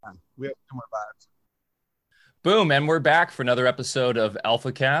We have similar vibes. Boom, and we're back for another episode of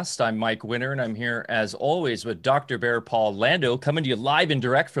AlphaCast. I'm Mike Winter, and I'm here as always with Dr. Bear Paul Lando, coming to you live and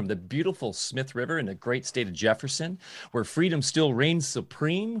direct from the beautiful Smith River in the great state of Jefferson, where freedom still reigns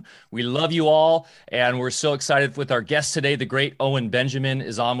supreme. We love you all, and we're so excited with our guest today. The great Owen Benjamin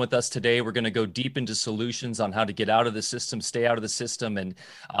is on with us today. We're going to go deep into solutions on how to get out of the system, stay out of the system, and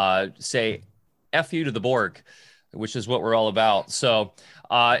say F you to the Borg, which is what we're all about. So,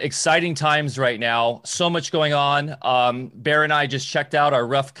 exciting times right now. So much going on. Bear and I just checked out our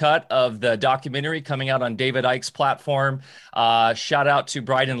rough cut of the documentary coming out on David Icke's platform. Shout out to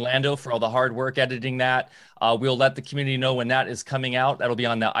Bryden Lando for all the hard work editing that. We'll let the community know when that is coming out. That'll be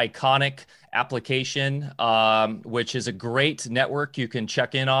on the Iconic application, which is a great network you can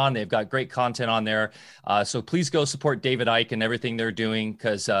check in on. They've got great content on there. So please go support David Icke and everything they're doing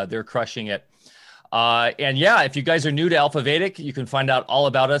because they're crushing it. And yeah, if you guys are new to Alpha Vedic, you can find out all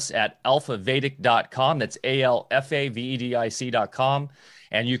about us at alphavedic.com. That's ALFAVEDIC.com.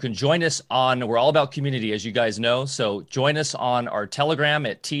 And you can join us on, we're all about community, as you guys know. So join us on our Telegram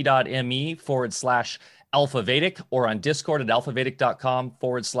at t.me/Alpha Vedic or on Discord at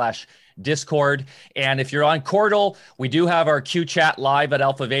alphavedic.com/Discord. And if you're on Cordal, we do have our Q chat live at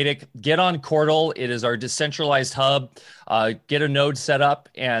Alpha Vedic. Get on Cordal. It is our decentralized hub. Get a node set up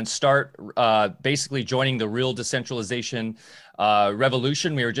and start basically joining the real decentralization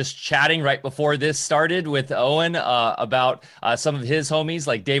revolution. We were just chatting right before this started with Owen about some of his homies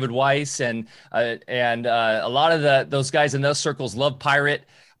like David Weiss and a lot of those guys in those circles love Pirate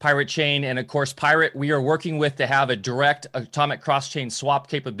Chain, and of course Pirate we are working with to have a direct atomic cross-chain swap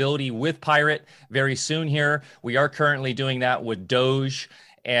capability with Pirate very soon here. We are currently doing that with Doge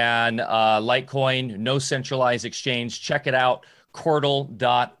and Litecoin, no centralized exchange. Check it out,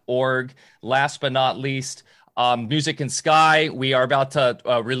 cordal.org. Last but not least, Music and Sky. We are about to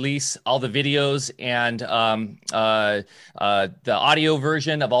release all the videos and the audio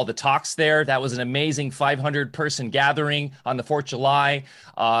version of all the talks there. That was an amazing 500-person gathering on the 4th of July.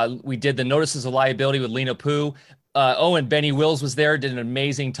 We did the notices of liability with Lena Poo. Benny Wills was there, did an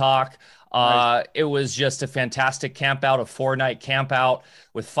amazing talk. Nice. It was just a fantastic camp out, a 4-night camp out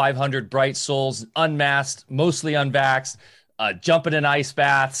with 500 bright souls, unmasked, mostly unvaxxed, jumping in ice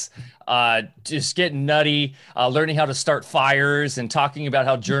baths, just getting nutty, learning how to start fires and talking about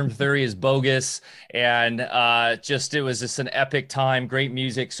how germ theory is bogus. And it was just an epic time, great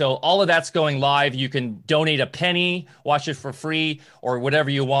music. So all of that's going live. You can donate a penny, watch it for free, or whatever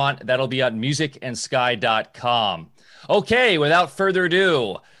you want. That'll be at musicandsky.com. Okay, without further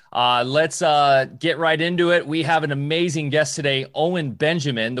ado, let's get right into it. We have an amazing guest today. Owen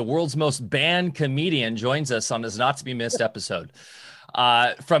Benjamin, the world's most banned comedian, joins us on this not to be missed episode.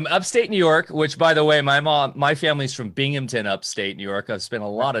 From upstate New York, which, by the way, my family's from Binghamton, upstate New York. I've spent a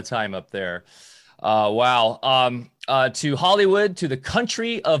lot of time up there. Wow. To Hollywood, to the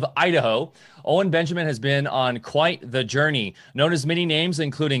country of Idaho. Owen Benjamin has been on quite the journey, known as many names,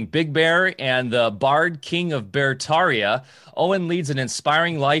 including Big Bear and the Bard King of Bertaria. Owen leads an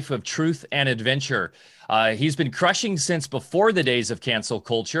inspiring life of truth and adventure. He's been crushing since before the days of cancel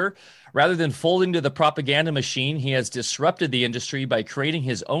culture. Rather than folding to the propaganda machine, he has disrupted the industry by creating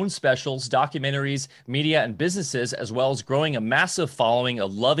his own specials, documentaries, media, and businesses, as well as growing a massive following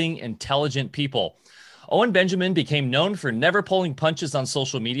of loving, intelligent people. Owen Benjamin became known for never pulling punches on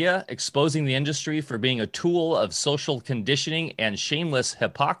social media, exposing the industry for being a tool of social conditioning and shameless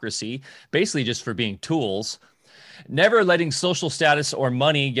hypocrisy, basically just for being tools, never letting social status or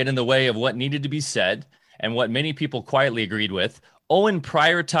money get in the way of what needed to be said, and what many people quietly agreed with. Owen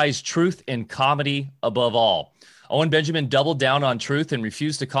prioritized truth in comedy above all. Owen Benjamin doubled down on truth and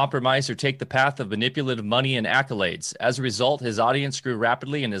refused to compromise or take the path of manipulative money and accolades. As a result, his audience grew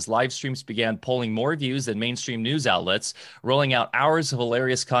rapidly and his live streams began pulling more views than mainstream news outlets, rolling out hours of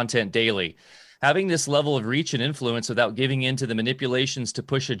hilarious content daily. Having this level of reach and influence without giving in to the manipulations to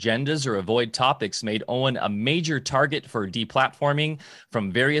push agendas or avoid topics made Owen a major target for deplatforming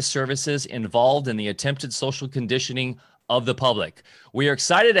from various services involved in the attempted social conditioning of the public. We are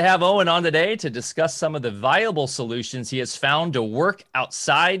excited to have Owen on today to discuss some of the viable solutions he has found to work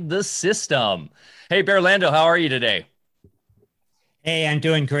outside the system. Hey, Bear Lando, how are you today? Hey, I'm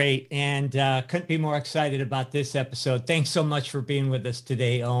doing great and couldn't be more excited about this episode. Thanks so much for being with us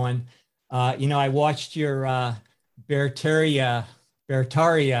today, Owen. I watched your Bertaria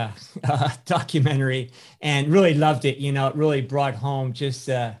documentary and really loved it. It really brought home just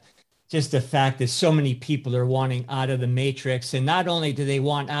the fact that so many people are wanting out of the matrix, and not only do they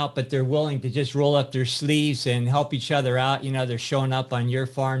want out, but they're willing to just roll up their sleeves and help each other out. They're showing up on your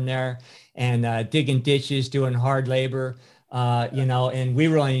farm there and digging ditches, doing hard labor. and we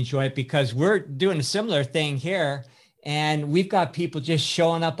really enjoy it because we're doing a similar thing here. And we've got people just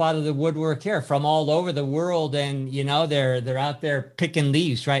showing up out of the woodwork here from all over the world. And, they're out there picking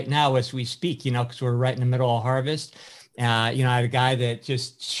leaves right now as we speak, because we're right in the middle of harvest. I had a guy that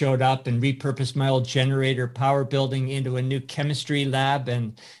just showed up and repurposed my old generator power building into a new chemistry lab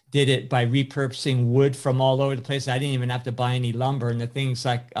and did it by repurposing wood from all over the place. I didn't even have to buy any lumber, and the thing's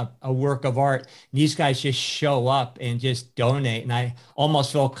like a work of art. These guys just show up and just donate. And I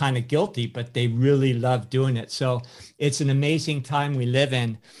almost feel kind of guilty, but they really love doing it. So it's an amazing time we live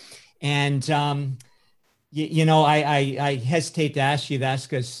in. And, I hesitate to ask you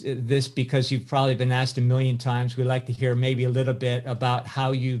this because you've probably been asked a million times. We'd like to hear maybe a little bit about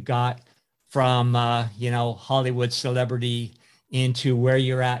how you got from, Hollywood celebrity into where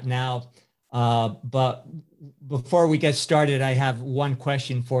you're at now. But before we get started, I have one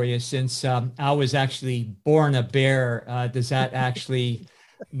question for you. Since I was actually born a bear, does that actually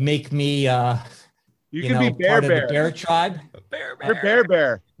make me, you can be part of the bear tribe? You're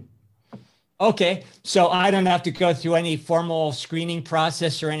bear. Okay, so I don't have to go through any formal screening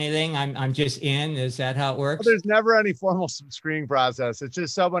process or anything. I'm just in. Is that how it works? Well, there's never any formal screening process. It's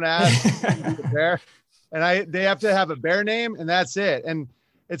just someone asks the bear, and they have to have a bear name, and that's it. And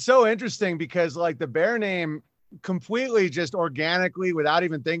it's so interesting because like the bear name completely just organically, without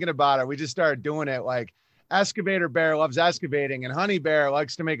even thinking about it, we just started doing it. Like excavator bear loves excavating, and honey bear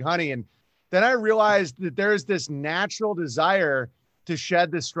likes to make honey. And then I realized that there's this natural desire to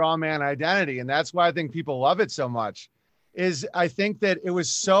shed the straw man identity. And that's why I think people love it so much, is I think that it was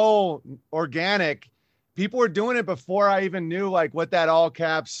so organic. People were doing it before I even knew like what that all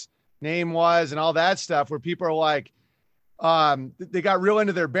caps name was and all that stuff, where people are like, they got real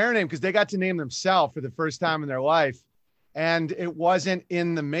into their bear name because they got to name themselves for the first time in their life. And it wasn't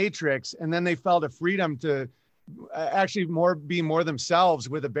in the matrix. And then they felt a freedom to actually be more themselves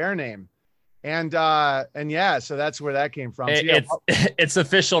with a bear name. And yeah, so that's where that came from. So, it's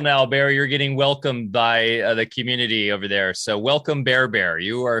official now, Bear. You're getting welcomed by the community over there. So welcome, Bear.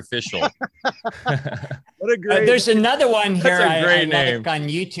 You are official. What a great. There's another one here. That's a great name. Like on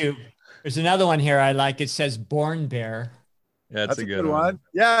YouTube. There's another one here I like. It says Born Bear. Yeah, that's a good one.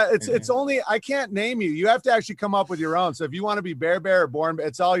 Yeah, it's only I can't name you. You have to actually come up with your own. So if you want to be Bear or Born,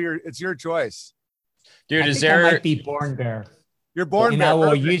 it's your choice. Dude, I might be Born Bear. You're Born Bear. I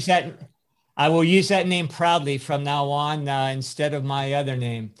will use that. I will use that name proudly from now on instead of my other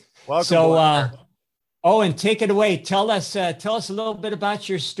name. Welcome. So, and take it away. Tell us a little bit about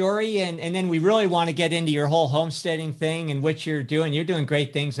your story, and then we really want to get into your whole homesteading thing and what you're doing. You're doing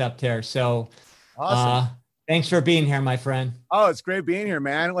great things up there. So, awesome. Thanks for being here, my friend. Oh, it's great being here,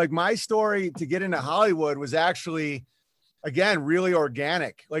 man. Like my story to get into Hollywood was actually, again, really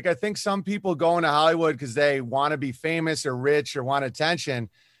organic. Like I think some people go into Hollywood because they want to be famous or rich or want attention.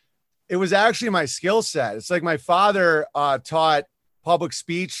 It was actually my skill set. It's like my father taught public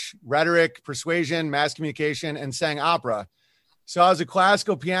speech, rhetoric, persuasion, mass communication, and sang opera. So I was a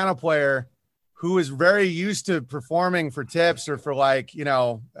classical piano player who was very used to performing for tips or for I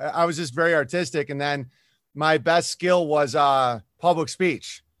was just very artistic. And then my best skill was public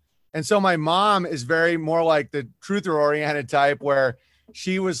speech. And so my mom is very more like the truther oriented type, where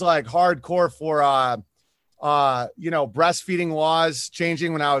she was like hardcore for breastfeeding laws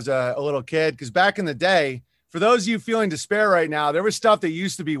changing when I was a little kid. Because back in the day, for those of you feeling despair right now, there was stuff that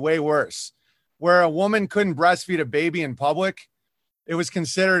used to be way worse, where a woman couldn't breastfeed a baby in public. It was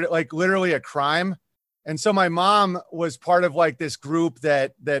considered like literally a crime. And so my mom was part of like this group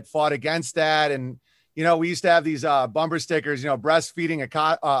that fought against that. And, we used to have these bumper stickers, breastfeeding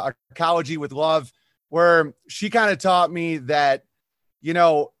ecology with love, where she kind of taught me that,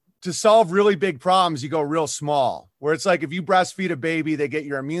 to solve really big problems, you go real small, where it's like, if you breastfeed a baby, they get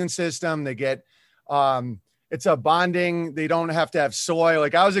your immune system, they get, it's a bonding. They don't have to have soy.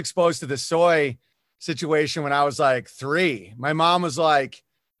 Like I was exposed to the soy situation when I was like 3. My mom was like,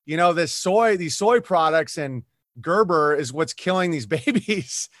 these soy products and Gerber is what's killing these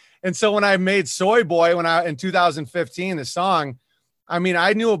babies. And so when I made Soy Boy, in 2015, the song, I mean,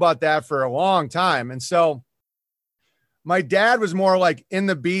 I knew about that for a long time. And so my dad was more like in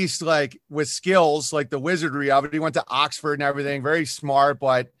the beast, like with skills, like the wizardry of it. He went to Oxford and everything, very smart,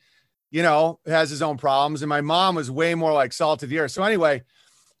 but, has his own problems. And my mom was way more like salt of the earth. So anyway,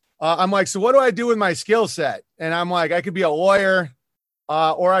 I'm like, so what do I do with my skill set? And I'm like, I could be a lawyer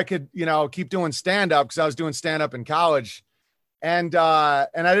or I could, keep doing stand-up, because I was doing stand-up in college. And I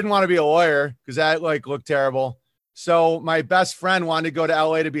didn't want to be a lawyer because that like looked terrible. So my best friend wanted to go to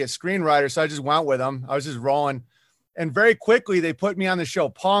LA to be a screenwriter. So I just went with him. I was just rolling. And very quickly they put me on the show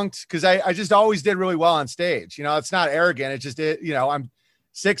Punked, because I just always did really well on stage. You know, it's not arrogant. It just, you know, I'm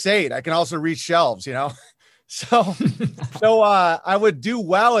 6'8". I can also reach shelves, you know? So I would do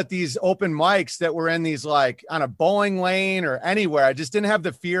well at these open mics that were in these, like on a bowling lane or anywhere. I just didn't have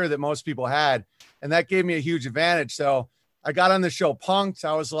the fear that most people had. And that gave me a huge advantage. So I got on the show Punked.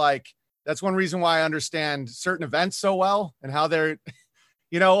 I was like, that's one reason why I understand certain events so well and how they're,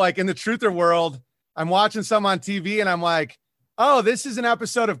 you know, like in the truther world, I'm watching some on TV and I'm like, oh, this is an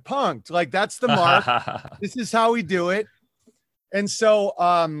episode of Punked. Like, that's the mark. This is how we do it. And so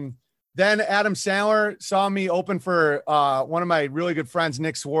then Adam Sandler saw me open for one of my really good friends,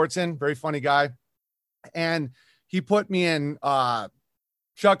 Nick Swartzen, very funny guy. And he put me in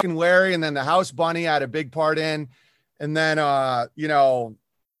Chuck and Larry, and then The House Bunny I had a big part in. And then, you know,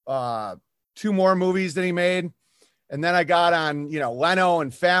 2 more movies that he made. And then I got on, you know, Leno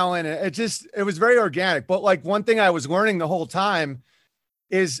and Fallon. And it was very organic. But like one thing I was learning the whole time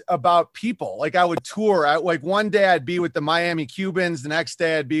is about people. Like I would tour. Like one day I'd be with the Miami Cubans. The next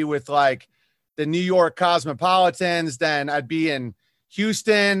day I'd be with like the New York Cosmopolitans. Then I'd be in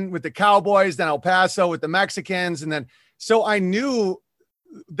Houston with the Cowboys, then El Paso with the Mexicans. And then, so I knew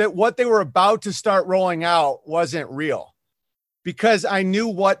that what they were about to start rolling out wasn't real, because I knew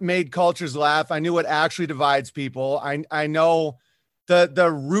what made cultures laugh. I knew what actually divides people. I know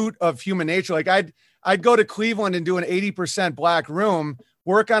the root of human nature. Like I'd go to Cleveland and do an 80% black room,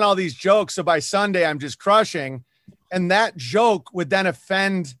 work on all these jokes. So by Sunday, I'm just crushing. And that joke would then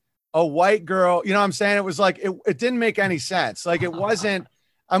offend a white girl. You know what I'm saying? It was like, it didn't make any sense. Like it wasn't,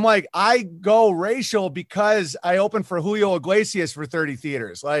 I'm like, I go racial because I opened for Julio Iglesias for 30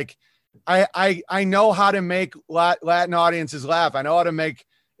 theaters. Like I know how to make Latin audiences laugh. I know how to make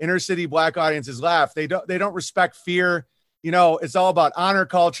inner city black audiences laugh. They don't respect fear. You know, it's all about honor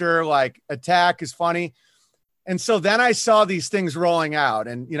culture. Like attack is funny. And so then I saw these things rolling out,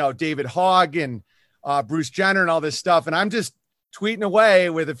 and, you know, David Hogg and Bruce Jenner and all this stuff. And I'm just tweeting away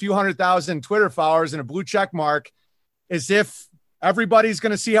with a few 100,000 Twitter followers and a blue check mark as if everybody's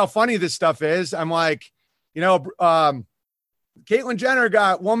going to see how funny this stuff is. I'm like, you know, Caitlyn Jenner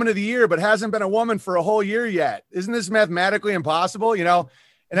got Woman of the Year, but hasn't been a woman for a whole year yet. Isn't this mathematically impossible? You know,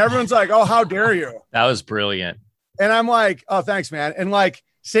 and everyone's like, oh, how dare you? That was brilliant. And I'm like, oh, thanks, man. And like,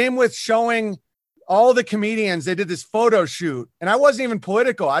 same with showing all the comedians. They did this photo shoot, and I wasn't even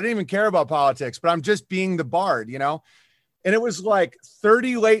political. I didn't even care about politics, but I'm just being the bard, you know? And it was like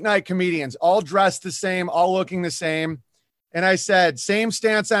 30 late night comedians, all dressed the same, all looking the same. And I said, same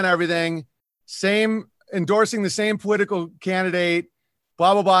stance on everything, same endorsing the same political candidate,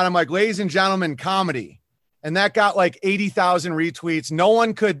 blah, blah, blah. And I'm like, ladies and gentlemen, comedy. And that got like 80,000 retweets. No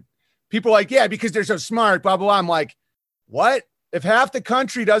one could, people are like, yeah, because they're so smart, blah, blah, blah. I'm like, what? If half the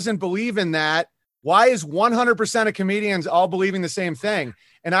country doesn't believe in that, why is 100% of comedians all believing the same thing?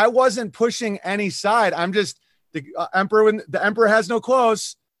 And I wasn't pushing any side. I'm just the emperor has no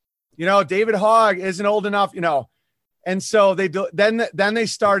clothes, you know, David Hogg isn't old enough, you know? And so then they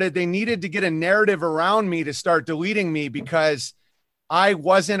started, they needed to get a narrative around me to start deleting me because I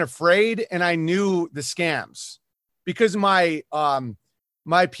wasn't afraid. And I knew the scams, because my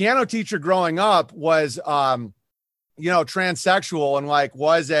piano teacher growing up was, you know, transsexual, and like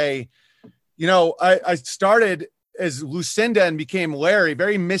was a, you know, I started as Lucinda and became Larry,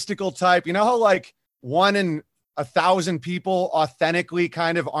 very mystical type. You know how like 1 in 1,000 people authentically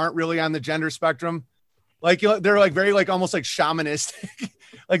kind of aren't really on the gender spectrum? Like, you know, they're like very like almost like shamanistic.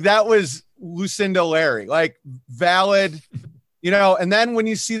 Like that was Lucinda Larry, like valid, you know. And then when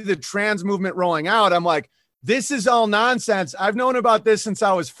you see the trans movement rolling out, I'm like, this is all nonsense. I've known about this since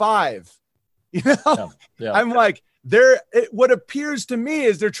I was 5. You know, yeah. I'm like, what appears to me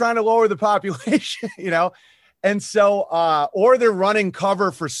is they're trying to lower the population, you know? And so, or they're running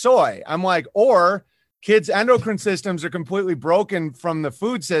cover for soy. I'm like, or kids' endocrine systems are completely broken from the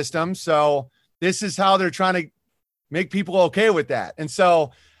food system. So this is how they're trying to make people okay with that. And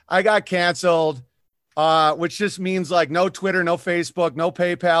so I got canceled, which just means like no Twitter, no Facebook, no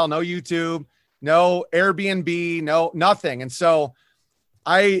PayPal, no YouTube, no Airbnb, no nothing. And so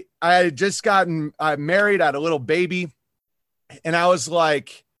I had just gotten married, I had a little baby, and I was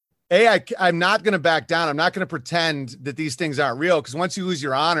like, hey, I'm not going to back down. I'm not going to pretend that these things aren't real, because once you lose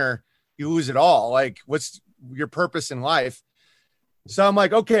your honor, you lose it all. Like, what's your purpose in life? So I'm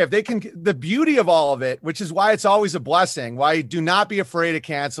like, okay, if they can, the beauty of all of it, which is why it's always a blessing, why do not be afraid of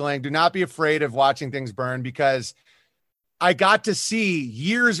canceling, do not be afraid of watching things burn, because I got to see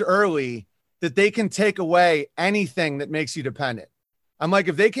years early that they can take away anything that makes you dependent. I'm like,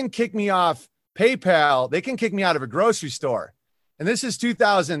 if they can kick me off PayPal, they can kick me out of a grocery store. And this is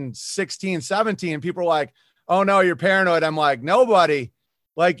 2016, 17. People are like, oh no, you're paranoid. I'm like, nobody.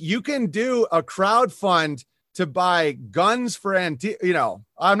 Like, you can do a crowd fund to buy guns for I'm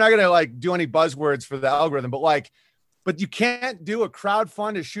not going to like do any buzzwords for the algorithm, but you can't do a crowd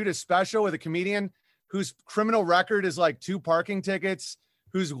fund to shoot a special with a comedian whose criminal record is like 2 parking tickets,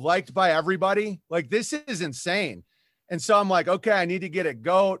 who's liked by everybody. Like, this is insane. And so I'm like, okay, I need to get a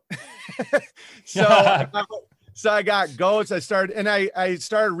goat. So I got goats. I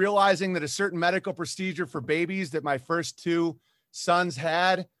started realizing that a certain medical procedure for babies that my first 2 sons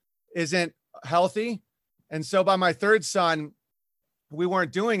had isn't healthy. And so by my 3rd son, we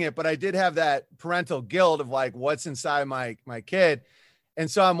weren't doing it, but I did have that parental guilt of like, what's inside my kid.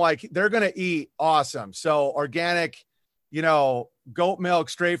 And so I'm like, they're going to eat awesome. So organic, goat milk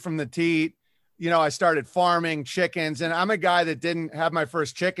straight from the teat. I started farming chickens, and I'm a guy that didn't have my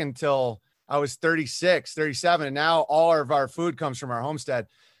first chicken till I was 36, 37. And now all of our food comes from our homestead.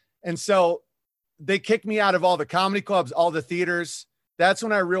 And so they kicked me out of all the comedy clubs, all the theaters. That's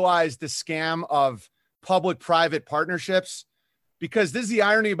when I realized the scam of public-private partnerships, because this is the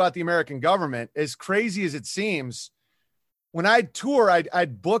irony about the American government. As crazy as it seems, when I'd tour,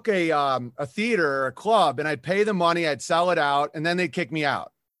 I'd book a theater or a club, and I'd pay the money, I'd sell it out, and then they'd kick me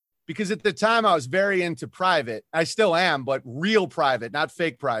out. Because at the time I was very into private. I still am, but real private, not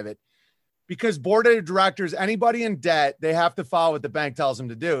fake private. Because board of directors, anybody in debt, they have to follow what the bank tells them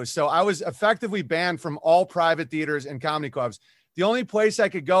to do. So I was effectively banned from all private theaters and comedy clubs. The only place I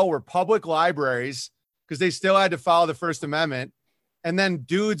could go were public libraries, because they still had to follow the First Amendment, and then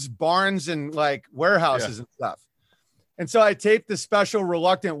dudes' barns and like warehouses and stuff. And so I taped the special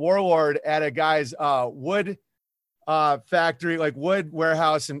Reluctant Warlord at a guy's wood factory, like wood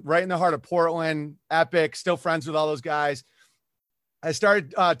warehouse, and right in the heart of Portland. Epic, still friends with all those guys. I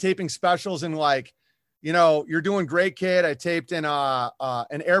started taping specials in like, You're Doing Great, Kid. I taped in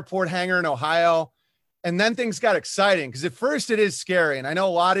an airport hangar in Ohio. And then things got exciting, because at first it is scary. And I know a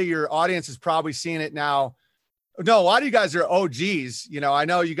lot of your audience is probably seeing it now. No, a lot of you guys are OGs. I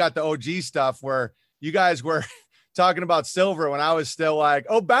know you got the OG stuff where you guys were talking about silver when I was still like,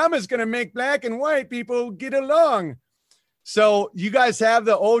 Obama's going to make black and white people get along. So you guys have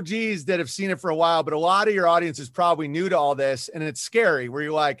the OGs that have seen it for a while, but a lot of your audience is probably new to all this. And it's scary where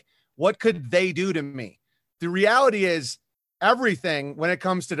you're like, what could they do to me? The reality is everything when it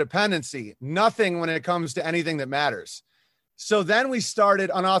comes to dependency, nothing when it comes to anything that matters. So then we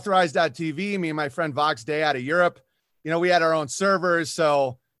started unauthorized.tv, me and my friend Vox Day out of Europe. We had our own servers,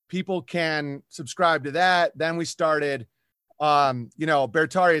 so people can subscribe to that. Then we started,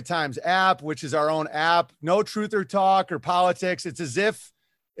 Bertaria Times app, which is our own app. No truth or talk or politics. It's as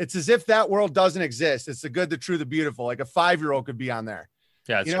if that world doesn't exist. It's the good, the true, the beautiful. Like a 5-year-old could be on there.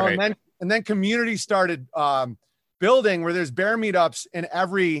 Yeah, it's great. And then community started building, where there's bear meetups in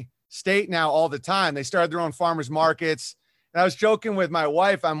every state now all the time. They started their own farmers markets. And I was joking with my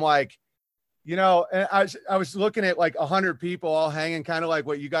wife. I'm like, and I was looking at like 100 people all hanging, kind of like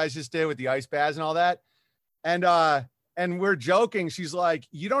what you guys just did with the ice baths and all that. And we're joking. She's like,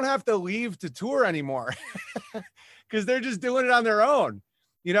 you don't have to leave to tour anymore, because they're just doing it on their own.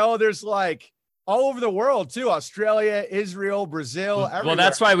 There's like all over the world too. Australia, Israel, Brazil. Everywhere. Well,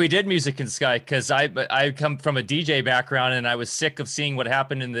 that's why we did Music in the Sky, because I come from a DJ background, and I was sick of seeing what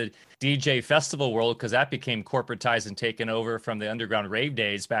happened in the DJ festival world, because that became corporatized and taken over from the underground rave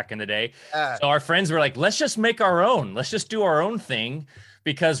days back in the day. So our friends were like, let's just make our own. Let's just do our own thing.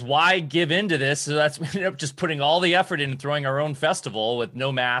 Because why give into this? So that's we ended up just putting all the effort in throwing our own festival with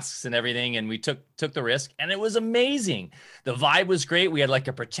no masks and everything. And we took the risk, and it was amazing. The vibe was great. We had like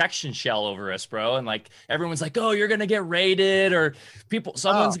a protection shell over us, bro. And like, everyone's like, oh, you're going to get raided, or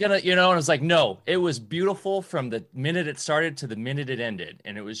someone's going to, and I was like, no, it was beautiful from the minute it started to the minute it ended.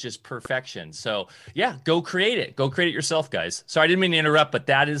 And it was just perfection. So yeah, go create it yourself, guys. Sorry, I didn't mean to interrupt, but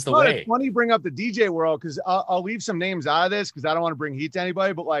that is the way. It's funny you bring up the DJ world, because I'll leave some names out of this, because I don't want to bring heat to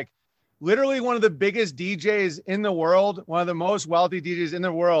anybody, but like literally one of the biggest DJs in the world, one of the most wealthy DJs in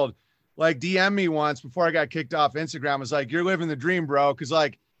the world, like DM me once before I got kicked off Instagram, was like, you're living the dream, bro. Cause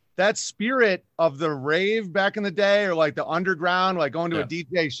like that spirit of the rave back in the day, or like the underground, like going to a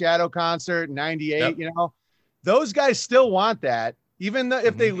DJ Shadow concert in 98, those guys still want that. Even though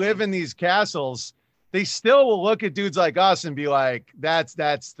if they live in these castles, they still will look at dudes like us and be like, that's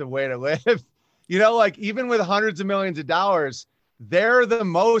the way to live. Like even with hundreds of millions of dollars, they're the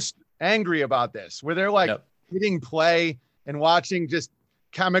most angry about this, where they're like hitting play and watching just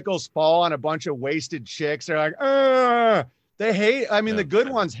chemicals fall on a bunch of wasted chicks. They're like, they hate. I mean, the good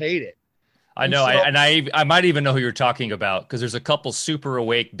ones hate it. I know. I might even know who you're talking about, because there's a couple super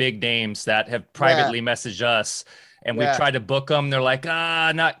awake big names that have privately messaged us and we've tried to book them. They're like,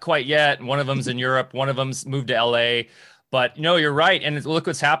 not quite yet. And one of them's in Europe. One of them's moved to LA. But no, you're right. And look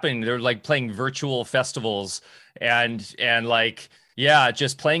what's happening. They're like playing virtual festivals and like, yeah,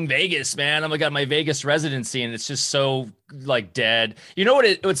 just playing Vegas, man. Oh my God, my Vegas residency. And it's just so like dead. You know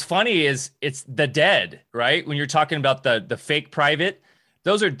what's funny is it's the dead, right? When you're talking about the fake private,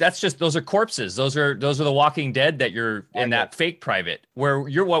 those are corpses. Those are the Walking Dead that you're in that fake private, where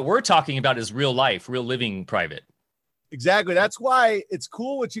what we're talking about is real life, real living private. Exactly. That's why it's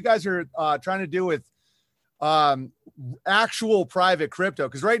cool what you guys are trying to do with actual private crypto.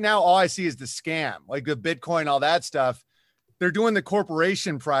 Because right now, all I see is the scam, like the Bitcoin, all that stuff. They're doing the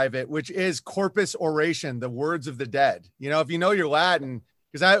corporation private, which is corpus oration, the words of the dead. You know, if you know your Latin,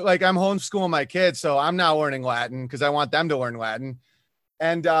 because I'm homeschooling my kids, so I'm now learning Latin because I want them to learn Latin.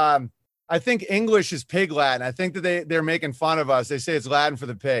 And I think English is pig Latin. I think that they're making fun of us. They say it's Latin for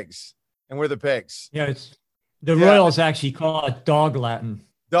the pigs, and we're the pigs. Yeah, it's the Royals actually call it dog Latin.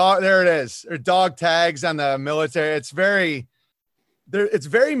 Dog, there it is. Or dog tags on the military. It's very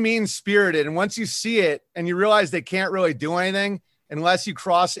mean spirited. And once you see it and you realize they can't really do anything unless you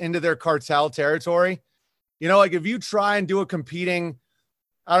cross into their cartel territory, you know, like if you try and do a competing,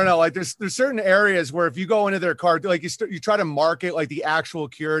 I don't know, like there's certain areas where if you go into their card, like you try to market like the actual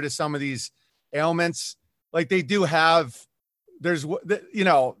cure to some of these ailments, like they do have, there's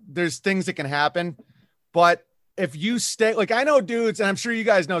things that can happen. But if you stay, like I know dudes, and I'm sure you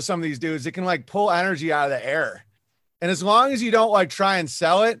guys know some of these dudes that can like pull energy out of the air. And as long as you don't like try and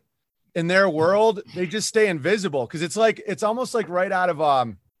sell it in their world, they just stay invisible. Cause it's almost like right out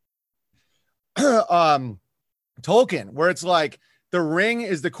of Tolkien, where it's like the ring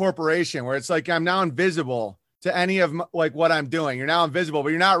is the corporation, where it's like, I'm now invisible to any of like what I'm doing. You're now invisible, but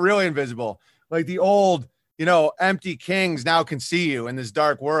you're not really invisible. Like the old, empty kings now can see you in this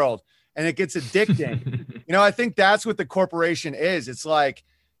dark world, and it gets addicting. I think that's what the corporation is. It's like,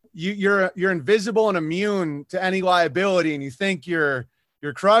 you're invisible and immune to any liability, and you think you're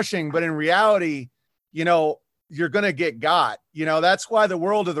crushing, but in reality, you're going to get got. That's why the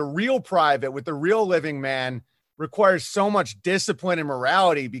world of the real private with the real living man requires so much discipline and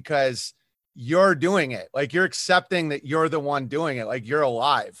morality, because you're doing it. Like you're accepting that you're the one doing it. Like you're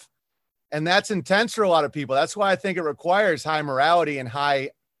alive. And that's intense for a lot of people. That's why I think it requires high morality and high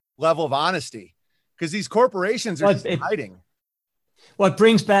level of honesty, because these corporations are hiding. Well, it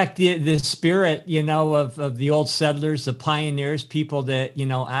brings back the spirit, of the old settlers, the pioneers, people that,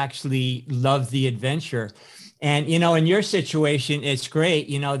 actually love the adventure. And, in your situation, it's great.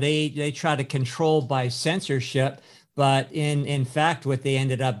 They try to control by censorship, but in fact, what they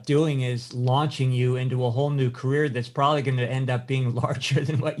ended up doing is launching you into a whole new career that's probably going to end up being larger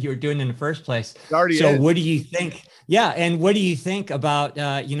than what you were doing in the first place. What do you think? Yeah. And what do you think about,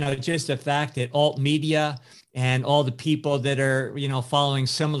 just the fact that alt media and all the people that are, following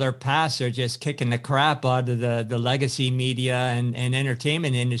similar paths are just kicking the crap out of the legacy media and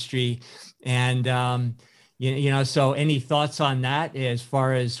entertainment industry. And, so any thoughts on that as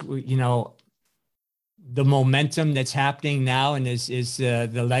far as, the momentum that's happening now, and is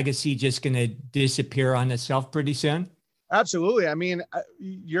the legacy just going to disappear on itself pretty soon? Absolutely. I mean,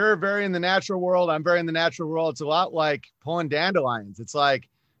 you're very in the natural world. I'm very in the natural world. It's a lot like pulling dandelions. It's like,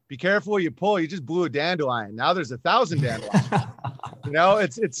 be careful what you pull. You just blew a dandelion. Now there's 1,000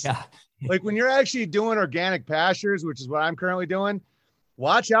 dandelions. It's like when you're actually doing organic pastures, which is what I'm currently doing,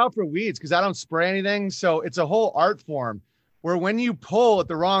 watch out for weeds, because I don't spray anything. So it's a whole art form where when you pull at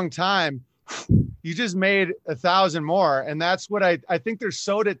the wrong time, you just made 1,000 more. And that's what I think they're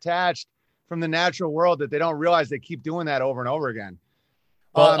so detached from the natural world that they don't realize they keep doing that over and over again.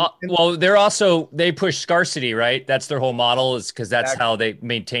 Well, they push scarcity, right? That's their whole model, is because that's how they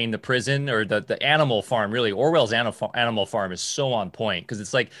maintain the prison, or the animal farm. Really, Orwell's Animal Farm is so on point, because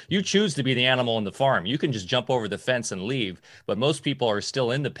it's like you choose to be the animal in the farm. You can just jump over the fence and leave, but most people are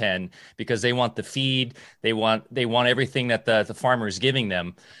still in the pen because they want the feed. They want everything that the farmer is giving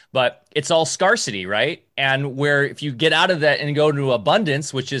them. But it's all scarcity, right? And where if you get out of that and go to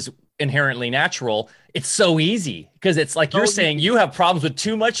abundance, which is inherently natural, it's so easy, because it's like you're saying you have problems with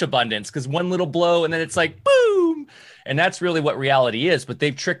too much abundance, because one little blow and then it's like boom. And that's really what reality is. But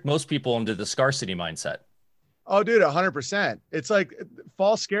they've tricked most people into the scarcity mindset. Oh, dude, 100%. It's like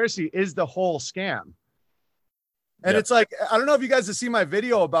false scarcity is the whole scam. And It's like, I don't know if you guys have seen my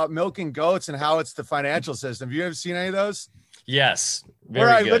video about milking goats and how it's the financial system. Have you ever seen any of those? Yes. Where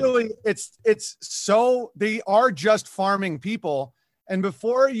I literally, it's so they are just farming people. And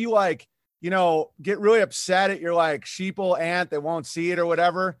before you get really upset at your like sheeple ant that won't see it or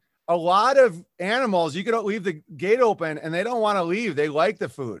whatever, a lot of animals, you could leave the gate open and they don't want to leave. They like the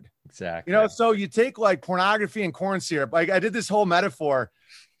food. Exactly. You know, so you take like pornography and corn syrup. Like I did this whole metaphor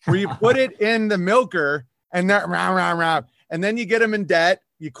where you put it in the milker and that round, and then you get them in debt.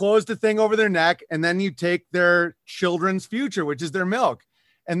 You close the thing over their neck, and then you take their children's future, which is their milk.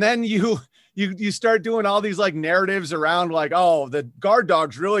 And then you start doing all these like narratives around like, oh, the guard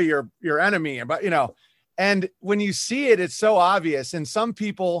dog's really your enemy. But, you know, and when you see it, it's so obvious. And some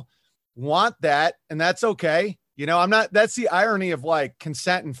people want that, and that's okay. You know, that's the irony of like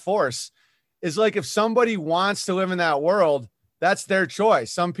consent and force is like, if somebody wants to live in that world, that's their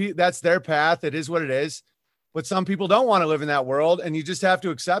choice. Some people, that's their path. It is what it is. But some people don't want to live in that world, and you just have to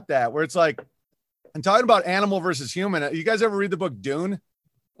accept that. Where it's like, I'm talking about animal versus human. You guys ever read the book Dune?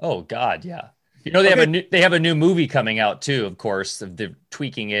 Oh God, yeah. You know, they have a new movie coming out too. Of course, they're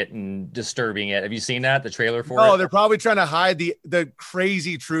tweaking it and disturbing it. Have you seen that? The trailer for it? Oh, they're probably trying to hide the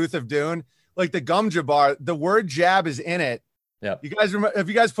crazy truth of Dune, like the gum jabbar. The word jab is in it. Yeah. You guys remember? Have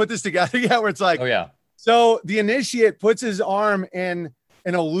you guys put this together yet? Where it's like, oh yeah. So the initiate puts his arm in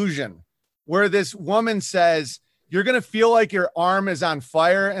an illusion, where this woman says, you're going to feel like your arm is on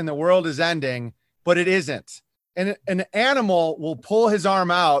fire and the world is ending, but it isn't. And an animal will pull his arm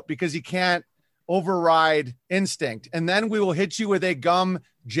out because he can't override instinct. And then we will hit you with a gum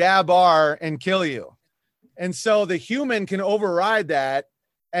jabbar and kill you. And so the human can override that.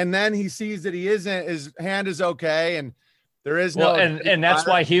 And then he sees that his hand is okay. And there is no, and that's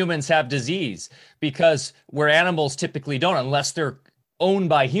why humans have disease, because where animals typically don't, unless they're owned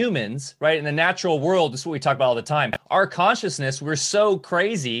by humans, right? In the natural world, this is what we talk about all the time. Our consciousness, we're so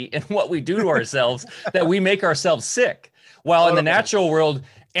crazy in what we do to ourselves that we make ourselves sick. While in the natural world,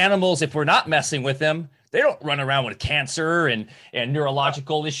 animals, if we're not messing with them, they don't run around with cancer and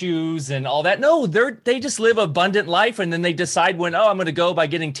neurological issues and all that. No, they just live an abundant life, and then they decide when, I'm going to go by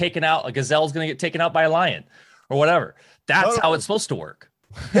getting taken out. A gazelle's going to get taken out by a lion or whatever. That's how it's supposed to work.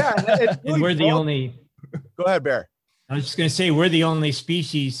 Yeah, it's really and we're the only. Go ahead, Bear. I was just going to say, we're the only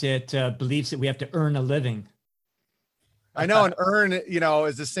species that believes that we have to earn a living. I know, and earn,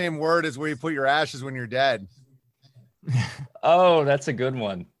 is the same word as where you put your ashes when you're dead. Oh, that's a good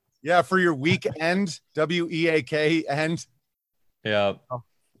one. Yeah, for your weekend, WEAK end. Yeah.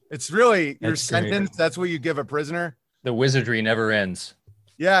 It's really your That's sentence. great. That's what you give a prisoner. The wizardry never ends.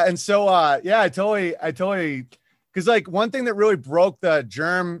 Yeah. And so, I totally, because like one thing that really broke the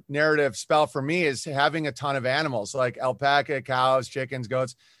germ narrative spell for me is having a ton of animals like alpaca, cows, chickens,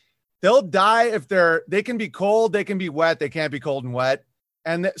 goats. They'll die if they can be cold, they can be wet, they can't be cold and wet.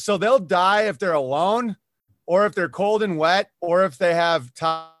 And so they'll die if they're alone, or if they're cold and wet, or if they have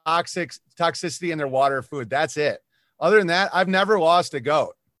toxicity in their water or food. That's it. Other than that, I've never lost a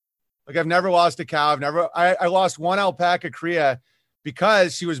goat. Like I've never lost a cow. I lost one alpaca cria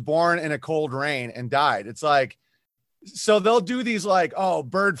because she was born in a cold rain and died. It's like, so they'll do these like,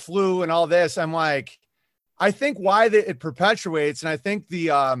 bird flu and all this. I'm like, I think why it perpetuates. And I think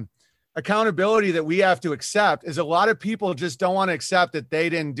the accountability that we have to accept is a lot of people just don't want to accept that they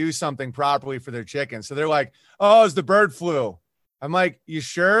didn't do something properly for their chickens. So they're like, it's the bird flu. I'm like, you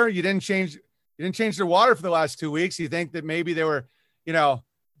sure you didn't change their water for the last 2 weeks? You think that maybe they were,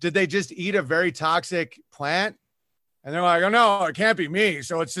 did they just eat a very toxic plant? And they're like, oh no, it can't be me.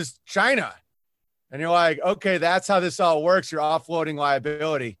 So it's just China. And you're like, okay, that's how this all works. You're offloading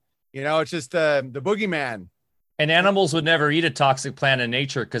liability. It's just the boogeyman. And animals would never eat a toxic plant in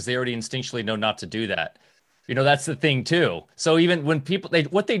nature because they already instinctually know not to do that. That's the thing too. So even when people,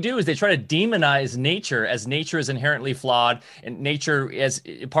 what they do is they try to demonize nature, as nature is inherently flawed, and nature, as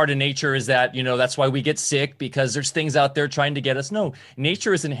part of nature is that, that's why we get sick, because there's things out there trying to get us. No,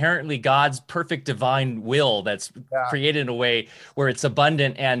 nature is inherently God's perfect divine will that's created in a way where it's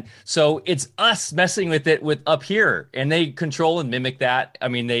abundant. And so it's us messing with it with up here, and they control and mimic that. I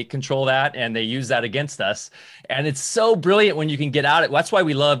mean, they control that and they use that against us. And it's so brilliant when you can get out. That's why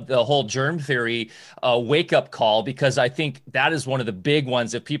we love the whole germ theory wake-up call, because I think that is one of the big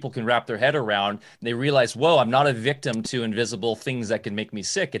ones that people can wrap their head around. They realize, whoa, I'm not a victim to invisible things that can make me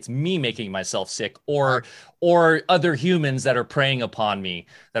sick. It's me making myself sick, or other humans that are preying upon me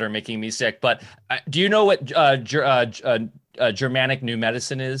that are making me sick. But do you know what Germanic New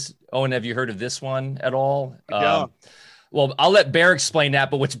Medicine is? Owen, have you heard of this one at all? Well, I'll let Bear explain that.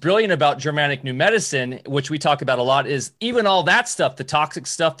 But what's brilliant about Germanic New Medicine, which we talk about a lot, is even all that stuff, the toxic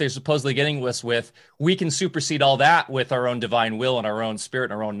stuff they're supposedly getting us with, we can supersede all that with our own divine will and our own spirit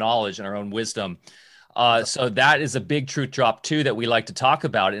and our own knowledge and our own wisdom. So that is a big truth drop too that we like to talk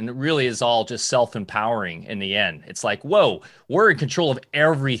about. And it really is all just self-empowering in the end. It's like, whoa, we're in control of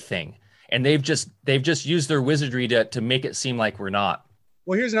everything. And they've just used their wizardry to make it seem like we're not.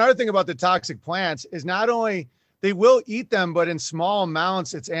 Well, here's another thing about the toxic plants is not only they will eat them, but in small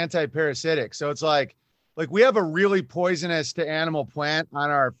amounts, it's anti-parasitic. So it's like we have a really poisonous to animal plant on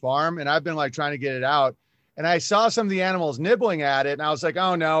our farm, and I've been like trying to get it out. And I saw some of the animals nibbling at it, and I was like,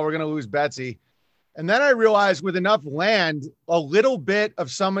 oh no, we're gonna lose Betsy. And then I realized with enough land, a little bit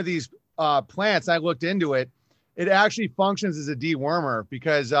of some of these plants, I looked into it, it actually functions as a dewormer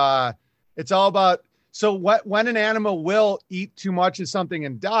because it's all about, so when an animal will eat too much of something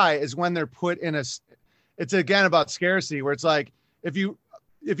and die is when they're put in it's again about scarcity, where it's like, if you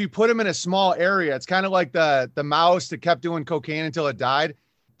put them in a small area, it's kind of like the mouse that kept doing cocaine until it died.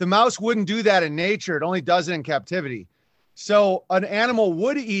 The mouse wouldn't do that in nature. It only does it in captivity. So an animal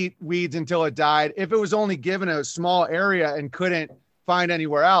would eat weeds until it died if it was only given a small area and couldn't find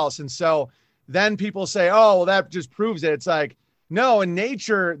anywhere else. And so then people say, oh, well, that just proves it. It's like, no, in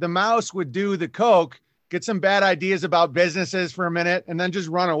nature, the mouse would do the coke, get some bad ideas about businesses for a minute, and then just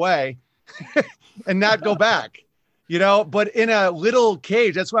run away and not go back, you know, but in a little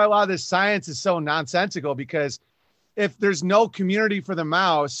cage. That's why a lot of this science is so nonsensical, because if there's no community for the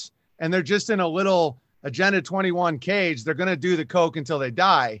mouse and they're just in a little Agenda 21 cage, they're going to do the coke until they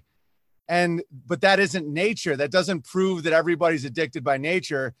die. But that isn't nature. That doesn't prove that everybody's addicted by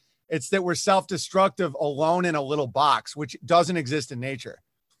nature. It's that we're self-destructive alone in a little box, which doesn't exist in nature.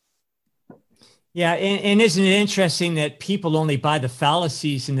 Yeah. And isn't it interesting that people only buy the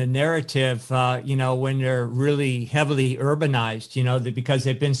fallacies in the narrative, when they're really heavily urbanized, because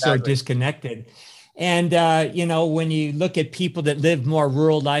they've been so disconnected. And, when you look at people that live more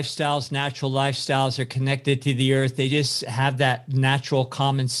rural lifestyles, natural lifestyles, are connected to the earth, they just have that natural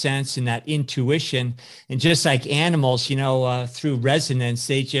common sense and that intuition. And just like animals, through resonance,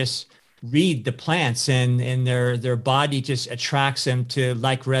 they just read the plants and their body just attracts them to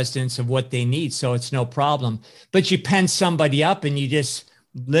like resonance of what they need. So it's no problem. But you pen somebody up and you just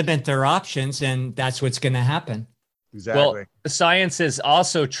limit their options, and that's what's going to happen. Exactly. Well, science has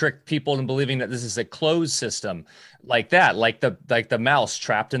also tricked people into believing that this is a closed system, like the mouse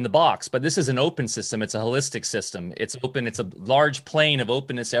trapped in the box. But this is an open system. It's a holistic system. It's open. It's a large plane of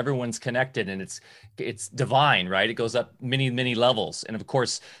openness. Everyone's connected, and it's divine, right? It goes up many levels. And of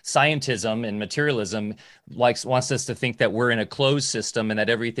course, scientism and materialism wants us to think that we're in a closed system and that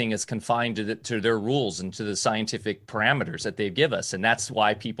everything is confined to their rules and to the scientific parameters that they give us. And that's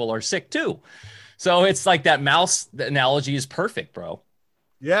why people are sick too. So it's like that mouse analogy is perfect, bro.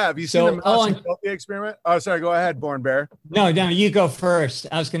 Yeah. Have you seen the mouse utopia experiment? Oh, sorry. Go ahead, Born Bear. No, you go first.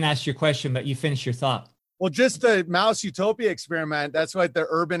 I was going to ask your question, but you finish your thought. Well, just the mouse utopia experiment. That's why the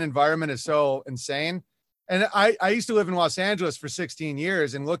urban environment is so insane. And I used to live in Los Angeles for 16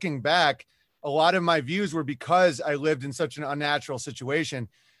 years. And looking back, a lot of my views were because I lived in such an unnatural situation.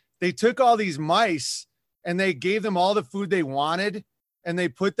 They took all these mice and they gave them all the food they wanted, and they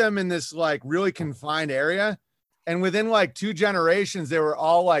put them in this like really confined area. And within like 2 generations, they were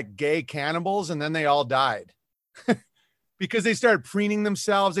all like gay cannibals. And then they all died because they started preening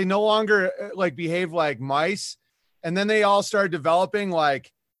themselves. They no longer like behave like mice. And then they all started developing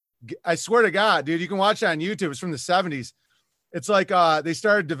like, I swear to God, dude, you can watch it on YouTube. It's from the 70s. It's like they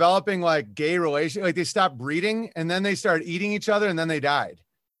started developing like gay relations. Like they stopped breeding and then they started eating each other and then they died.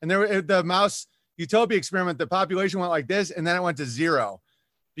 And the mouse utopia experiment, the population went like this, and then it went to 0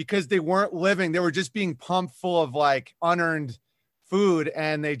 because they weren't living. They were just being pumped full of like unearned food,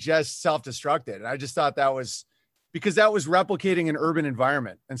 and they just self-destructed. And I just thought that was because that was replicating an urban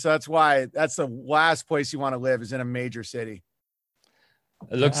environment. And so that's why that's the last place you want to live, is in a major city.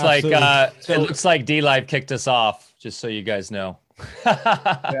 It looks like D-Live kicked us off, just so you guys know.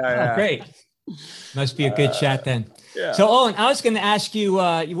 Yeah. Oh, great. Must be a good chat then. Yeah. So, Owen, I was going to ask you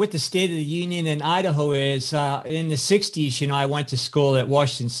what the State of the Union in Idaho is. In the 60s, I went to school at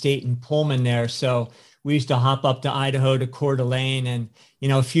Washington State in Pullman there. So we used to hop up to Idaho to Coeur d'Alene. And,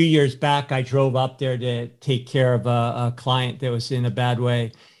 a few years back, I drove up there to take care of a client that was in a bad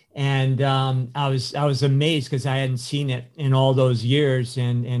way. And I was amazed because I hadn't seen it in all those years.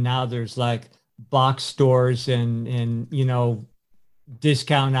 And now there's like box stores and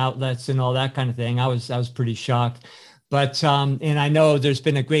discount outlets and all that kind of thing. I was pretty shocked, but and I know there's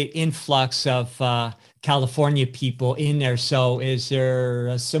been a great influx of California people in there. So is there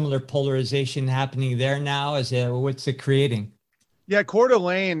a similar polarization happening there now? What's it creating? Yeah, Coeur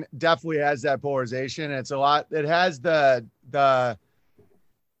d'Alene definitely has that polarization. It's a lot. It has the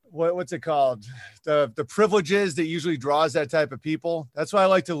what's it called? The privileges that usually draws that type of people. That's why I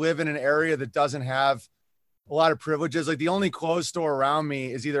like to live in an area that doesn't have a lot of privileges. Like the only clothes store around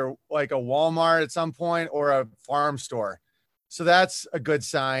me is either like a Walmart at some point or a farm store. So that's a good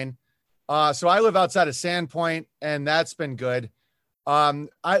sign. So I live outside of Sandpoint, and that's been good.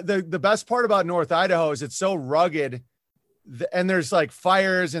 The best part about North Idaho is it's so rugged, and there's like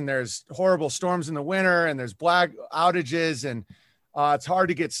fires and there's horrible storms in the winter and there's black outages, and it's hard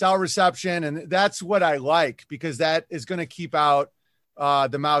to get cell reception. And that's what I like, because that is going to keep out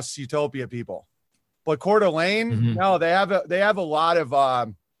the Mouse Utopia people. But Coeur d'Alene, no, they have a lot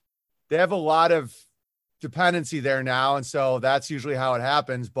of dependency there now. And so that's usually how it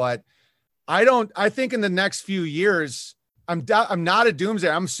happens. But I think in the next few years, I'm not a doomsday.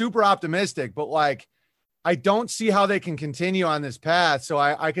 I'm super optimistic, but like, I don't see how they can continue on this path. So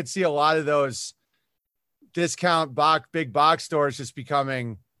I could see a lot of those discount big box stores just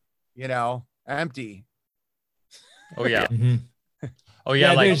becoming, empty. Oh yeah. Oh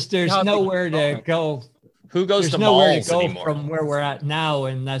Yeah, yeah. Like, there's nowhere to go. Who goes There's to nowhere malls to go anymore? from where we're at now,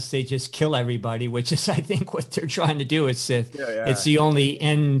 unless they just kill everybody, which is, I think, what they're trying to do. It's the only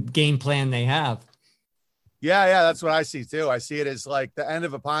end game plan they have. Yeah, that's what I see too. I see it as like the end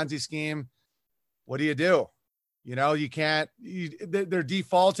of a Ponzi scheme. What do? You can't. They're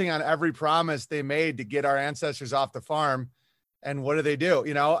defaulting on every promise they made to get our ancestors off the farm, and what do?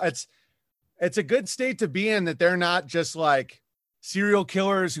 It's a good state to be in, that they're not just like serial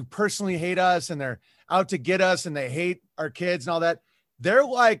killers who personally hate us and they're out to get us and they hate our kids and all that. They're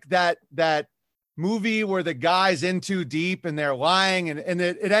like that movie where the guy's in too deep and they're lying, and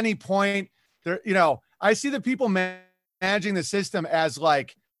at any point they're, I see the people managing the system as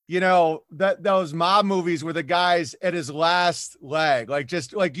like, those mob movies where the guy's at his last leg, like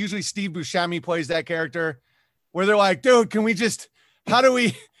just like usually Steve Buscemi plays that character, where they're like, dude, can we just, how do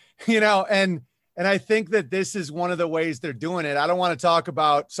we, and I think that this is one of the ways they're doing it. I don't want to talk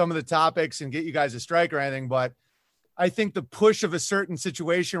about some of the topics and get you guys a strike or anything, but I think the push of a certain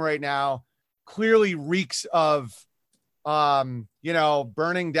situation right now clearly reeks of,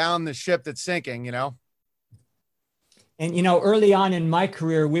 burning down the ship that's sinking, And, early on in my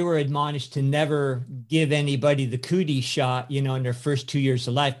career, we were admonished to never give anybody the cootie shot, in their first 2 years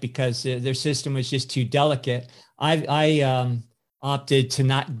of life, because their system was just too delicate. I opted to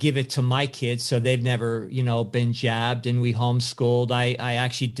not give it to my kids. So they've never, been jabbed, and we homeschooled. I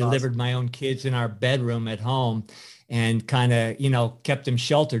actually delivered my own kids in our bedroom at home and kind of, kept them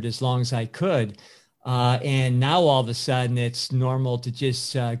sheltered as long as I could. And now all of a sudden it's normal to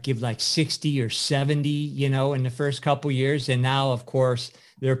just give like 60 or 70, in the first couple of years. And now, of course,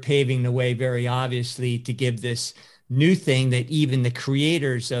 they're paving the way very obviously to give this new thing that even the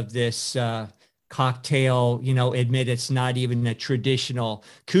creators of this cocktail, admit it's not even a traditional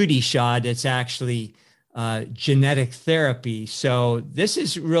cootie shot. It's actually genetic therapy. So this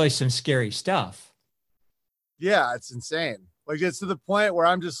is really some scary stuff. Yeah, it's insane. Like, it's to the point where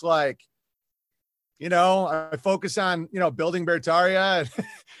I'm just like, I focus on, building Bertaria,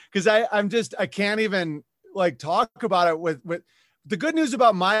 because I can't even like talk about it with the good news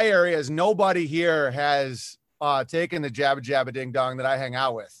about my area is nobody here has taken the jabba jabba ding dong that I hang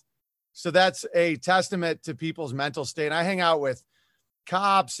out with. So that's a testament to people's mental state. And I hang out with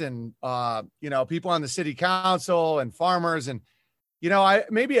cops and, people on the city council and farmers, and, I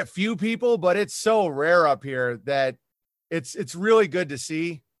maybe a few people, but it's so rare up here that it's really good to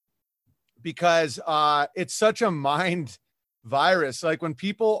see, because it's such a mind virus. Like when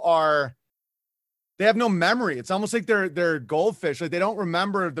people they have no memory. It's almost like they're goldfish. Like they don't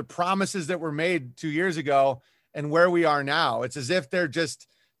remember the promises that were made 2 years ago and where we are now. It's as if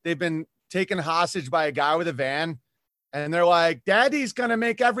they've been taken hostage by a guy with a van, and they're like, Daddy's going to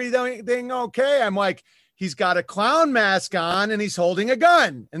make everything okay. I'm like, he's got a clown mask on and he's holding a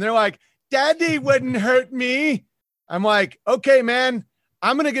gun. And they're like, Daddy wouldn't hurt me. I'm like, okay, man,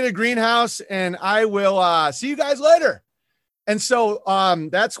 I'm going to get a greenhouse and I will see you guys later. And so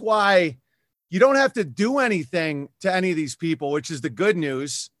that's why you don't have to do anything to any of these people, which is the good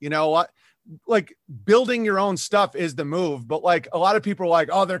news. Like building your own stuff is the move. But like a lot of people are like,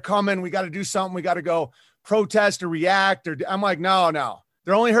 oh, they're coming. We got to do something. We got to go protest or react. Or I'm like, no,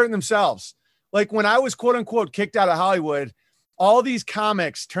 they're only hurting themselves. Like when I was quote unquote kicked out of Hollywood, all these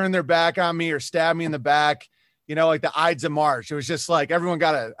comics turned their back on me or stabbed me in the back. Like the Ides of March. It was just like everyone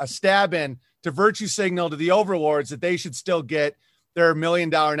got a stab in to virtue signal to the overlords that they should still get their $1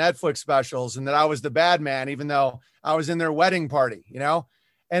 million Netflix specials, and that I was the bad man, even though I was in their wedding party,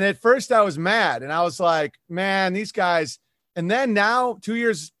 And at first I was mad, and I was like, man, these guys. And then now 2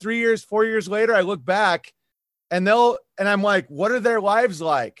 years, 3 years, 4 years later, I look back and I'm like, what are their lives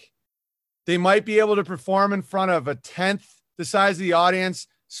like? They might be able to perform in front of a 10th the size of the audience,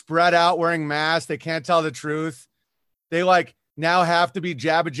 spread out, wearing masks. They can't tell the truth. They like now have to be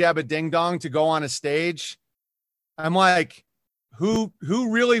jabba jabba ding dong to go on a stage. I'm like, who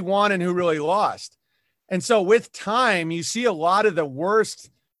really won and who really lost? And so with time, you see a lot of the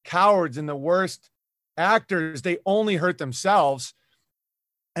worst cowards and the worst actors, they only hurt themselves.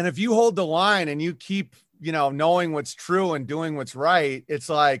 And if you hold the line and you keep, knowing what's true and doing what's right, it's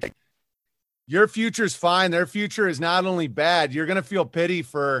like your future's fine. Their future is not only bad, you're going to feel pity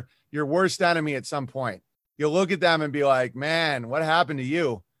for your worst enemy at some point. You'll look at them and be like, man, what happened to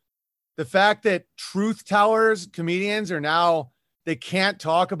you? The fact that truth tellers, comedians they can't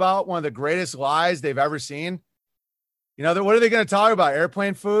talk about one of the greatest lies they've ever seen. What are they going to talk about?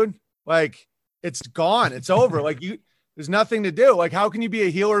 Airplane food? Like, it's gone. It's over. Like, there's nothing to do. Like, how can you be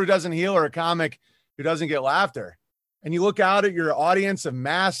a healer who doesn't heal or a comic who doesn't get laughter? And you look out at your audience of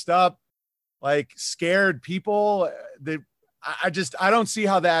masked up, like, scared people that I don't see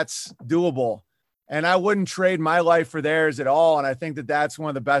how that's doable. And I wouldn't trade my life for theirs at all. And I think that that's one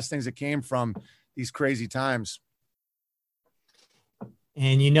of the best things that came from these crazy times.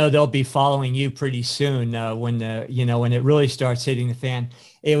 And they'll be following you pretty soon when it really starts hitting the fan.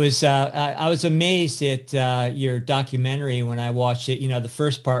 It was I was amazed at your documentary when I watched it. The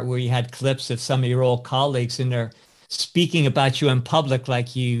first part where you had clips of some of your old colleagues and they're speaking about you in public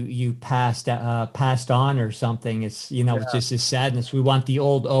like you passed on or something. It's It's just this sadness. We want the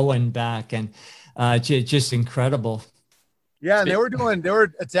old Owen back, and just incredible. Yeah, and they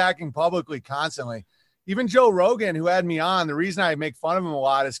were attacking publicly constantly. Even Joe Rogan, who had me on, the reason I make fun of him a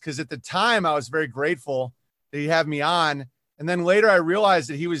lot is because at the time I was very grateful that he had me on. And then later I realized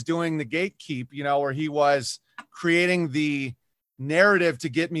that he was doing the gatekeep, where he was creating the narrative to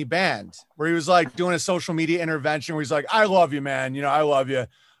get me banned, where he was like doing a social media intervention where he's like, I love you, man. I love you.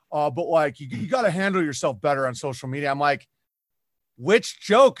 But like, you got to handle yourself better on social media. I'm like, which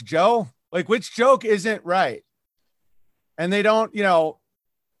joke, Joe? Like, which joke isn't right? And they don't,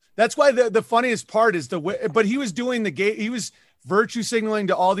 that's why the funniest part is but he was doing he was virtue signaling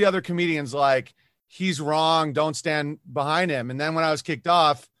to all the other comedians, like, he's wrong, don't stand behind him. And then when I was kicked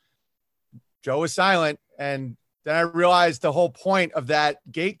off, Joe was silent. And then I realized the whole point of that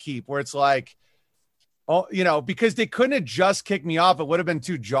gatekeep, where it's like, because they couldn't have just kicked me off. It would have been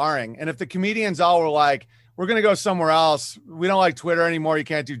too jarring. And if the comedians all were like, we're going to go somewhere else, we don't like Twitter anymore, you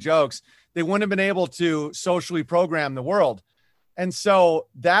can't do jokes, they wouldn't have been able to socially program the world. And so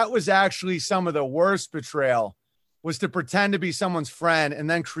that was actually some of the worst betrayal, was to pretend to be someone's friend and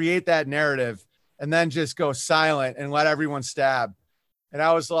then create that narrative and then just go silent and let everyone stab. And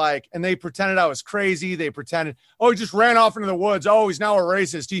I was like, and they pretended I was crazy. They pretended, he just ran off into the woods. Oh, he's now a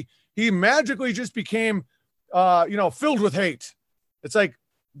racist. He magically just became, filled with hate. It's like,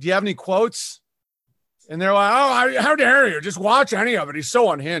 do you have any quotes? And they're like, how dare you? Just watch any of it. He's so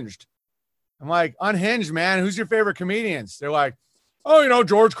unhinged. I'm like, unhinged, man. Who's your favorite comedians? They're like,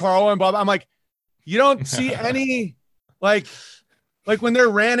 George Carlin, blah, blah. I'm like, you don't see any, like when they're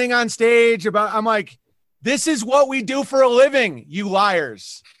ranting on stage about, I'm like, this is what we do for a living, you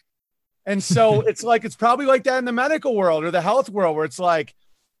liars. And so it's like, it's probably like that in the medical world or the health world, where it's like,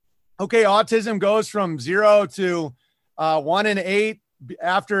 okay, autism goes from 0 to 1 in 8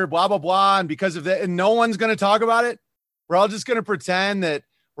 after blah, blah, blah. And because of that, and no one's going to talk about it. We're all just going to pretend that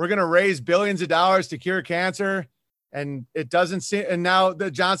we're going to raise billions of dollars to cure cancer. And it doesn't seem, and now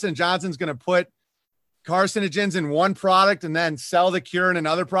the Johnson & Johnson's going to put carcinogens in one product and then sell the cure in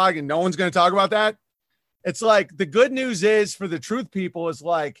another product. And no one's going to talk about that. It's like, the good news is for the truth people is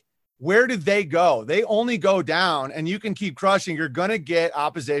like, where did they go? They only go down, and you can keep crushing. You're going to get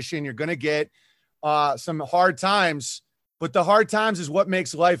opposition. You're going to get some hard times, but the hard times is what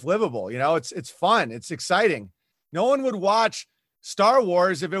makes life livable. It's fun. It's exciting. No one would watch Star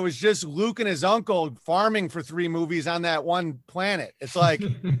Wars if it was just Luke and his uncle farming for 3 movies on that one planet. It's like,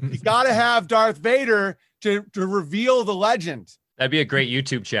 you got to have Darth Vader to reveal the legend. That'd be a great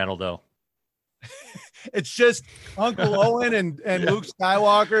YouTube channel, though. It's just Uncle Owen and Luke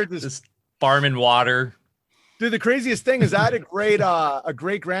Skywalker just farming water. Dude, the craziest thing is I had a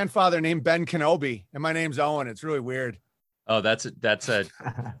great grandfather named Ben Kenobi, and my name's Owen. It's really weird. Oh, that's a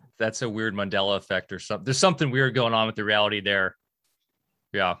weird Mandela effect or something. There's something weird going on with the reality there.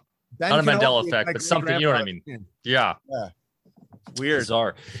 Yeah. Not a Mandela effect, but something, you know what I mean? Yeah. Weird.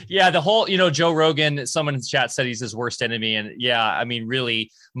 Bizarre. Yeah. The whole, Joe Rogan, someone in the chat said he's his worst enemy. And yeah, I mean,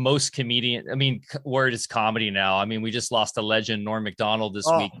 really most word is comedy now. I mean, we just lost a legend, Norm Macdonald this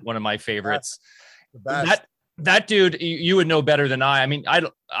week. One of my favorites. The best. That dude, you would know better than I. I mean,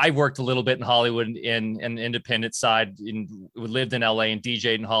 I worked a little bit in Hollywood in an independent side, lived in LA and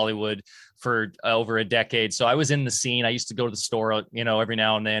DJ'd in Hollywood for over a decade. So I was in the scene. I used to go to the store, every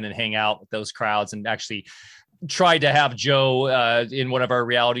now and then and hang out with those crowds, and actually tried to have Joe in one of our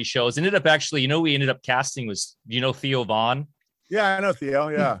reality shows. We ended up casting was, Theo Vaughn? Yeah, I know Theo.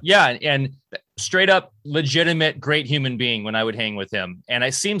 Yeah. Yeah. And straight up legitimate great human being when I would hang with him. And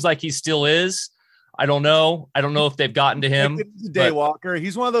it seems like he still is. I don't know if they've gotten to him. He's a daywalker.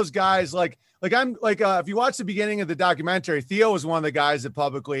 He's one of those guys if you watch the beginning of the documentary, Theo was one of the guys that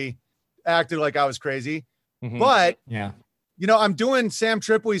publicly acted like I was crazy. Mhm. But Yeah. I'm doing Sam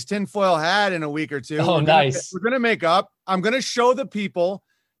Tripoli's tinfoil hat in a week or two. Oh, nice. We're going to make up. I'm going to show the people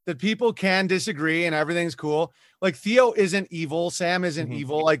that people can disagree and everything's cool. Like Theo isn't evil. Sam isn't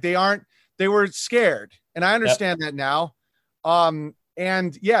evil. Like they were scared. And I understand that now.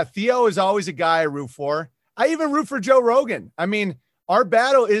 And yeah, Theo is always a guy I root for. I even root for Joe Rogan. I mean, our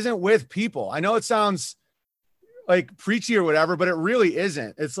battle isn't with people. I know it sounds like preachy or whatever, but it really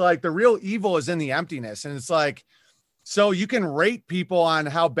isn't. It's like the real evil is in the emptiness. And it's like, so you can rate people on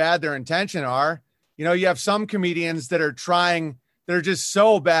how bad their intention are. You have some comedians that are they're just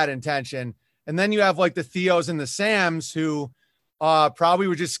so bad intention. And then you have like the Theos and the Sams who probably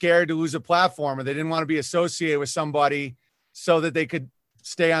were just scared to lose a platform, or they didn't want to be associated with somebody so that they could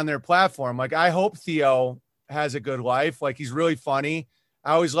stay on their platform. Like, I hope Theo has a good life. Like, he's really funny.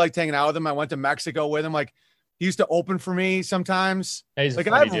 I always liked hanging out with him. I went to Mexico with him. Like, he used to open for me sometimes. Like,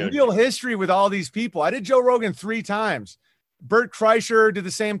 I have a real history with all these people. I did Joe Rogan 3 times. Bert Kreischer did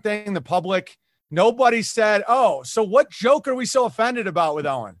the same thing. The public, nobody said, oh, so what joke are we so offended about with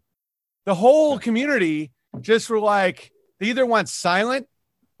Owen? The whole community just were like, they either went silent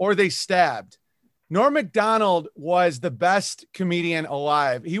or they stabbed. Norm Macdonald was the best comedian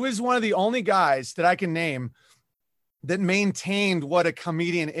alive. He was one of the only guys that I can name that maintained what a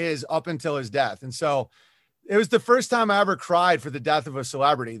comedian is up until his death. And so it was the first time I ever cried for the death of a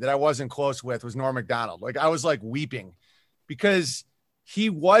celebrity that I wasn't close with, was Norm Macdonald. Like, I was like weeping because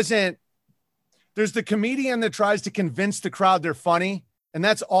there's the comedian that tries to convince the crowd they're funny. And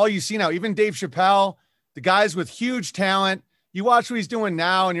that's all you see now. Even Dave Chappelle, the guys with huge talent, you watch what he's doing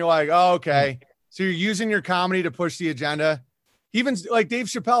now and you're like, oh, okay. So you're using your comedy to push the agenda. Even like Dave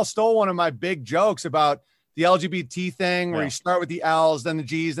Chappelle stole one of my big jokes about the LGBT thing where you start with the L's, then the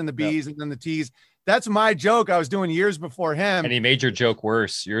G's, then the B's, and then the T's. That's my joke I was doing years before him. And he made your joke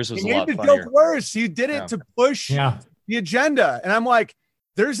worse. Yours was a lot funnier. He made the joke worse. He did it to push the agenda. And I'm like,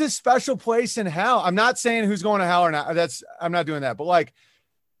 there's this special place in hell. I'm not saying who's going to hell or not. I'm not doing that. But like,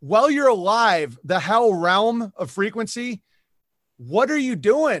 while you're alive, the hell realm of frequency, what are you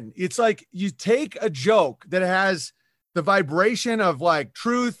doing? It's like you take a joke that has the vibration of like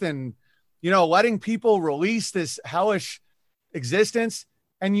truth and, letting people release this hellish existence,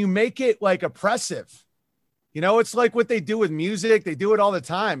 and you make it like oppressive. It's like what they do with music. They do it all the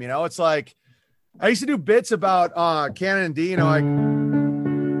time. It's like, I used to do bits about Canon D, like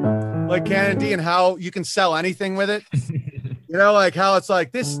Canon D and how you can sell anything with it. Like how it's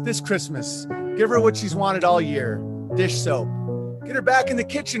like this Christmas, give her what she's wanted all year, dish soap. Get her back in the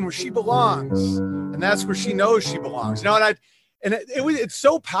kitchen where she belongs. And that's where she knows she belongs. It's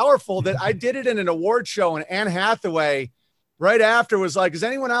so powerful that I did it in an award show, and Anne Hathaway right after was like, is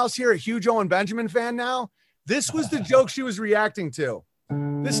anyone else here a huge Owen Benjamin fan now? This was the joke she was reacting to.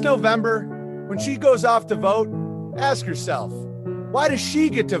 This November, when she goes off to vote, ask yourself, why does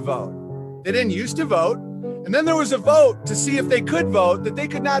she get to vote? They didn't used to vote. And then there was a vote to see if they could vote that they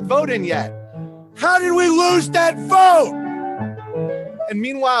could not vote in yet. How did we lose that vote? And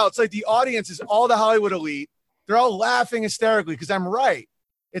meanwhile, it's like the audience is all the Hollywood elite. They're all laughing hysterically because I'm right.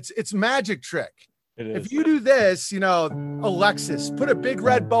 It's magic trick. If you do this, Alexis, put a big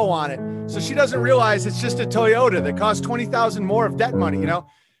red bow on it so she doesn't realize it's just a Toyota that costs $20,000 more of debt money,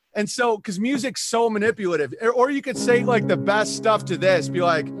 And so, because music's so manipulative, or you could say like the best stuff to this, be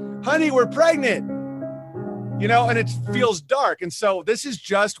like, honey, we're pregnant, and it feels dark. And so this is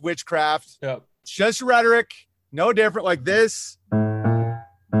just witchcraft. Yep. It's just rhetoric, no different like this.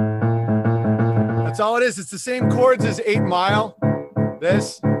 That's all it is. It's the same chords as 8 Mile.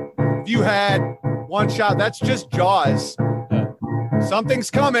 This, if you had one shot, that's just Jaws. Something's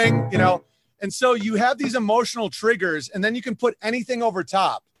coming, And so you have these emotional triggers, and then you can put anything over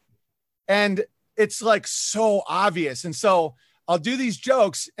top. And it's like so obvious. And so I'll do these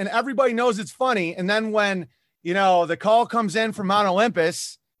jokes and everybody knows it's funny. And then when, the call comes in from Mount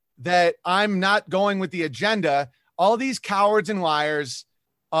Olympus that I'm not going with the agenda, all these cowards and liars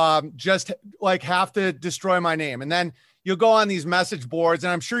just like have to destroy my name. And then you'll go on these message boards,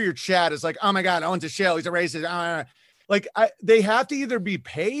 and I'm sure your chat is like, oh my God, Owen's a shill. He's a racist. They have to either be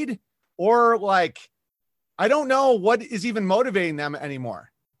paid or like, I don't know what is even motivating them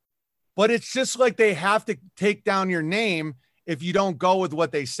anymore, but it's just like, they have to take down your name if you don't go with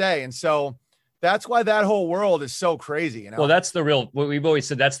what they say. And so that's why that whole world is so crazy. Well, that's what we've always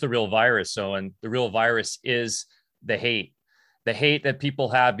said, that's the real virus. So, and the real virus is the hate. the hate that people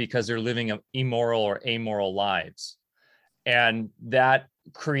have because they're living immoral or amoral lives. And that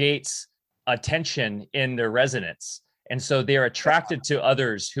creates a tension in their resonance. And so they're attracted to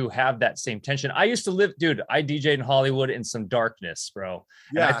others who have that same tension. I used to live, dude, I DJed in Hollywood in some darkness, bro.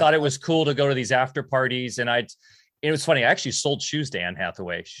 Yeah. And I thought it was cool to go to these after parties. And it was funny. I actually sold shoes to Anne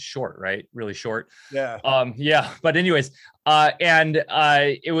Hathaway. She's short, right? Really short. Yeah. Yeah. But anyways,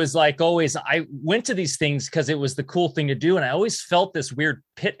 it was like always, I went to these things because it was the cool thing to do. And I always felt this weird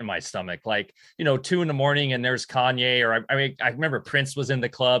pit in my stomach, like, 2 a.m. and there's Kanye, or I remember Prince was in the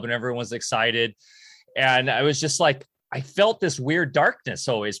club and everyone was excited. And I was just like, I felt this weird darkness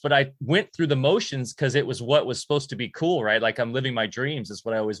always, but I went through the motions because it was what was supposed to be cool, right? Like I'm living my dreams is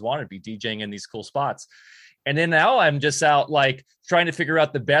what I always wanted to be, DJing in these cool spots. And then now I'm just out like trying to figure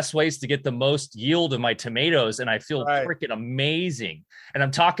out the best ways to get the most yield of my tomatoes. And I feel freaking amazing. And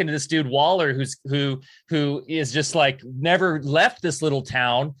I'm talking to this dude Waller, who is just like never left this little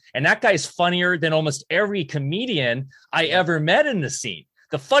town. And that guy's funnier than almost every comedian I ever met in the scene.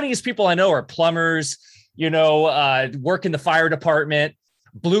 The funniest people I know are plumbers, work in the fire department,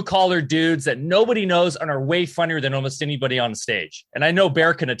 blue collar dudes that nobody knows and are way funnier than almost anybody on stage. And I know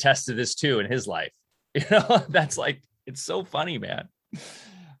Bear can attest to this too in his life. That's like, it's so funny, man.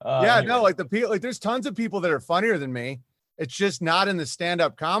 Anyway. No, like the people, like there's tons of people that are funnier than me. It's just not in the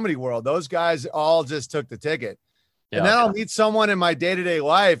stand-up comedy world. Those guys all just took the ticket. And then I'll meet someone in my day-to-day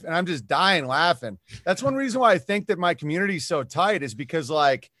life and I'm just dying laughing. That's one reason why I think that my community is so tight, is because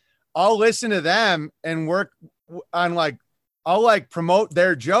like I'll listen to them and work on I'll promote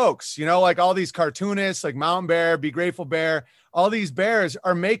their jokes, like all these cartoonists like Mountain Bear, Be Grateful Bear, all these bears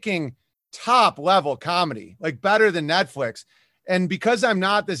are making top level comedy, like better than Netflix. And because I'm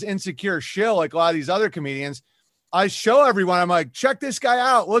not this insecure shill like a lot of these other comedians, I show everyone, I'm like, check this guy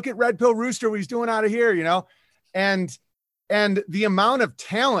out. Look at Red Pill Rooster, what he's doing out of here, and the amount of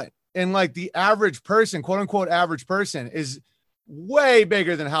talent in like the average person, quote unquote, average person is way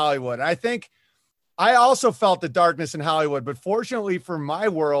bigger than Hollywood. I think I also felt the darkness in Hollywood, but fortunately for my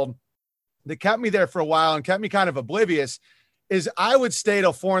world that kept me there for a while and kept me kind of oblivious is I would stay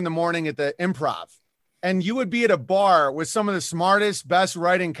till 4 a.m. at the Improv, and you would be at a bar with some of the smartest, best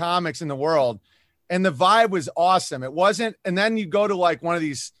writing comics in the world. And the vibe was awesome. It wasn't. And then you go to like one of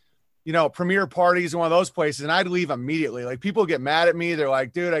these, premiere parties in one of those places, and I'd leave immediately. Like people get mad at me. They're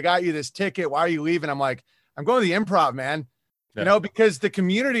like, dude, I got you this ticket. Why are you leaving? I'm like, I'm going to the Improv, man. Yeah. Because the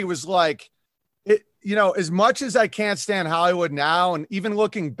community was like, as much as I can't stand Hollywood now, and even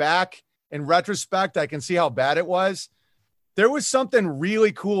looking back in retrospect, I can see how bad it was. There was something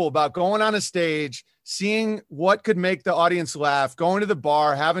really cool about going on a stage, seeing what could make the audience laugh, going to the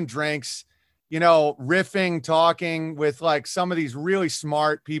bar, having drinks, riffing, talking with like some of these really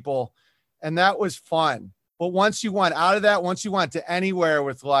smart people. And that was fun. But once you went out of that, once you went to anywhere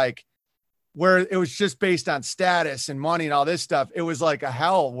with like, where it was just based on status and money and all this stuff, it was like a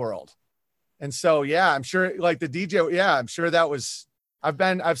hell world. And so, yeah, I'm sure like the DJ, I'm sure that was,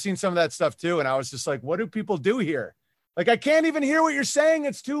 I've seen some of that stuff too. And I was just like, what do people do here? Like, I can't even hear what you're saying.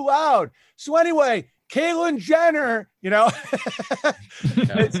 It's too loud. So anyway, Caitlyn Jenner,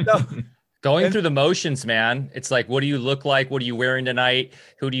 Going through the motions, man. It's like, what do you look like? What are you wearing tonight?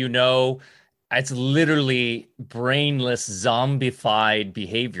 Who do you know? It's literally brainless, zombified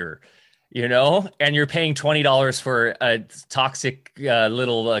behavior, and you're paying $20 for a toxic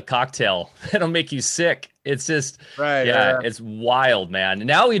little cocktail. It'll make you sick. It's just, it's wild, man.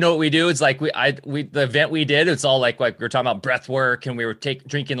 Now, what we do? It's like the event we did, it's all like we were talking about breath work, and we were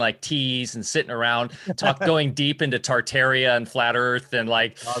drinking like teas and sitting around, going deep into Tartaria and flat earth and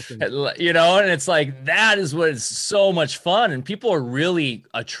like, awesome. And it's like, that is what is so much fun. And people are really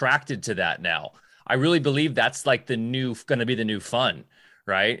attracted to that now. I really believe that's like going to be the new fun,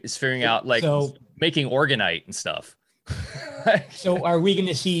 right? It's figuring out making orgonite and stuff. So are we going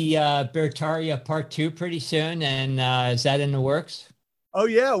to see Beartaria Part 2 pretty soon? And is that in the works? Oh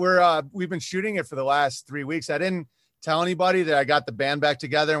yeah. We've been shooting it for the last 3 weeks. I didn't tell anybody that I got the band back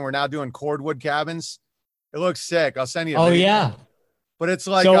together, and we're now doing cordwood cabins. It looks sick. I'll send you a video. Yeah. But it's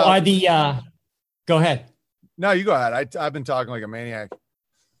like, so go ahead. No, you go ahead. I've been talking like a maniac.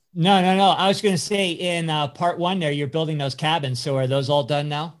 No. I was going to say in Part 1 there, you're building those cabins. So are those all done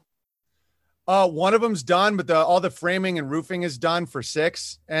now? One of them's done, but all the framing and roofing is done for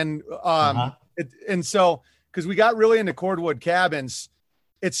 6. And so because we got really into cordwood cabins,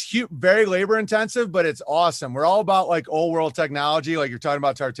 it's very labor intensive, but it's awesome. We're all about like old world technology, like you're talking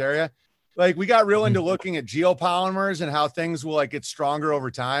about Tartaria. Like we got real into looking at geopolymers and how things will like get stronger over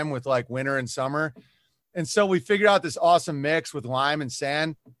time with like winter and summer. And so we figured out this awesome mix with lime and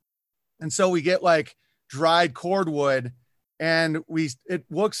sand. And so we get like dried cordwood And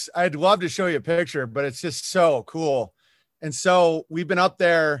I'd love to show you a picture, but it's just so cool. And so we've been up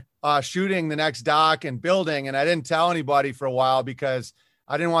there shooting the next doc and building. And I didn't tell anybody for a while because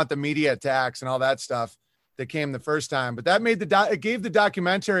I didn't want the media attacks and all that stuff that came the first time. But that it gave the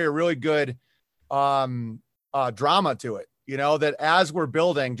documentary a really good drama to it. You know, that as we're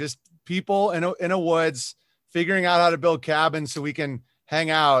building, just people in a woods figuring out how to build cabins so we can hang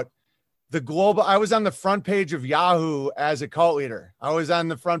out. I was on the front page of Yahoo as a cult leader. I was on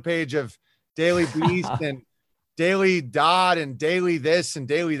the front page of Daily Beast and Daily Dot and Daily this and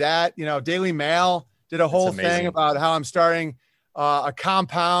Daily that. You know, Daily Mail did a whole thing about how I'm starting a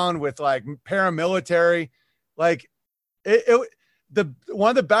compound with like paramilitary. Like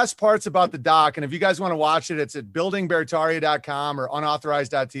one of the best parts about the doc, and if you guys want to watch it, it's at buildingbeartaria.com or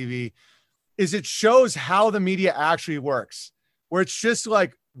unauthorized.tv, is it shows how the media actually works, where it's just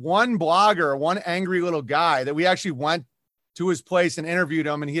like one blogger, one angry little guy that we actually went to his place and interviewed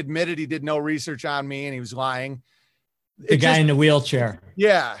him. And he admitted he did no research on me and he was lying. The guy in the wheelchair.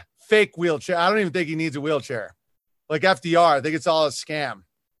 Yeah. Fake wheelchair. I don't even think he needs a wheelchair. Like FDR. I think it's all a scam,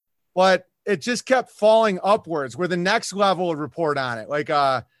 but it just kept falling upwards where the next level would report on it. Like,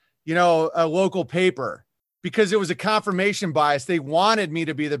 a local paper, because it was a confirmation bias. They wanted me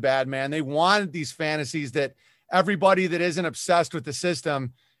to be the bad man. They wanted these fantasies that everybody that isn't obsessed with the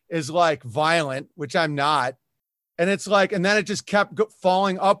system is like violent, which I'm not. And it's like, and then it just kept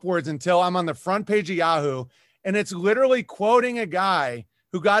falling upwards until I'm on the front page of Yahoo. And it's literally quoting a guy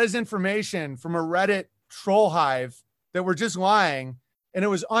who got his information from a Reddit troll hive that were just lying. And it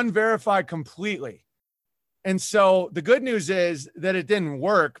was unverified completely. And so the good news is that it didn't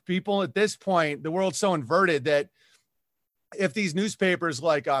work. People at this point, the world's so inverted that if these newspapers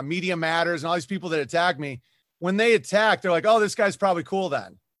like Media Matters and all these people that attack me, when they attack, they're like, oh, this guy's probably cool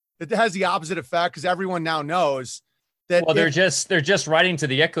then. It has the opposite effect because everyone now knows that. Well, they're just writing to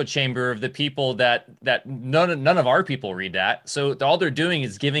the echo chamber of the people that none of our people read that. So all they're doing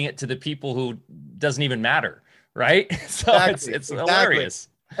is giving it to the people who doesn't even matter, right? So exactly. It's hilarious.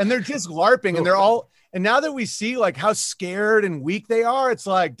 And they're just LARPing and and now that we see like how scared and weak they are, it's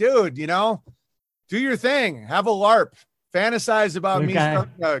like, dude, do your thing, have a LARP, fantasize about me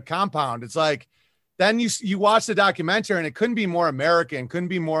starting a compound. It's like, then you watch the documentary and it couldn't be more American, couldn't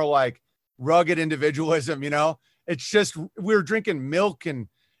be more like rugged individualism, it's just, we're drinking milk and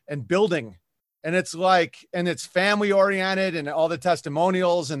building. And it's like, and it's family oriented and all the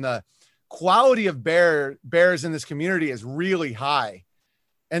testimonials and the quality of bears in this community is really high.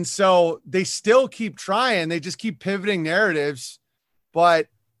 And so they still keep trying. They just keep pivoting narratives, but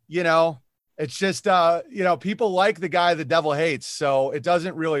it's just, people like the guy the devil hates. So it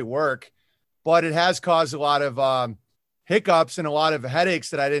doesn't really work. But it has caused a lot of hiccups and a lot of headaches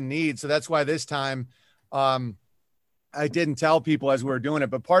that I didn't need. So that's why this time I didn't tell people as we were doing it.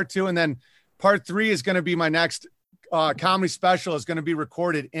 But part 2 and then part 3 is going to be my next comedy special. Is going to be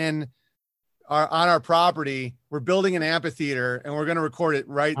recorded on our property. We're building an amphitheater and we're going to record it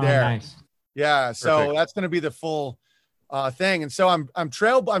right there. Nice. Yeah. So perfect. That's going to be the full thing. And so I'm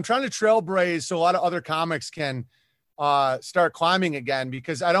trying to trailblaze so a lot of other comics can start climbing again,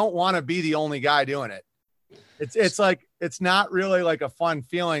 because I don't want to be the only guy doing it. It's like, it's not really like a fun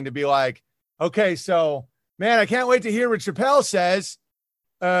feeling to be like, okay, so man, I can't wait to hear what Chappelle says.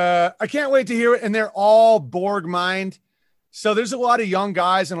 I can't wait to hear it. And they're all Borg mind. So there's a lot of young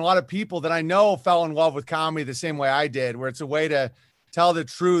guys and a lot of people that I know fell in love with comedy the same way I did, where it's a way to tell the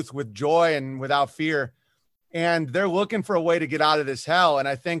truth with joy and without fear. And they're looking for a way to get out of this hell. And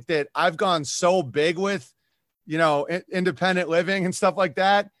I think that I've gone so big with, independent living and stuff like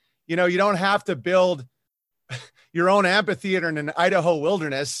that. You don't have to build your own amphitheater in an Idaho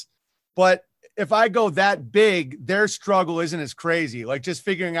wilderness, but if I go that big, their struggle isn't as crazy. Like just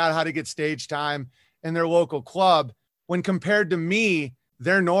figuring out how to get stage time in their local club, when compared to me,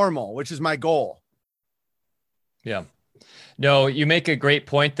 they're normal, which is my goal. Yeah. No, you make a great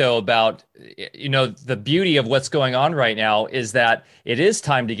point though about, the beauty of what's going on right now is that it is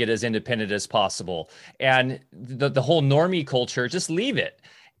time to get as independent as possible. And the whole normie culture, just leave it.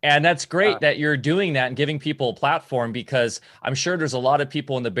 And that's great that you're doing that and giving people a platform, because I'm sure there's a lot of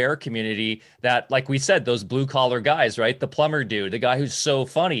people in the bear community that, like we said, those blue collar guys, right? The plumber dude, the guy who's so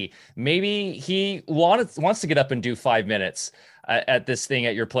funny. Maybe he wants to get up and do 5 minutes at this thing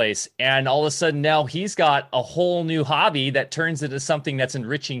at your place. And all of a sudden now he's got a whole new hobby that turns into something that's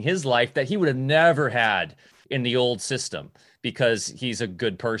enriching his life that he would have never had in the old system, because he's a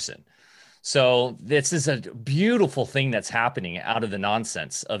good person. So this is a beautiful thing that's happening out of the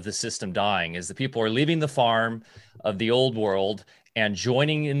nonsense of the system dying, is the people are leaving the farm of the old world and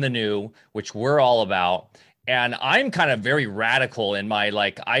joining in the new, which we're all about. And I'm kind of very radical in my,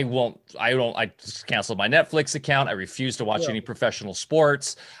 like, I just canceled my Netflix account. I refuse to watch any professional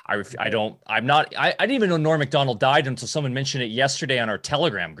sports. I didn't even know Norm Macdonald died until someone mentioned it yesterday on our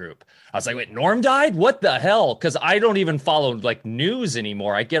Telegram group. I was like, wait, Norm died? What the hell? Because I don't even follow like news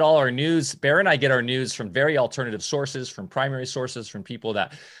anymore. I get all our news. Bear and I get our news from very alternative sources, from primary sources, from people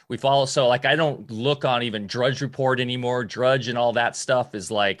that we follow. So like, I don't look on even Drudge Report anymore. Drudge and all that stuff is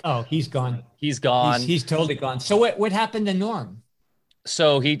like, Oh, he's gone. he's gone. He's totally gone. So what happened to Norm?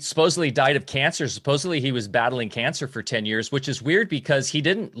 So he supposedly died of cancer. Supposedly he was battling cancer for 10 years, which is weird because he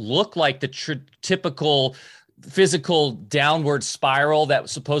didn't look like the typical physical downward spiral that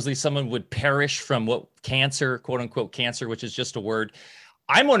supposedly someone would perish from, what cancer, quote unquote cancer, which is just a word.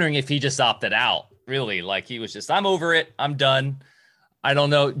 I'm wondering if he just opted out, really. Like he was just, I'm over it. I'm done. I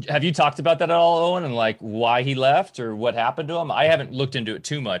don't know. Have you talked about that at all, Owen, and like why he left or what happened to him? I haven't looked into it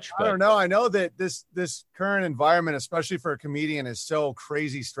too much. But I don't know. I know that this current environment, especially for a comedian, is so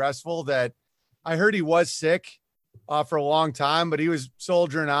crazy stressful that I heard he was sick for a long time, but he was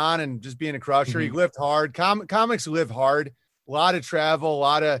soldiering on and just being a crusher. He lived hard. Comics live hard. A lot of travel, a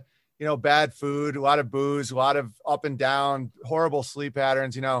lot of, bad food, a lot of booze, a lot of up and down, horrible sleep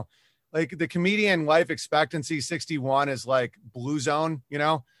patterns, like the comedian life expectancy 61 is like blue zone,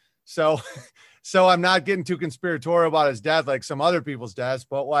 so I'm not getting too conspiratorial about his death like some other people's deaths,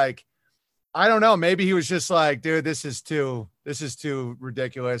 but like I don't know, maybe he was just like, dude, this is too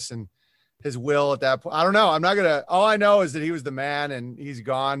ridiculous, and his will at that point, I don't know. All I know is that he was the man and he's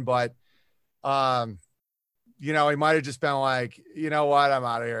gone, but he might have just been like, you know what, I'm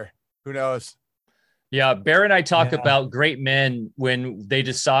out of here. Who knows? Yeah, Bear and I talk about great men when they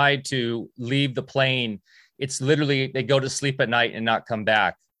decide to leave the plane. It's literally they go to sleep at night and not come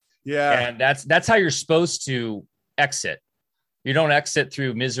back. Yeah, and that's how you're supposed to exit. You don't exit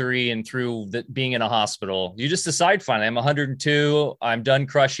through misery and through being in a hospital. You just decide, finally, I'm 102. I'm done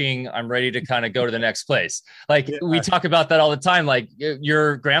crushing. I'm ready to kind of go to the next place. Like we talk about that all the time. Like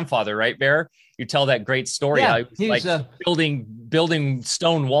your grandfather, right, Bear? You tell that great story. Yeah, how he was like building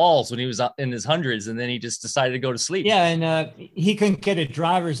stone walls when he was in his hundreds, and then he just decided to go to sleep. Yeah, and he couldn't get a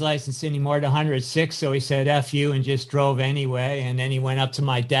driver's license anymore at 106, so he said F you and just drove anyway. And then he went up to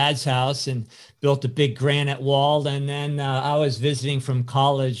my dad's house and built a big granite wall. And then I was visiting from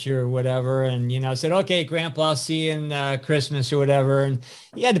college or whatever, and said, okay, Grandpa, I'll see you in Christmas or whatever. And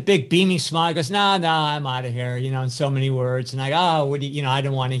he had a big beaming smile. He goes, no, I'm out of here, in so many words. And I go, oh, what do you, I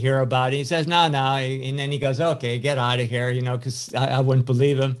didn't want to hear about it. He says, no. And then he goes, okay, get out of here, because I wouldn't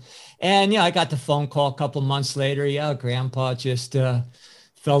believe him. And, I got the phone call a couple months later. Yeah, Grandpa just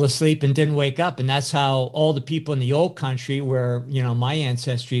fell asleep and didn't wake up. And that's how all the people in the old country where, my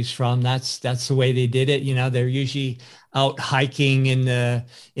ancestry is from, that's the way they did it. They're usually out hiking in the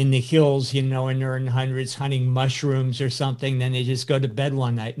hills, and they're in hundreds hunting mushrooms or something. Then they just go to bed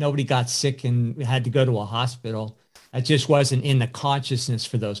one night. Nobody got sick and had to go to a hospital. That just wasn't in the consciousness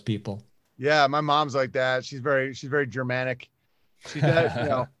for those people. Yeah, my mom's like that. She's very Germanic. She did,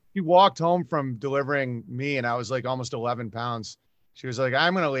 she walked home from delivering me and I was like almost 11 pounds. She was like,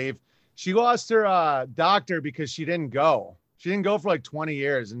 I'm going to leave. She lost her doctor because she didn't go. She didn't go for like 20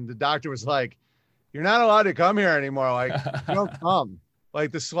 years. And the doctor was like, you're not allowed to come here anymore. Like, you don't come.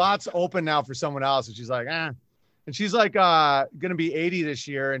 Like the slot's open now for someone else. And she's like, And she's like going to be 80 this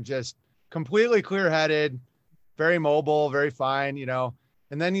year and just completely clear-headed, very mobile, very fine,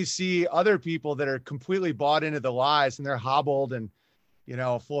 And then you see other people that are completely bought into the lies and they're hobbled and,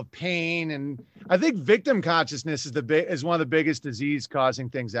 full of pain. And I think victim consciousness is one of the biggest disease causing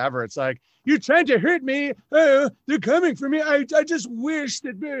things ever. It's like, you're trying to hurt me. They're coming for me. I just wish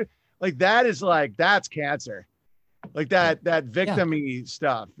that like, that is like, that's cancer. Like that victim-y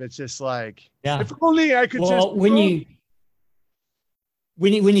stuff. It's just like, if only I could When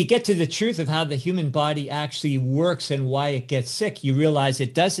you get to the truth of how the human body actually works and why it gets sick, you realize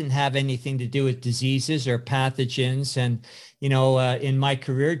it doesn't have anything to do with diseases or pathogens. And, in my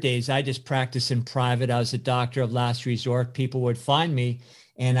career days, I just practiced in private. I was a doctor of last resort. People would find me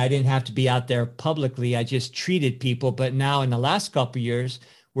and I didn't have to be out there publicly. I just treated people. But now in the last couple of years,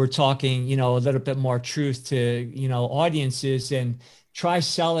 we're talking, a little bit more truth to, audiences, and try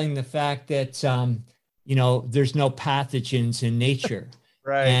selling the fact that, there's no pathogens in nature.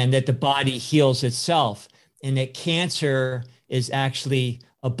 Right. And that the body heals itself, and that cancer is actually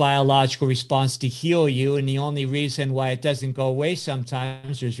a biological response to heal you. And the only reason why it doesn't go away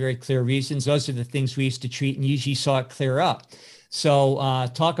sometimes, there's very clear reasons. Those are the things we used to treat and usually saw it clear up. So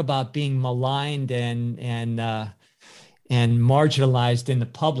talk about being maligned and and marginalized in the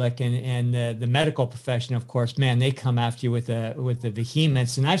public, and the medical profession, of course, man, they come after you with the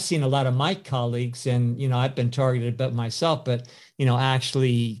vehemence. And I've seen a lot of my colleagues, and I've been targeted a bit myself, but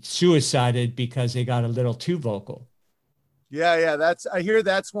actually suicided because they got a little too vocal. Yeah, I hear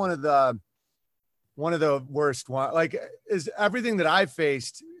that's one of the worst one. Like, is everything that I've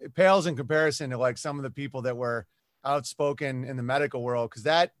faced, it pales in comparison to like some of the people that were outspoken in the medical world, because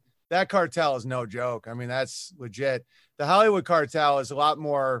that cartel is no joke. I mean, that's legit. The Hollywood cartel is a lot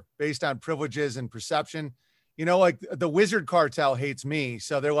more based on privileges and perception. Like the Wizard cartel hates me.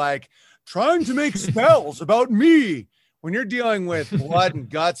 So they're like trying to make spells about me. When you're dealing with blood and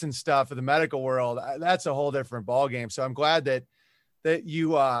guts and stuff of the medical world, that's a whole different ballgame. So I'm glad that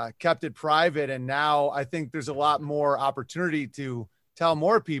you kept it private. And now I think there's a lot more opportunity to tell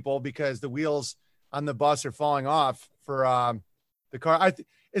more people, because the wheels on the bus are falling off for the car.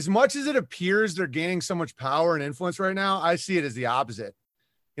 As much as it appears they're gaining so much power and influence right now, I see it as the opposite.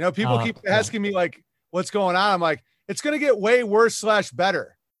 People keep asking me like, what's going on? I'm like, it's going to get way worse /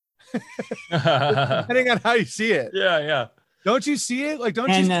 better. Depending on how you see it. Yeah. Don't you see it? Like,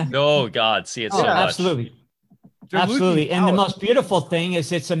 oh God, see it so much. Absolutely. Absolutely. And the most beautiful thing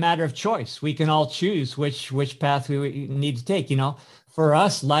is it's a matter of choice. We can all choose which path we need to take. For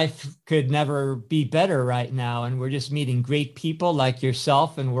us, life could never be better right now. And we're just meeting great people like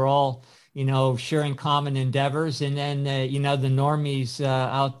yourself, and we're all, sharing common endeavors. And then, the normies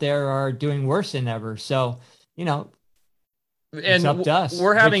out there are doing worse than ever. So, it's up to us.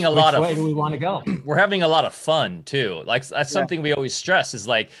 We're having which way do we want to go? We're having a lot of fun too. Like, that's something we always stress is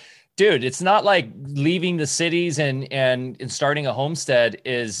like, dude, it's not like leaving the cities and starting a homestead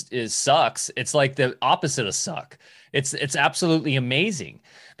is sucks. It's like the opposite of suck. It's absolutely amazing,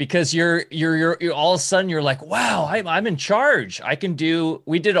 because you're all of a sudden you're like, wow, I'm in charge.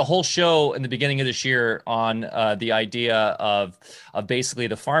 We did a whole show in the beginning of this year on the idea of basically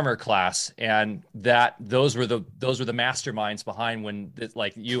the farmer class, and that those were the masterminds behind when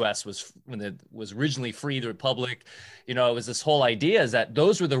U.S. was originally free, the Republic. It was this whole idea is that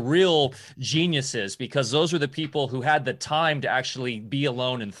those were the real geniuses, because those were the people who had the time to actually be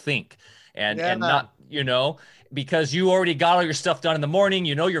alone and think and not, because you already got all your stuff done in the morning,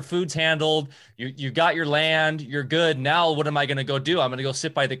 your food's handled, you got your land, you're good. Now, what am I going to go do? I'm going to go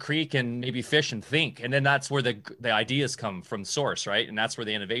sit by the creek and maybe fish and think. And then that's where the ideas come from source, right? And that's where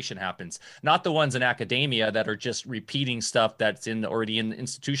the innovation happens. Not the ones in academia that are just repeating stuff that's already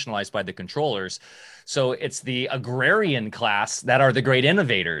institutionalized by the controllers. So it's the agrarian class that are the great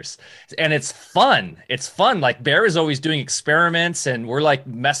innovators. And it's fun. It's fun. Like, Bear is always doing experiments, and we're like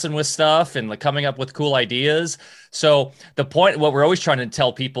messing with stuff and like coming up with cool ideas. So the point, what we're always trying to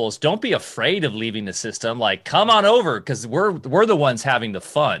tell people is, don't be afraid of leaving the system. Like, come on over, because we're the ones having the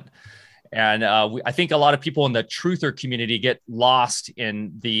fun. And I think a lot of people in the truther community get lost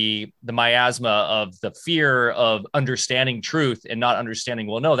in the miasma of the fear of understanding truth and not understanding,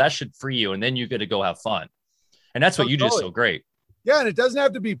 well, no, that should free you. And then you get to go have fun. And that's what you do so great. Yeah. And it doesn't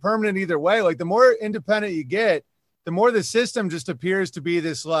have to be permanent either way. Like, the more independent you get, the more the system just appears to be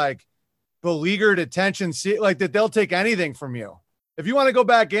this like beleaguered attention, like that they'll take anything from you. If you want to go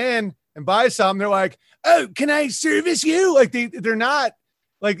back in and buy something, they're like, oh, can I service you? Like they're not.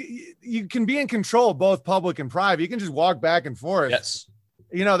 Like, you can be in control, both public and private. You can just walk back and forth. Yes.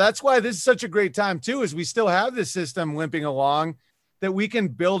 That's why this is such a great time too, is we still have this system limping along, that we can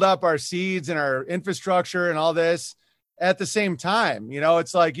build up our seeds and our infrastructure and all this at the same time.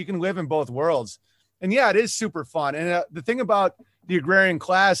 It's like you can live in both worlds. And yeah, it is super fun. And the thing about the agrarian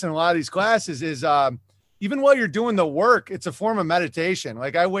class and a lot of these classes is even while you're doing the work, it's a form of meditation.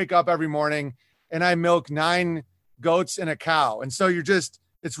 Like, I wake up every morning and I milk 9 goats and a cow. And so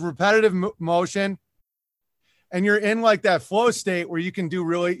it's repetitive motion, and you're in like that flow state where you can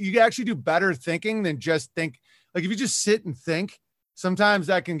actually do better thinking than just think. Like, if you just sit and think, sometimes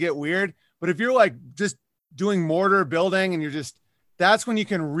that can get weird, but if you're like just doing mortar building and that's when you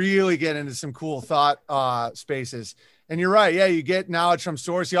can really get into some cool thought spaces. And you're right. Yeah. You get knowledge from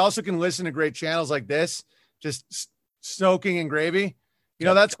source. You also can listen to great channels like this, just soaking in gravy.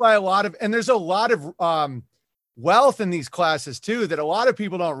 That's why there's a lot of, wealth in these classes too, that a lot of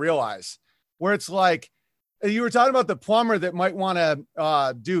people don't realize, where it's like, you were talking about the plumber that might want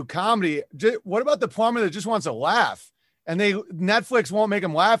to do comedy. What about the plumber that just wants to laugh, and Netflix won't make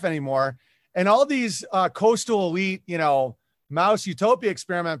him laugh anymore? And all these coastal elite, Mouse Utopia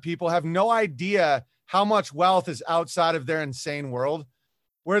experiment people have no idea how much wealth is outside of their insane world,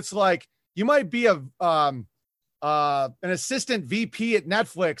 where it's like, you might be an assistant VP at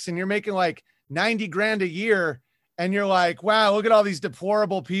Netflix, and you're making like 90 grand a year. And you're like, wow, look at all these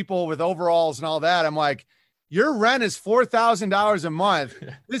deplorable people with overalls and all that. I'm like, Your rent is $4,000 a month.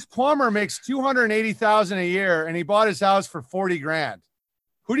 This plumber makes $280,000 a year, and he bought his house for 40 grand.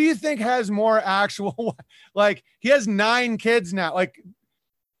 Who do you think has more actual, like, he has 9 kids now. Like,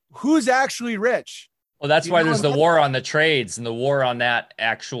 who's actually rich? Well, that's why there's the war on the trades and the war on that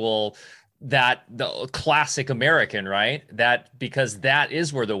actual, that the classic American, right? That, because that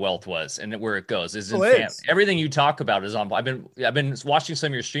is where the wealth was and where it goes is in everything you talk about is on. I've been watching some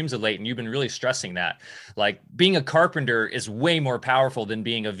of your streams of late, and you've been really stressing that. Like, being a carpenter is way more powerful than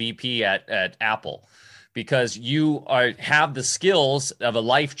being a VP at Apple, because you have the skills of a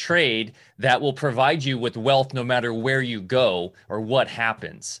life trade that will provide you with wealth no matter where you go or what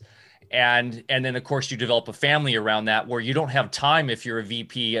happens. And then, of course, you develop a family around that, where you don't have time if you're a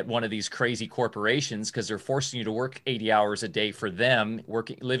VP at one of these crazy corporations, because they're forcing you to work 80 hours a day for them,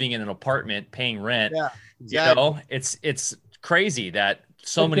 living in an apartment, paying rent. Yeah, exactly. You know, it's crazy that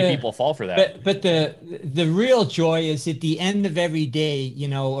so many people fall for that. But the real joy is at the end of every day, you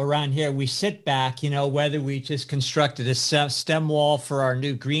know, around here, we sit back, you know, whether we just constructed a stem wall for our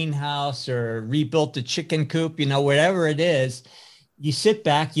new greenhouse or rebuilt the chicken coop, you know, whatever it is. You sit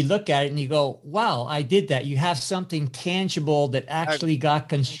back, you look at it and you go, wow, I did that. You have something tangible that actually got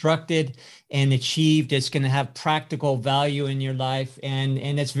constructed and achieved. It's going to have practical value in your life. And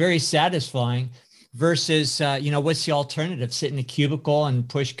it's very satisfying versus, you know, what's the alternative? Sit in a cubicle and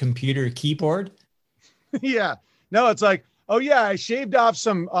push computer keyboard? Yeah. No, it's like, oh yeah, I shaved off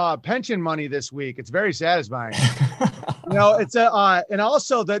some pension money this week. It's very satisfying. You know, it's and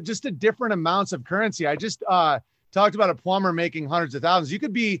also just the different amounts of currency. I just, talked about a plumber making hundreds of thousands. You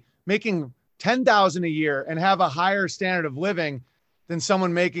could be making 10,000 a year and have a higher standard of living than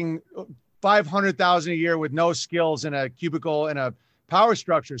someone making 500,000 a year with no skills in a cubicle in a power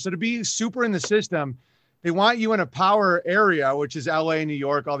structure. So to be super in the system, they want you in a power area, which is LA, New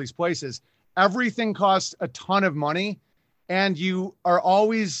York, all these places. Everything costs a ton of money, and you are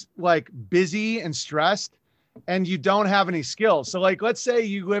always like busy and stressed, and you don't have any skills. So like, let's say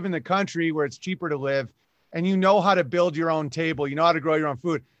you live in the country where it's cheaper to live, and you know how to build your own table, you know how to grow your own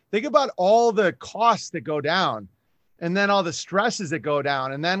food. Think about all the costs that go down, and then all the stresses that go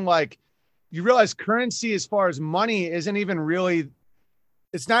down. And then like, you realize currency as far as money isn't even really,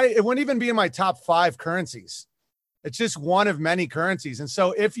 it wouldn't even be in my top 5 currencies. It's just one of many currencies. And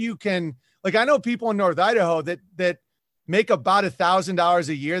so if you can, like, I know people in North Idaho that make about $1,000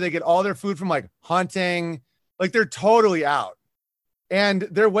 a year. They get all their food from like hunting, like they're totally out. And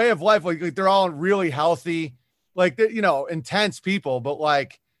their way of life, like they're all really healthy, like they're, you know, intense people, but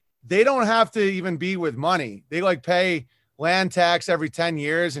like they don't have to even be with money. They like pay land tax every 10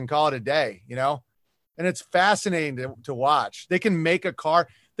 years and call it a day, you know? And it's fascinating to watch. They can make a car.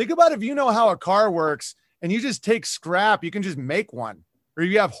 Think about if you know how a car works and you just take scrap, you can just make one. Or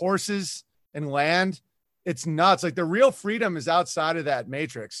you have horses and land. It's nuts. Like the real freedom is outside of that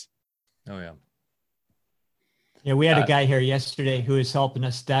matrix. Oh, yeah. Yeah, we had a guy here yesterday who was helping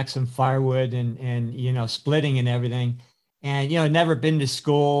us stack some firewood and you know, splitting and everything. And, you know, never been to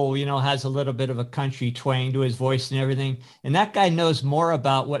school, you know, has a little bit of a country twang to his voice and everything. And that guy knows more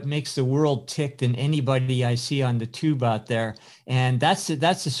about what makes the world tick than anybody I see on the tube out there. And that's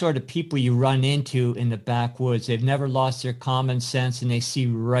the sort of people you run into in the backwoods. They've never lost their common sense, and they see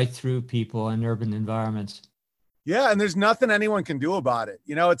right through people in urban environments. Yeah. And there's nothing anyone can do about it.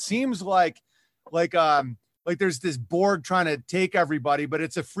 You know, it seems like there's this board trying to take everybody, but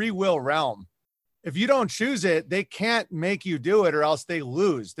it's a free will realm. If you don't choose it, they can't make you do it, or else they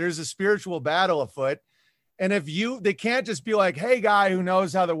lose. There's a spiritual battle afoot. And they can't just be like, hey, guy who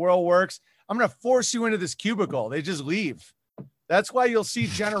knows how the world works, I'm going to force you into this cubicle. They just leave. That's why you'll see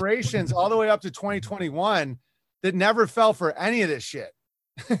generations all the way up to 2021 that never fell for any of this shit.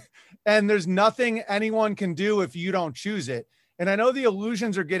 And there's nothing anyone can do if you don't choose it. And I know the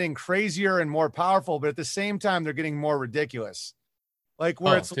illusions are getting crazier and more powerful, but at the same time, they're getting more ridiculous. Like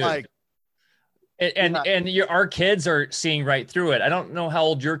where it's dude. Like, our kids are seeing right through it. I don't know how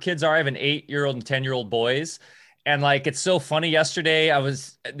old your kids are. I have an 8-year-old and 10-year-old boys. And like, it's so funny. Yesterday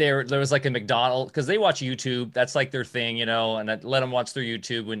there was like a McDonald's, because they watch YouTube. That's like their thing, you know, and I let them watch their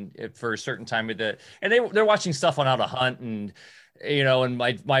YouTube for a certain time and they're watching stuff on how to hunt and, you know, and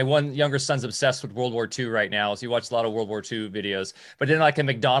my one younger son's obsessed with World War II right now. So he watched a lot of World War II videos, but then like a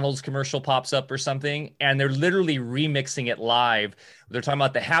McDonald's commercial pops up or something, and they're literally remixing it live They're talking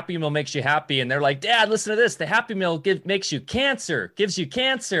about the Happy Meal makes you happy. And they're like, Dad, listen to this. The Happy Meal makes you cancer, gives you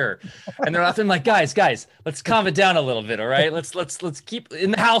cancer. And they're often like, guys, let's calm it down a little bit. All right. Let's keep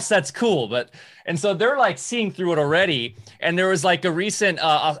in the house. That's cool. And so they're like seeing through it already. And there was like a recent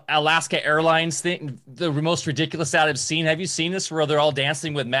Alaska Airlines thing, the most ridiculous that I've seen. Have you seen this where they're all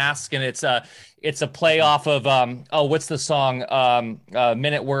dancing with masks? And it's a play off of, what's the song?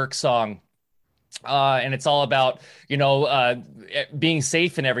 Men at Work song. And it's all about, being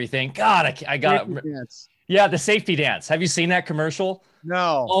safe and everything. God, I got it. Yeah, the safety dance. Have you seen that commercial?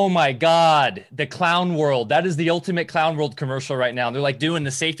 No. Oh my God. The Clown World. That is the ultimate Clown World commercial right now. They're like doing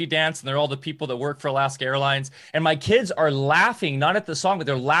the safety dance, and they're all the people that work for Alaska Airlines. And my kids are laughing, not at the song, but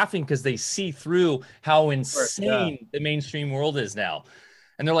they're laughing because they see through how insane the mainstream world is now.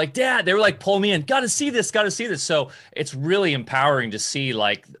 And they're like, Dad, they were like, pull me in. Got to see this. So it's really empowering to see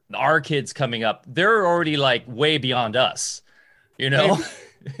like our kids coming up. They're already like way beyond us,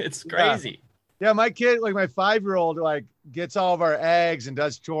 It's crazy. Yeah. My kid, like my 5-year-old, like gets all of our eggs and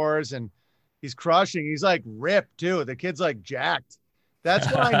does chores, and he's crushing. He's like ripped too. The kid's like jacked. That's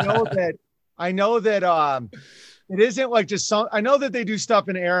why I know that it isn't like just I know that they do stuff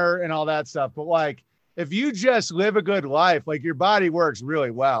in air and all that stuff, but like, if you just live a good life, like your body works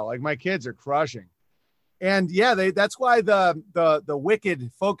really well. Like my kids are crushing. And yeah, that's why the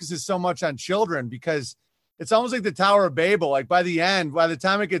Wicked focuses so much on children, because it's almost like the Tower of Babel. Like by the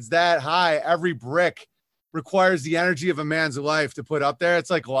time it gets that high, every brick requires the energy of a man's life to put up there.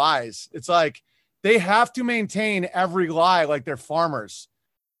 It's like lies. It's like they have to maintain every lie like they're farmers.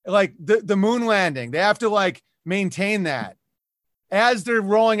 Like the moon landing, they have to like maintain that as they're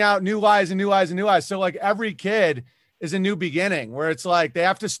rolling out new lies and new lies and new lies. So like every kid is a new beginning where it's like they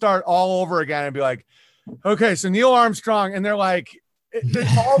have to start all over again and be like, okay, so Neil Armstrong, and they're like,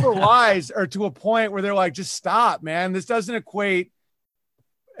 all the lies are to a point where they're like, just stop, man. This doesn't equate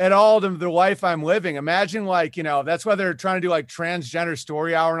at all to the life I'm living. Imagine like, that's why they're trying to do like transgender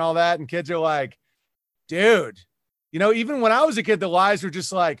story hour and all that. And kids are like, dude, even when I was a kid, the lies were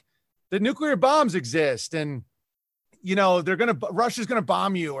just like the nuclear bombs exist. And Russia's going to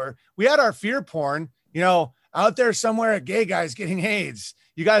bomb you, or we had our fear porn, out there somewhere, a gay guy's getting AIDS.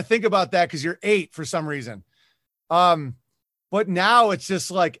 You got to think about that because you're 8 for some reason. But now it's just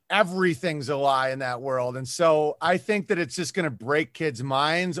like everything's a lie in that world. And so I think that it's just going to break kids'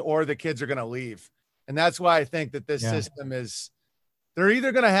 minds, or the kids are going to leave. And that's why I think that this system they're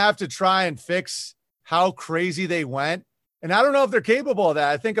either going to have to try and fix how crazy they went. And I don't know if they're capable of that.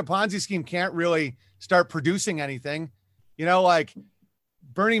 I think a Ponzi scheme can't really start producing anything, like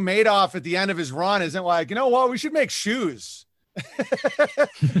Bernie Madoff at the end of his run isn't like, we should make shoes.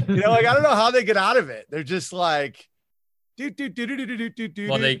 Like, I don't know how they get out of it. They're just like, well,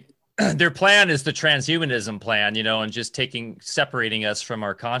 their plan is the transhumanism plan, and just separating us from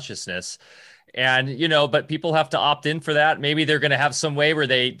our consciousness. And, but people have to opt in for that. Maybe they're going to have some way where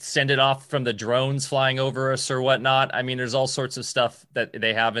they send it off from the drones flying over us or whatnot. I mean, there's all sorts of stuff that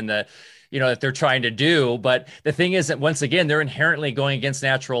they have in the, that they're trying to do. But the thing is that once again, they're inherently going against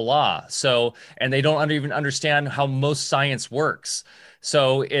natural law. So, and they don't even understand how most science works.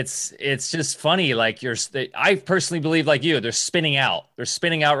 So it's just funny. Like I personally believe like you, they're spinning out. They're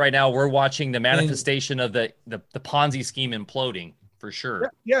spinning out right now. We're watching the manifestation of the Ponzi scheme imploding for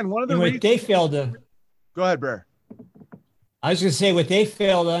sure. Yeah. And one of the reasons they failed to go ahead, Brer. I was going to say what they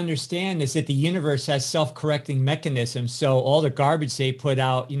fail to understand is that the universe has self-correcting mechanisms. So all the garbage they put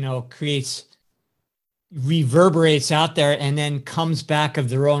out, reverberates out there and then comes back of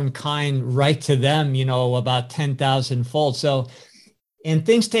their own kind right to them, about 10,000 fold. So, and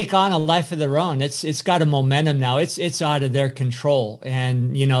things take on a life of their own. It's got a momentum now. It's out of their control.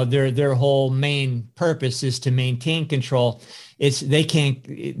 And, their whole main purpose is to maintain control. They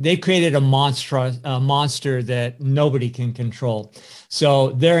created a monster that nobody can control.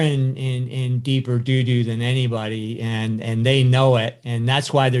 So they're in deeper doo-doo than anybody, and they know it. And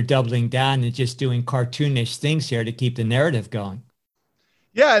that's why they're doubling down and just doing cartoonish things here to keep the narrative going.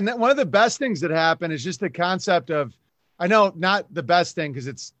 Yeah. And one of the best things that happened is just the concept of, I know not the best thing because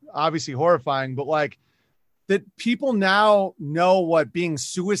it's obviously horrifying, but like that people now know what being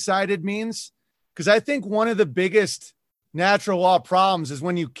suicided means. Because I think one of the biggest natural law problems is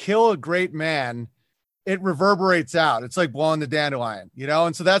when you kill a great man, it reverberates out. It's like blowing the dandelion,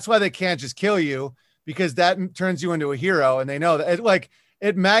 and so that's why they can't just kill you, because that turns you into a hero. And they know that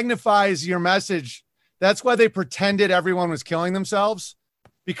it magnifies your message. That's why they pretended everyone was killing themselves,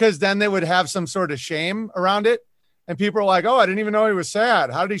 because then they would have some sort of shame around it. And people are like, oh, I didn't even know he was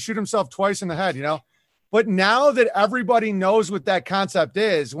sad. How did he shoot himself twice in the head? But now that everybody knows what that concept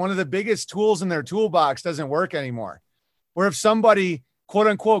is, one of the biggest tools in their toolbox doesn't work anymore. Where if somebody quote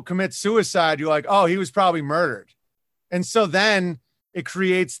unquote commits suicide, you're like, oh, he was probably murdered. And so then it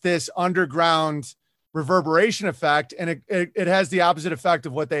creates this underground reverberation effect, and it has the opposite effect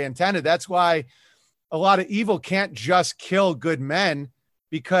of what they intended. That's why a lot of evil can't just kill good men,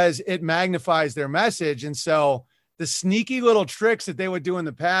 because it magnifies their message. And so the sneaky little tricks that they would do in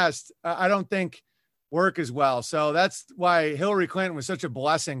the past, I don't think work as well. So that's why Hillary Clinton was such a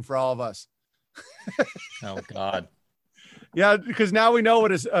blessing for all of us. Oh God. Yeah. Because now we know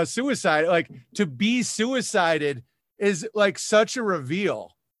what is a suicide, like to be suicided is like such a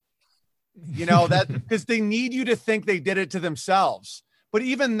reveal, you know, that because they need you to think they did it to themselves. But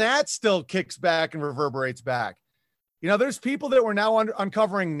even that still kicks back and reverberates back. You know, there's people that we're now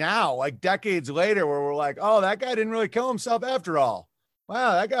uncovering now, like decades later, where we're like, oh, that guy didn't really kill himself after all.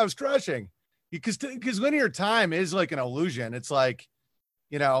 Wow, that guy was crushing. Because linear time is like an illusion. It's like,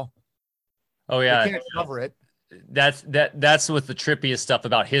 you know, oh yeah, you can't cover it. That's what the trippiest stuff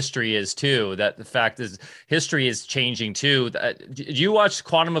about history is too. That the fact is history is changing too. Do you watch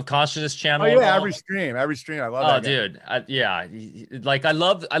Quantum of Consciousness channel? Oh yeah, every stream. I love that. Oh, dude, like I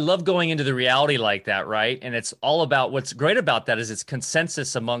love going into the reality like that, right? And it's all about what's great about that is it's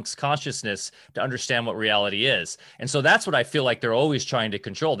consensus amongst consciousness to understand what reality is. And so that's what I feel like they're always trying to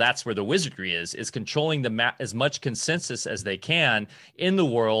control. That's where the wizardry is controlling as much consensus as they can in the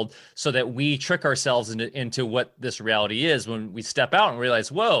world, so that we trick ourselves into what this reality is when we step out and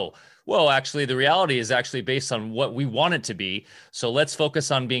realize, whoa, actually the reality is actually based on what we want it to be. So let's focus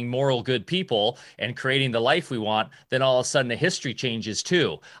on being moral, good people and creating the life we want. Then all of a sudden the history changes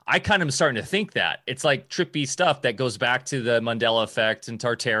too. I kind of am starting to think that it's like trippy stuff that goes back to the Mandela effect and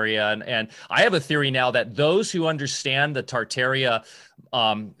Tartaria. And I have a theory now that those who understand the Tartaria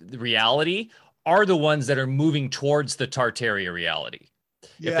reality are the ones that are moving towards the Tartaria reality.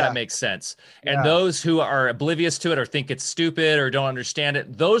 If that makes sense. And those who are oblivious to it or think it's stupid or don't understand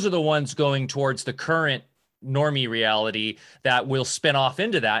it, those are the ones going towards the current normie reality that will spin off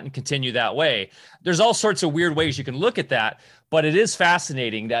into that and continue that way. There's all sorts of weird ways you can look at that, but it is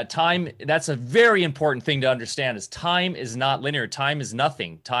fascinating that time, that's a very important thing to understand, is time is not linear. Time is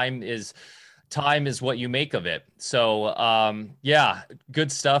nothing. Time is what you make of it. So yeah,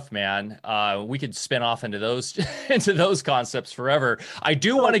 good stuff, man. We could spin off into those concepts forever. I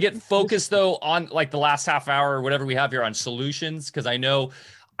do want to get focused though on like the last half hour or whatever we have here on solutions, because I know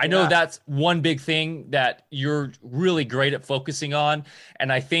that's one big thing that you're really great at focusing on. And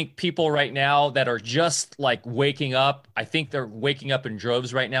I think people right now that are just like waking up, I think they're waking up in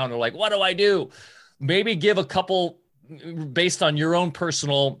droves right now and they're like, what do I do? Maybe give a couple, based on your own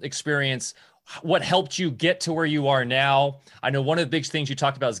personal experience, what helped you get to where you are now. I know one of the big things you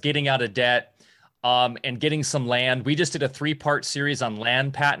talked about is getting out of debt and getting some land. We just did a 3-part series on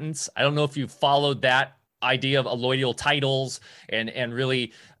land patents. I don't know if you followed that idea of alloidial titles and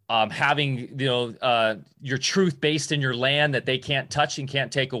really having your truth based in your land that they can't touch and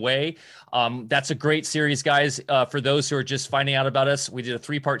can't take away. That's a great series, guys. For those who are just finding out about us, we did a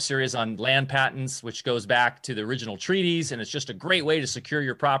 3-part series on land patents, which goes back to the original treaties, and it's just a great way to secure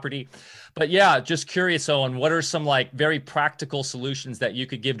your property. But yeah, just curious, Owen, what are some like very practical solutions that you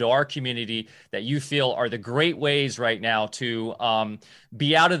could give to our community that you feel are the great ways right now to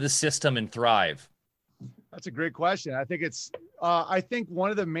be out of the system and thrive? That's a great question. I think I think one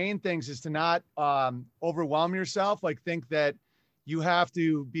of the main things is to not overwhelm yourself. Like think that you have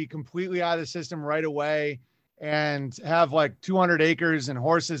to be completely out of the system right away and have like 200 acres and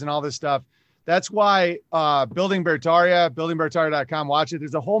horses and all this stuff. That's why Building Bertaria, buildingbertaria.com, watch it.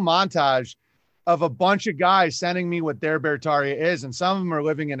 There's a whole montage of a bunch of guys sending me what their Bertaria is. And some of them are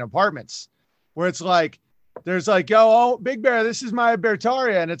living in apartments where it's like, there's like, oh, Big Bear, this is my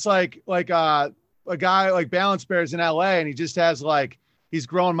Bertaria. And it's like a guy like Balance Bears in LA, and he just has like, he's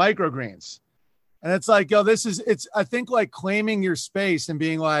growing microgreens. And it's like, it's, I think like claiming your space and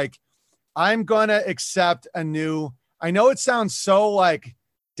being like, I'm going to accept I know it sounds so like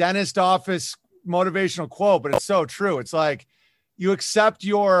dentist office motivational quote, but it's so true. It's like you accept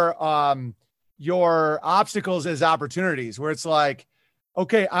your obstacles as opportunities, where it's like,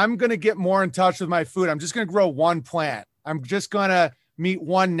 okay, I'm going to get more in touch with my food. I'm just going to grow one plant. I'm just going to meet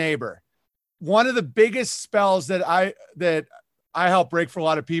one neighbor. One of the biggest spells that I help break for a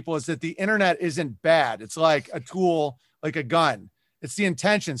lot of people is that the internet isn't bad. It's like a tool, like a gun. It's the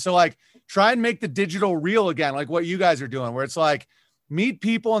intention. So like try and make the digital real again, like what you guys are doing, where it's like meet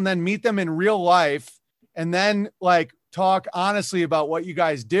people and then meet them in real life and then like talk honestly about what you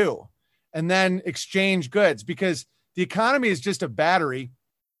guys do and then exchange goods, because the economy is just a battery.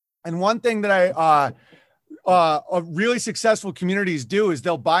 And one thing that really successful communities do is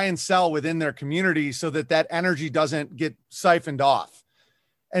they'll buy and sell within their community so that that energy doesn't get siphoned off.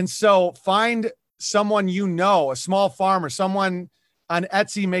 And so find someone, a small farmer, someone on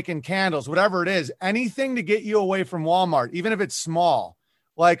Etsy making candles, whatever it is, anything to get you away from Walmart, even if it's small.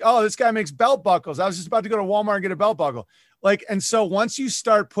 Like, oh, this guy makes belt buckles. I was just about to go to Walmart and get a belt buckle. Like, and so once you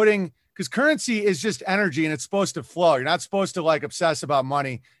start putting, because currency is just energy and it's supposed to flow. You're not supposed to like obsess about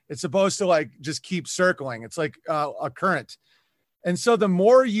money. It's supposed to like just keep circling. It's like a current. And so the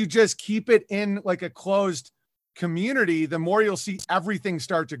more you just keep it in like a closed community, the more you'll see everything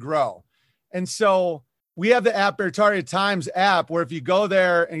start to grow. And so we have the app, Bertaria Times app, where if you go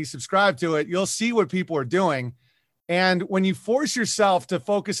there and you subscribe to it, you'll see what people are doing. And when you force yourself to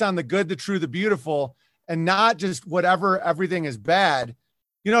focus on the good, the true, the beautiful, and not just whatever, everything is bad,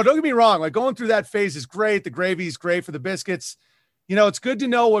 don't get me wrong. Like going through that phase is great. The gravy is great for the biscuits. It's good to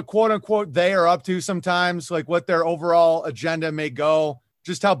know what quote unquote they are up to sometimes, like what their overall agenda may go,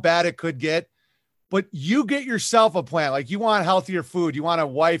 just how bad it could get. But you get yourself a plan. Like you want healthier food, you want a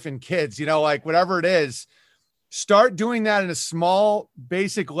wife and kids, like whatever it is, start doing that in a small,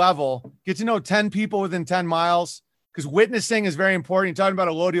 basic level. Get to know 10 people within 10 miles. Because witnessing is very important. You're talking about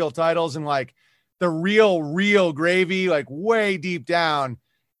allodial titles and like the real gravy, like way deep down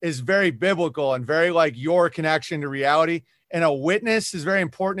is very biblical and very like your connection to reality. And a witness is very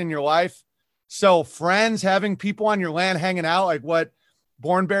important in your life. So friends, having people on your land hanging out, like what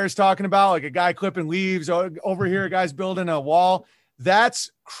Born Bear is talking about, like a guy clipping leaves over here, a guy's building a wall. That's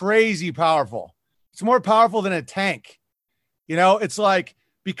crazy powerful. It's more powerful than a tank. It's like,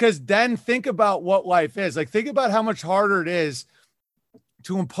 because then think about what life is. Like, think about how much harder it is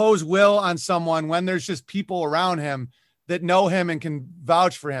to impose will on someone when there's just people around him that know him and can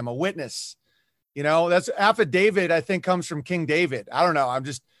vouch for him, a witness. That's affidavit, I think, comes from King David. I don't know.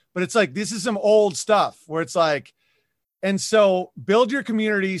 But it's like, this is some old stuff where it's like, and so build your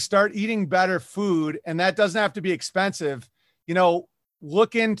community, start eating better food. And that doesn't have to be expensive.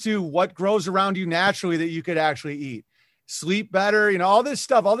 Look into what grows around you naturally that you could actually eat. Sleep better, all this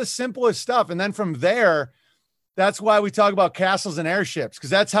stuff, all the simplest stuff. And then from there, that's why we talk about castles and airships, because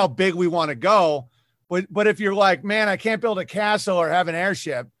that's how big we want to go. But if you're like, man, I can't build a castle or have an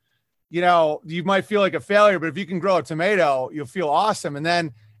airship, you might feel like a failure. But if you can grow a tomato, you'll feel awesome. And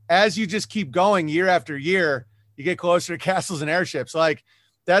then as you just keep going year after year, you get closer to castles and airships. Like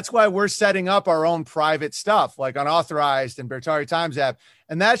that's why we're setting up our own private stuff, like Unauthorized and Bertaria Times app.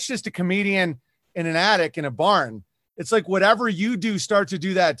 And that's just a comedian in an attic in a barn. It's like whatever you do, start to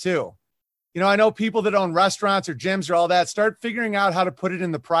do that too. I know people that own restaurants or gyms or all that, start figuring out how to put it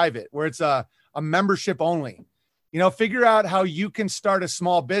in the private where it's a membership only. Figure out how you can start a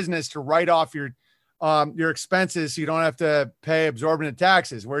small business to write off your expenses so you don't have to pay exorbitant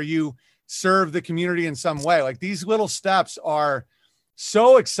taxes, where you serve the community in some way. Like these little steps are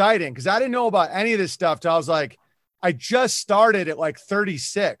so exciting because I didn't know about any of this stuff till I was like, I just started at like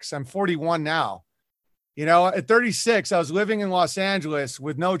 36. I'm 41 now. At 36, I was living in Los Angeles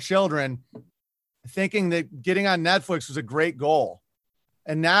with no children, thinking that getting on Netflix was a great goal.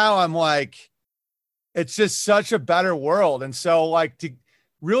 And now I'm like, it's just such a better world. And so like to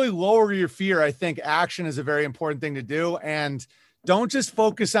really lower your fear, I think action is a very important thing to do. And don't just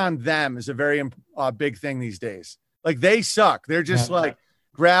focus on them is a very big thing these days. Like they suck. They're just like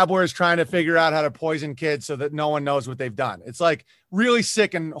grabblers trying to figure out how to poison kids so that no one knows what they've done. It's like really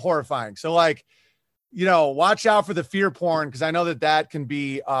sick and horrifying. So like, watch out for the fear porn, because I know that can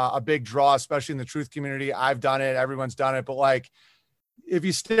be a big draw, especially in the truth community. I've done it. Everyone's done it. But like, if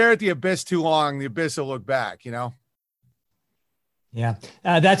you stare at the abyss too long, the abyss will look back, Yeah,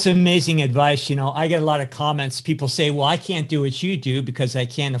 that's amazing advice. I get a lot of comments. People say, well, I can't do what you do because I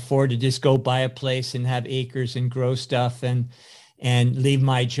can't afford to just go buy a place and have acres and grow stuff and leave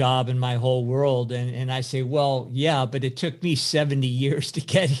my job and my whole world. And I say, well, yeah, but it took me 70 years to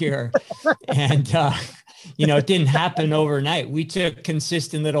get here. And, it didn't happen overnight. We took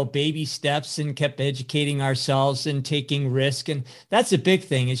consistent little baby steps and kept educating ourselves and taking risk. And that's a big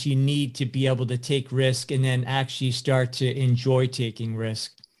thing, is you need to be able to take risk and then actually start to enjoy taking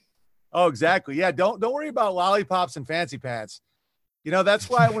risk. Oh, exactly. Yeah. Don't worry about lollipops and fancy pants. That's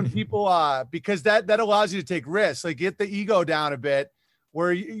why when people, because that allows you to take risks, like get the ego down a bit,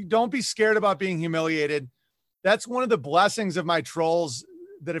 where you don't be scared about being humiliated. That's one of the blessings of my trolls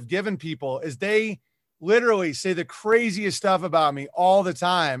that have given people, is they literally say the craziest stuff about me all the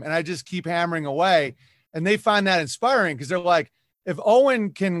time. And I just keep hammering away, and they find that inspiring, because they're like, if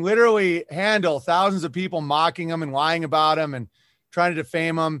Owen can literally handle thousands of people mocking him and lying about him and trying to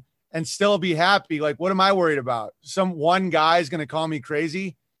defame him and still be happy, like, what am I worried about? Some one guy is going to call me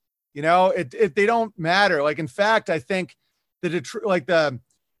crazy. You know, they don't matter. Like, in fact, I think the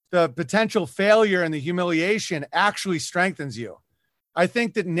potential failure and the humiliation actually strengthens you. I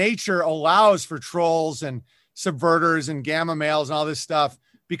think that nature allows for trolls and subverters and gamma males and all this stuff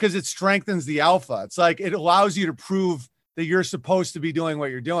because it strengthens the alpha. It's like it allows you to prove that you're supposed to be doing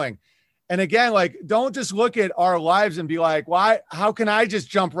what you're doing. And again, like, don't just look at our lives and be like, why, how can I just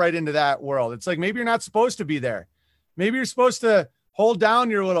jump right into that world? It's like, maybe you're not supposed to be there. Maybe you're supposed to hold down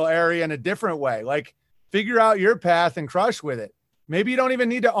your little area in a different way. Like, figure out your path and crush with it. Maybe you don't even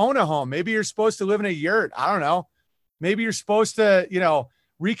need to own a home. Maybe you're supposed to live in a yurt. I don't know. Maybe you're supposed to, you know,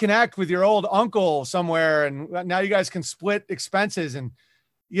 reconnect with your old uncle somewhere. And now you guys can split expenses. And,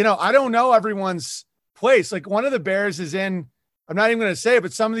 you know, I don't know everyone's place. Like, one of the bears is in, I'm not even going to say it,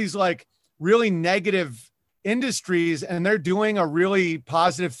 but some of these like really negative industries, and they're doing a really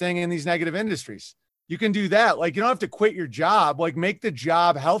positive thing in these negative industries. You can do that. Like, you don't have to quit your job, like make the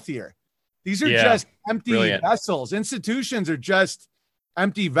job healthier. These are just empty vessels. Institutions are just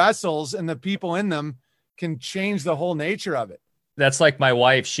empty vessels, and the people in them can change the whole nature of it. That's like my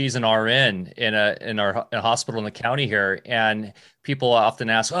wife. She's an RN in a hospital in the county here. And people often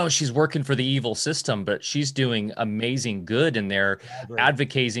ask, oh, she's working for the evil system, but she's doing amazing good in there,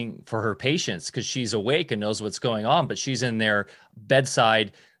 advocating for her patients because she's awake and knows what's going on. But she's in their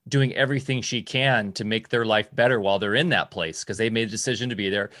bedside doing everything she can to make their life better while they're in that place because they made a decision to be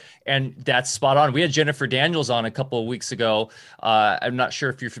there. And that's spot on. We had Jennifer Daniels on a couple of weeks ago. I'm not sure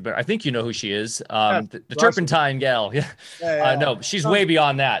if you're familiar. I think you know who she is. The Turpentine gal. Yeah. No, she's way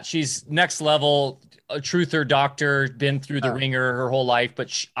beyond that. She's next level, a truther doctor, been through the ringer her whole life.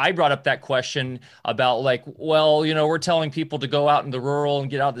 But I brought up that question about like, well, you know, we're telling people to go out in the rural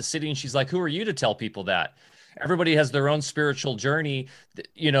and get out of the city. And she's like, who are you to tell people that? Everybody has their own spiritual journey.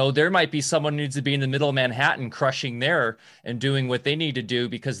 You know, there might be someone who needs to be in the middle of Manhattan crushing there and doing what they need to do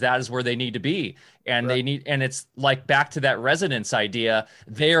because that is where they need to be. And they need, and it's like back to that resonance idea.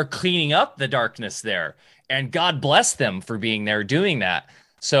 They are cleaning up the darkness there, and God bless them for being there doing that.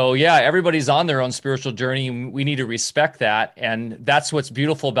 So yeah, everybody's on their own spiritual journey. We need to respect that. And that's what's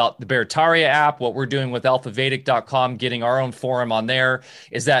beautiful about the Beartaria app. What we're doing with alphavedic.com, getting our own forum on there,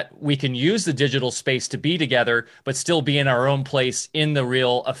 is that we can use the digital space to be together, but still be in our own place in the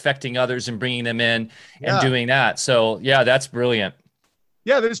real, affecting others and bringing them in and doing that. So yeah, that's brilliant.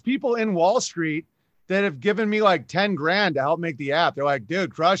 Yeah. There's people in Wall Street that have given me like 10 grand to help make the app. They're like,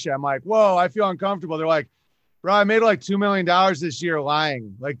 dude, crush it. I'm like, whoa, I feel uncomfortable. They're like, bro, I made like $2 million this year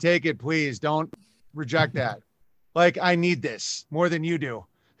lying. Like, take it, please. Don't reject that. Like, I need this more than you do.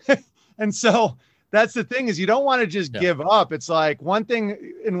 And so that's the thing, is you don't want to just give up. It's like one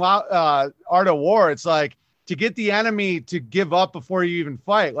thing in Art of War. It's like to get the enemy to give up before you even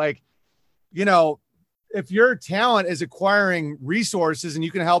fight. Like, you know, if your talent is acquiring resources and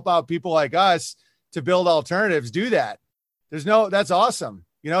you can help out people like us to build alternatives, do that. That's awesome.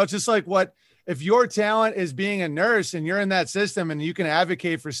 You know, it's just like if your talent is being a nurse and you're in that system and you can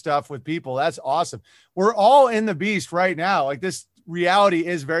advocate for stuff with people, that's awesome. We're all in the beast right now. Like, this reality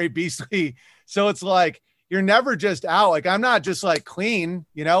is very beastly. So it's like, you're never just out. Like, I'm not just like clean,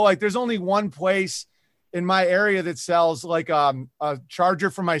 you know, like there's only one place in my area that sells like a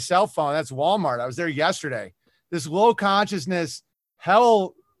charger for my cell phone. That's Walmart. I was there yesterday. This low consciousness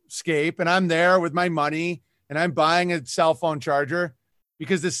hellscape. And I'm there with my money and I'm buying a cell phone charger,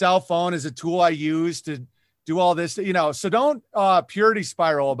 because the cell phone is a tool I use to do all this, you know. So don't purity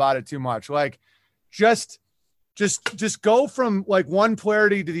spiral about it too much. Like, just go from like one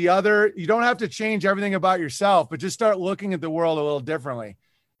polarity to the other. You don't have to change everything about yourself, but just start looking at the world a little differently.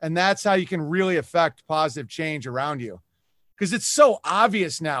 And that's how you can really affect positive change around you. Because it's so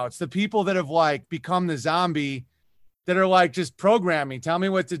obvious now. It's the people that have like become the zombie that are like, just program me, tell me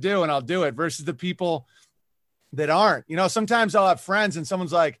what to do and I'll do it, versus the people that aren't. You know, sometimes I'll have friends and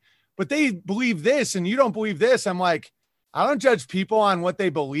someone's like, but they believe this and you don't believe this. I'm like, I don't judge people on what they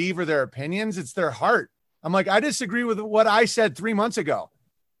believe or their opinions. It's their heart. I'm like, I disagree with what I said 3 months ago.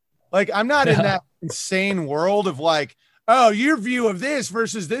 Like, I'm not in that insane world of like, oh, your view of this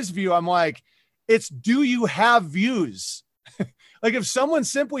versus this view. I'm like, it's, do you have views? Like, if someone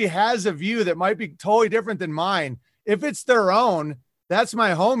simply has a view that might be totally different than mine, if it's their own, that's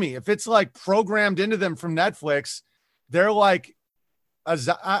my homie. If it's like programmed into them from Netflix, they're like, I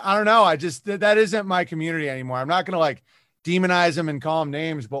don't know. That isn't my community anymore. I'm not going to like demonize them and call them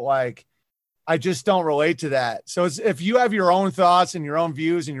names, but like, I just don't relate to that. So if you have your own thoughts and your own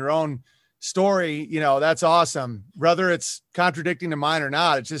views and your own story, you know, that's awesome. Whether it's contradicting to mine or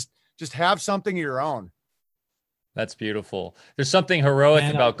not, it's just have something of your own. That's beautiful. There's something heroic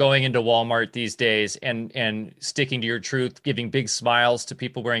And about going into Walmart these days and sticking to your truth, giving big smiles to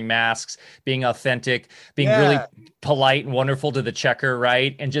people wearing masks, being authentic, being really Yeah. polite and wonderful to the checker,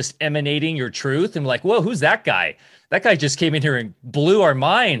 right? And just emanating your truth and like, whoa, who's that guy? That guy just came in here and blew our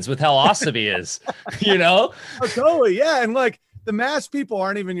minds with how awesome he is, you know? Oh, totally. Yeah. And like the mask people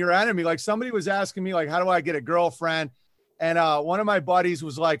aren't even your enemy. Like somebody was asking me, like, how do I get a girlfriend? And one of my buddies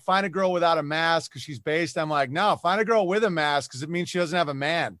was like, find a girl without a mask because she's based. I'm like, no, find a girl with a mask because it means she doesn't have a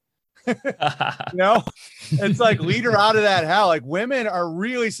man. You know, it's like lead her out of that hell. Like women are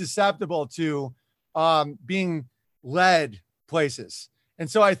really susceptible to being led places. And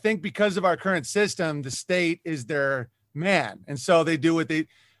so I think because of our current system, the state is their man. And so they do what the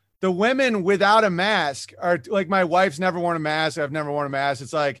women without a mask are like, my wife's never worn a mask. I've never worn a mask.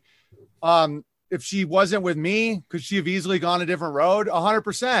 It's like, if she wasn't with me, could she have easily gone a different road?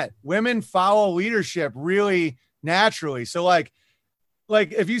 100%. Women follow leadership really naturally. So like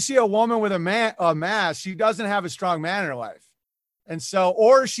if you see a woman with a mask, she doesn't have a strong man in her life. And so,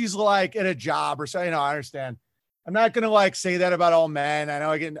 or she's like at a job or so, you know, I understand. I'm not going to like say that about all men. I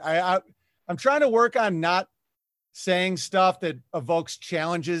know I'm trying to work on not saying stuff that evokes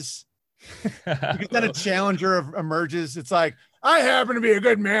challenges because then a challenger emerges. It's like, I happen to be a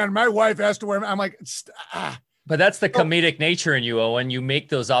good man. My wife has to wear. I'm like, But that's the comedic nature in you, Owen. You make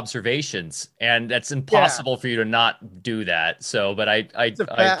those observations, and that's impossible for you to not do that. So, but I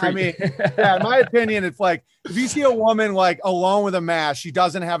mean, yeah, in my opinion, it's like if you see a woman like alone with a mask, she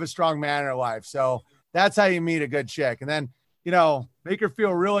doesn't have a strong man in her life. So that's how you meet a good chick, and then you know, make her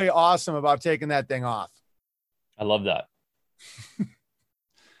feel really awesome about taking that thing off. I love that.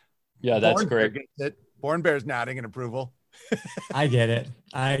 Yeah, that's great. Born Bear's nodding in approval. I get it.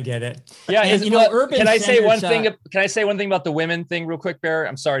 Yeah, and, you know, urban. Can I say one thing? Can I say one thing about the women thing, real quick, Bear?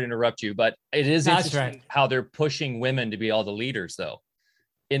 I'm sorry to interrupt you, but it is interesting how they're pushing women to be all the leaders, though,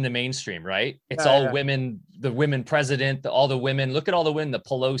 in the mainstream, right? It's all women. The women president, all the women. Look at all the women, the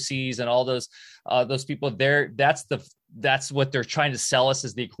Pelosi's, and all those people. There, that's what they're trying to sell us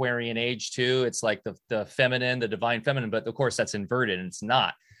as the Aquarian age too. It's like the feminine, the divine feminine, but of course that's inverted, and it's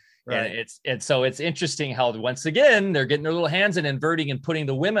not. Right. And so it's interesting how once again they're getting their little hands in inverting and putting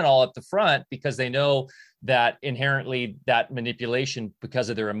the women all at the front because they know that inherently that manipulation, because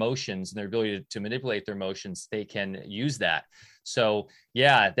of their emotions and their ability to manipulate their emotions, they can use that. So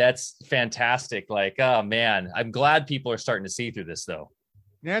yeah, that's fantastic. Like, oh man, I'm glad people are starting to see through this though.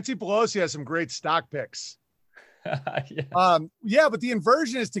 Nancy Pelosi has some great stock picks. Yeah. But the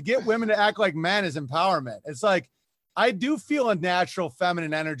inversion is to get women to act like men is empowerment. It's like, I do feel a natural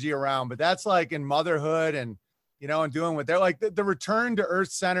feminine energy around, but that's like in motherhood and, you know, and doing what they're like, the return to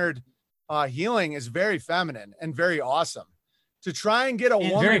earth-centered healing is very feminine and very awesome. To try and get a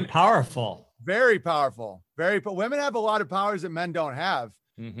woman, very powerful, but women have a lot of powers that men don't have.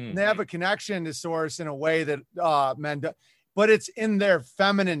 Mm-hmm. And they have a connection to source in a way that men do, but it's in their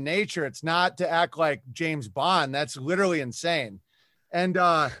feminine nature. It's not to act like James Bond. That's literally insane. And,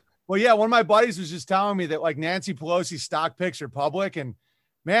 well, yeah, one of my buddies was just telling me that like Nancy Pelosi's stock picks are public, and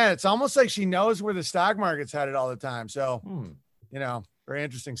man, it's almost like she knows where the stock market's headed all the time. So, you know, very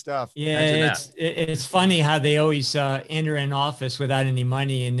interesting stuff. Yeah, it's funny how they always enter an office without any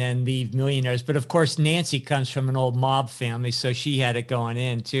money and then leave millionaires. But of course, Nancy comes from an old mob family, so she had it going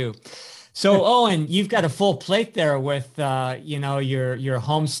in too. So, Owen, you've got a full plate there with, you know, your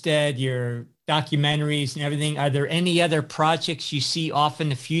homestead, your documentaries and everything. Are there any other projects you see off in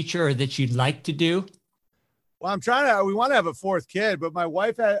the future or that you'd like to do? Well, we want to have a fourth kid, but my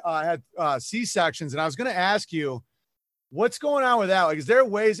wife had C-sections, and I was going to ask you, what's going on with that? Like, is there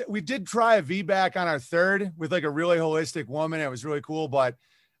ways? We did try a VBAC on our third with like a really holistic woman. It was really cool, but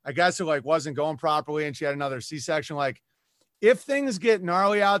I guess it like wasn't going properly, and she had another C-section. Like, if things get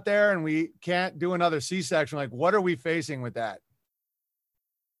gnarly out there and we can't do another C-section, like, what are we facing with that?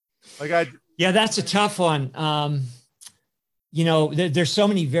 Yeah, that's a tough one. You know, there's so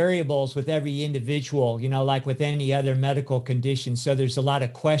many variables with every individual, you know, like with any other medical condition. So there's a lot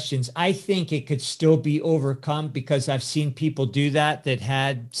of questions. I think it could still be overcome because I've seen people do that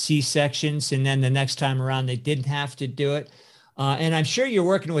had C-sections, and then the next time around they didn't have to do it. And I'm sure you're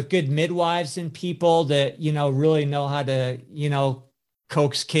working with good midwives and people that, you know, really know how to, you know,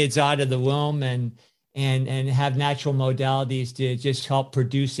 coax kids out of the womb and have natural modalities to just help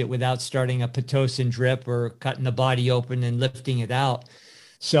produce it without starting a Pitocin drip or cutting the body open and lifting it out.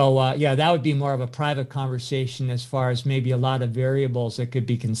 So, yeah, that would be more of a private conversation as far as maybe a lot of variables that could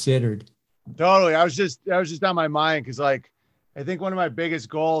be considered. Totally. I was just on my mind because, like, I think one of my biggest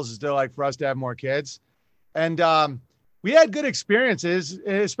goals is to, like, for us to have more kids. And we had good experiences,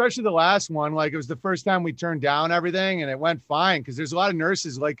 especially the last one. Like it was the first time we turned down everything and it went fine. Cause there's a lot of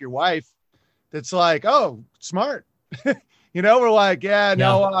nurses like your wife that's like, oh, smart. We're like,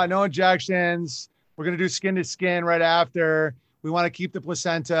 no injections. We're going to do skin to skin right after. We want to keep the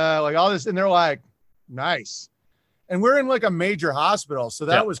placenta, like all this. And they're like, nice. And we're in like a major hospital. So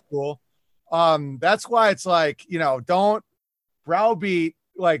that was cool. That's why it's like, don't browbeat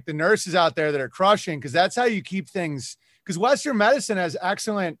like the nurses out there that are crushing. Cause that's how you keep things. Cause Western medicine has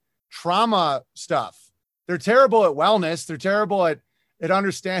excellent trauma stuff. They're terrible at wellness. They're terrible at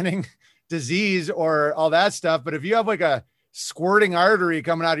understanding disease or all that stuff. But if you have like a squirting artery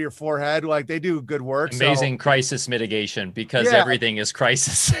coming out of your forehead, like they do good work. Amazing crisis mitigation because everything is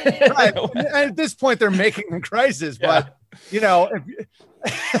crisis. Right. And at this point they're making the crisis, but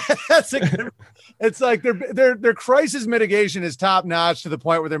that's it's like their crisis mitigation is top notch to the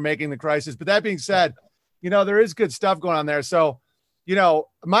point where they're making the crisis. But that being said, there is good stuff going on there. So,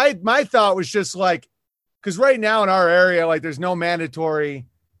 my thought was just like, cause right now in our area, like there's no mandatory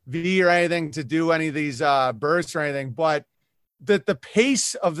V or anything to do any of these births or anything, but that the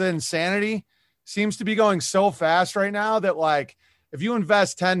pace of the insanity seems to be going so fast right now that like, if you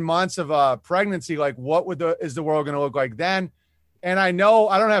invest 10 months of a pregnancy, like what is the world going to look like then? And I know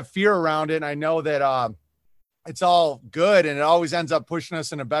I don't have fear around it. And I know that it's all good and it always ends up pushing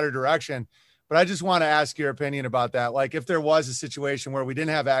us in a better direction. But I just want to ask your opinion about that. Like if there was a situation where we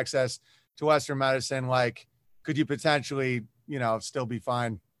didn't have access to Western medicine, like could you potentially, still be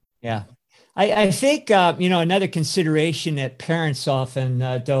fine? Yeah. I think, another consideration that parents often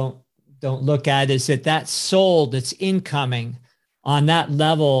don't look at is that soul that's incoming on that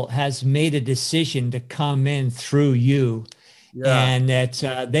level has made a decision to come in through you. Yeah. And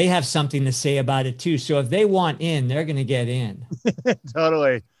that they have something to say about it too. So if they want in, they're going to get in.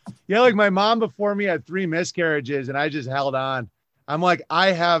 Totally. Yeah. Like my mom before me had 3 miscarriages and I just held on. I'm like,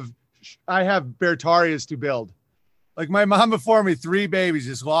 I have Bertarias to build. Like my mom before me, 3 babies,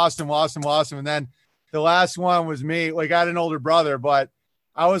 just lost them. And then the last one was me. Like I had an older brother, but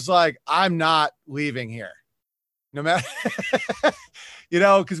I was like, I'm not leaving here. No matter,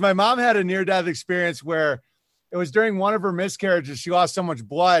 because my mom had a near-death experience where it was during one of her miscarriages. She lost so much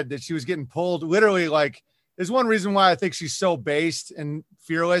blood that she was getting pulled. Literally, like, there's one reason why I think she's so based and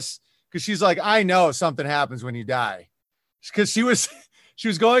fearless, because she's like, I know something happens when you die. Because she was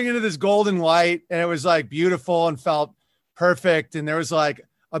going into this golden light and it was like beautiful and felt perfect. And there was like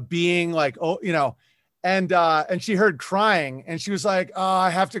a being like, and she heard crying and she was like, oh,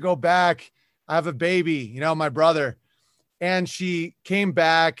 I have to go back. I have a baby, my brother. And she came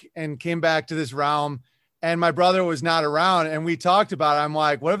back to this realm and my brother was not around. And we talked about it. I'm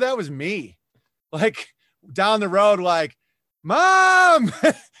like, what if that was me? Like down the road, like, Mom,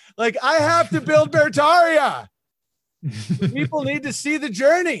 like I have to build Bertaria. People need to see the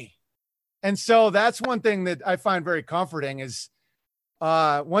journey. And so that's one thing that I find very comforting is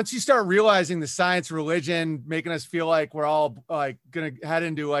once you start realizing the science of religion, making us feel like we're all like going to head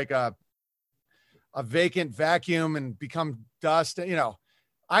into like a vacant vacuum and become dust,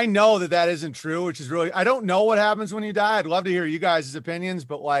 I know that isn't true, which is really, I don't know what happens when you die. I'd love to hear you guys' opinions,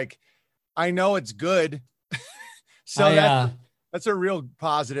 but like, I know it's good. So that's a real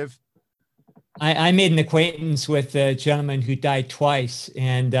positive. I made an acquaintance with a gentleman who died twice,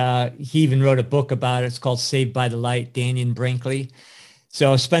 and he even wrote a book about it. It's called Saved by the Light, Daniel Brinkley.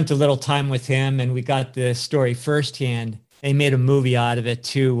 So I spent a little time with him, and we got the story firsthand. They made a movie out of it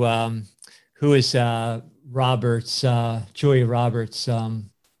too. Who is Roberts, Julia Roberts'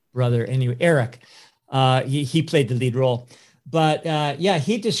 brother? Anyway, Eric. He played the lead role. But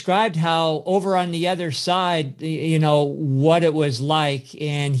he described how over on the other side, what it was like.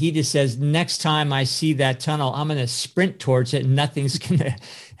 And he just says, next time I see that tunnel, I'm going to sprint towards it and nothing's going to,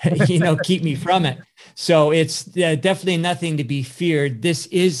 keep me from it. So it's definitely nothing to be feared. This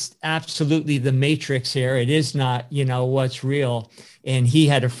is absolutely the Matrix here. It is not, what's real. And he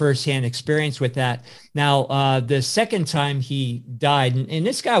had a firsthand experience with that. Now, the second time he died, and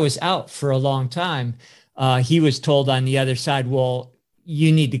this guy was out for a long time, he was told on the other side, well,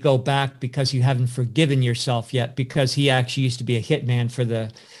 you need to go back because you haven't forgiven yourself yet, because he actually used to be a hitman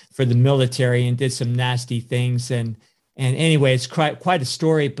for the military and did some nasty things. And anyway, it's quite a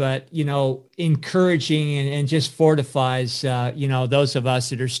story, but, encouraging and just fortifies, those of us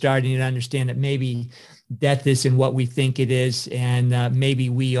that are starting to understand that maybe death isn't what we think it is. And maybe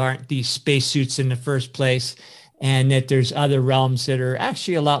we aren't these spacesuits in the first place, and that there's other realms that are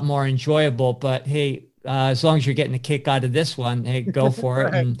actually a lot more enjoyable. But hey, as long as you're getting a kick out of this one, hey, go for it.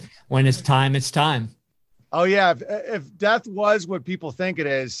 Right. And when it's time, it's time. Oh yeah. If death was what people think it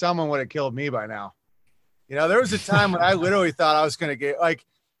is, someone would have killed me by now. There was a time when I literally thought I was going to get, like,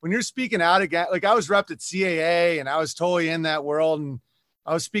 when you're speaking out again, like I was repped at CAA and I was totally in that world, and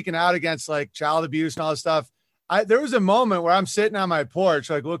I was speaking out against like child abuse and all this stuff. There was a moment where I'm sitting on my porch,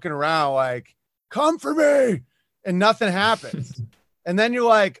 like looking around, like, come for me, and nothing happens. And then you're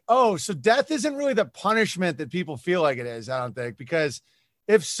like, oh, so death isn't really the punishment that people feel like it is, I don't think, because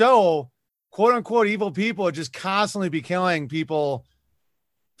if so, quote unquote, evil people would just constantly be killing people,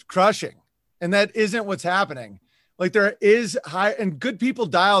 crushing. And that isn't what's happening. Like there is high and good people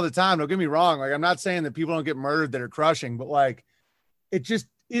die all the time. Don't get me wrong. Like I'm not saying that people don't get murdered that are crushing, but like, it just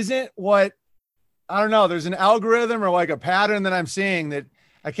isn't what, I don't know. There's an algorithm or like a pattern that I'm seeing that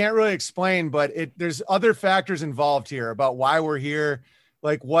I can't really explain, but there's other factors involved here about why we're here,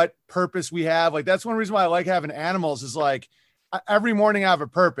 like what purpose we have. Like that's one reason why I like having animals is like every morning I have a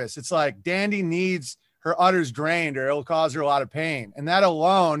purpose. It's like Dandy needs her udders drained or it'll cause her a lot of pain. And that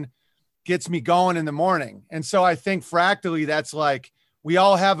alone gets me going in the morning. And so I think fractally, that's like, we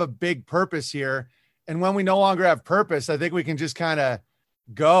all have a big purpose here. And when we no longer have purpose, I think we can just kind of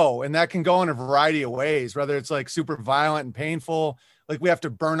go, and that can go in a variety of ways, whether it's like super violent and painful, like we have to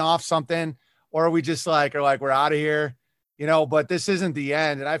burn off something, or we just like, are like, we're out of here, but this isn't the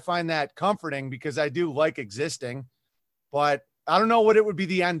end. And I find that comforting because I do like existing, but I don't know what it would be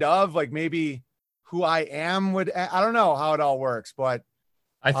the end of, like maybe who I am I don't know how it all works, but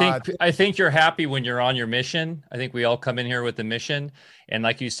I think you're happy when you're on your mission. I think we all come in here with a mission. And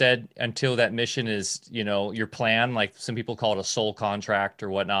like you said, until that mission is, your plan, like some people call it a soul contract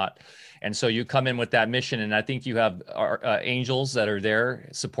or whatnot. And so you come in with that mission. And I think you have angels that are there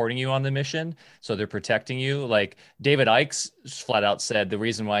supporting you on the mission. So they're protecting you. Like David Icke's flat out said, the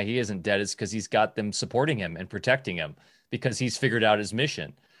reason why he isn't dead is because he's got them supporting him and protecting him because he's figured out his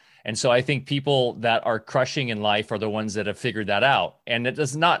mission. And so I think people that are crushing in life are the ones that have figured that out. And it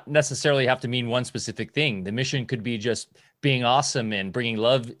does not necessarily have to mean one specific thing. The mission could be just being awesome and bringing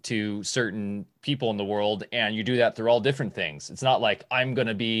love to certain people in the world. And you do that through all different things. It's not like I'm going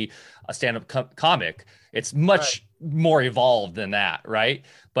to be a stand-up comic. It's much more evolved than that, right?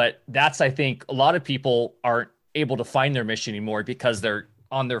 But that's, I think, a lot of people aren't able to find their mission anymore because they're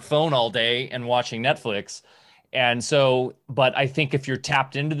on their phone all day and watching Netflix. And so, but I think if you're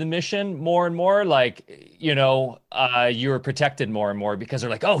tapped into the mission more and more, like, you're protected more and more because they're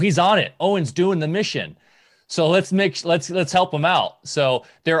like, oh, he's on it. Owen's doing the mission. So let's help him out. So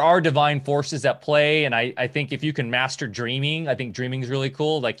there are divine forces at play. And I think if you can master dreaming, I think dreaming is really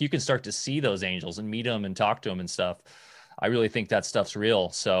cool. Like you can start to see those angels and meet them and talk to them and stuff. I really think that stuff's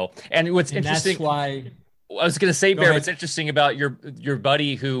real. So, and what's interesting. That's why I was going to say, Bear, what's interesting about your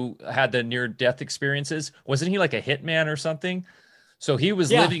buddy who had the near-death experiences, wasn't he like a hitman or something? So he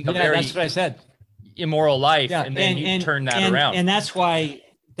was living a very that's what I said. immoral life, and then you turn that around. And that's why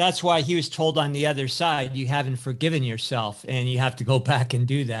he was told on the other side, you haven't forgiven yourself, and you have to go back and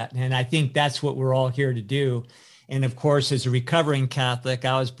do that. And I think that's what we're all here to do. And of course, as a recovering Catholic,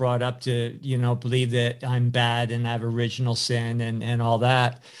 I was brought up to, believe that I'm bad and I have original sin and all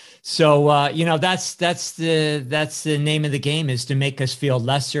that. So, that's the name of the game, is to make us feel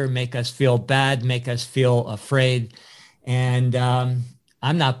lesser, make us feel bad, make us feel afraid. And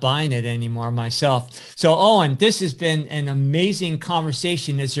I'm not buying it anymore myself. So, Owen, this has been an amazing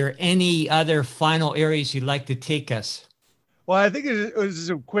conversation. Is there any other final areas you'd like to take us? Well, I think it was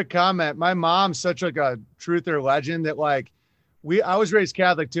a quick comment. My mom's such like a truther legend that like I was raised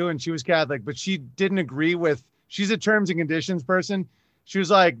Catholic too, and she was Catholic, but she didn't agree with, she's a terms and conditions person. She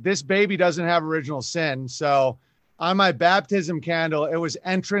was like, this baby doesn't have original sin. So on my baptism candle, it was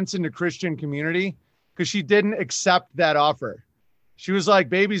entrance into Christian community, because she didn't accept that offer. She was like,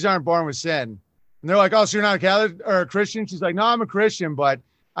 babies aren't born with sin. And they're like, oh, so you're not a Catholic or a Christian? She's like, no, I'm a Christian, but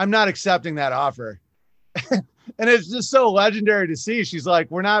I'm not accepting that offer. And it's just so legendary to see. She's like,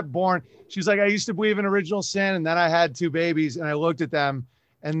 we're not born. She's like, I used to believe in original sin, and then I had 2 babies and I looked at them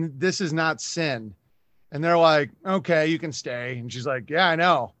and this is not sin. And they're like, okay, you can stay. And she's like, yeah, I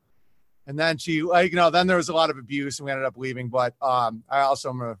know. And then she, like, then there was a lot of abuse and we ended up leaving. But I also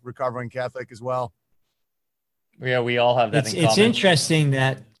am a recovering Catholic as well. Yeah, we all have that in common.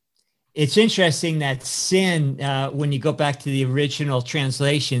 It's interesting that sin, when you go back to the original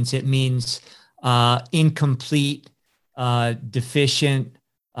translations, it means incomplete, deficient,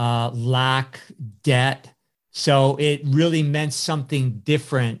 lack, debt. So it really meant something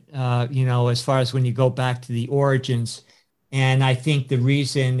different, as far as when you go back to the origins. And I think the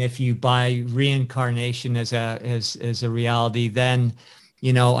reason, if you buy reincarnation as a reality, then,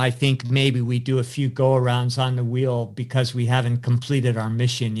 I think maybe we do a few go-arounds on the wheel because we haven't completed our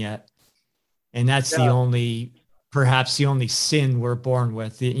mission yet. And that's the only perhaps the only sin we're born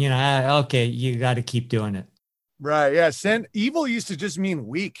with. You know, okay, you got to keep doing it. Right. Yeah. Evil used to just mean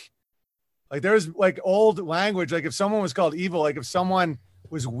weak. Like there was like old language. Like if someone was called evil, like if someone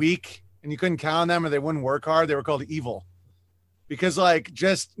was weak and you couldn't count on them or they wouldn't work hard, they were called evil. Because like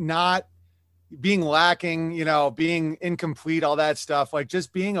just not being lacking, you know, being incomplete, all that stuff, like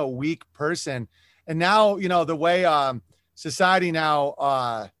just being a weak person. And now, you know, the way society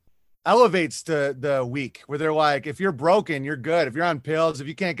now elevates the weak, where they're like, if you're broken, you're good. If you're on pills, if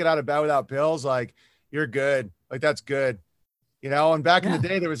you can't get out of bed without pills, like you're good. Like that's good. You know, and back in the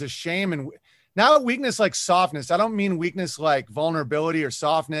day, there was a shame and now weakness like softness. I don't mean weakness like vulnerability or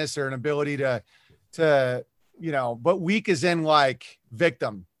softness or an ability to, you know, but weak is in like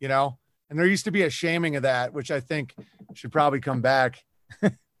victim, you know, and there used to be a shaming of that, which I think should probably come back.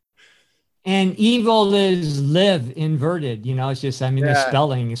 And evil is live inverted, you know, it's just, I mean, the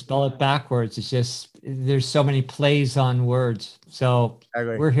spelling, you spell it backwards. It's just, there's so many plays on words. So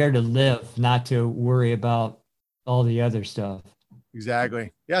we're here to live, not to worry about all the other stuff.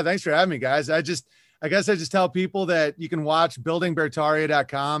 Exactly. Yeah. Thanks for having me, guys. I guess I just tell people that you can watch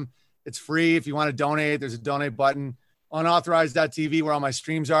buildingbertaria.com. It's free. If you want to donate, there's a donate button. Unauthorized.tv where all my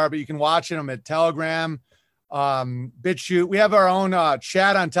streams are, but you can watch them at Telegram, BitChute. We have our own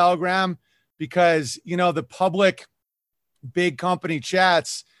chat on Telegram because, you know, the public big company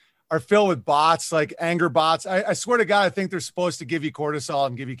chats are filled with bots, like anger bots. I swear to God, I think they're supposed to give you cortisol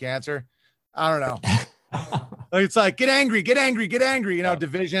and give you cancer. I don't know. It's like, get angry, you know,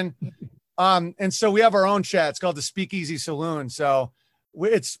 division. And so we have our own chat. It's called the Speakeasy Saloon. So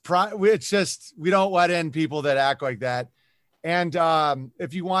it's just, we don't let in people that act like that. And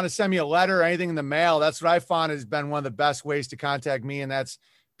if you want to send me a letter or anything in the mail, that's what I found has been one of the best ways to contact me. And that's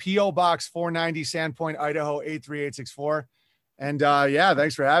P.O. Box 490, Sandpoint, Idaho, 83864. And yeah,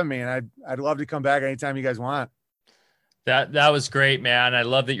 thanks for having me. And I'd love to come back anytime you guys want. That was great, man. I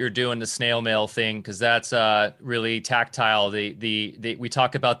love that you're doing the snail mail thing because that's really tactile. We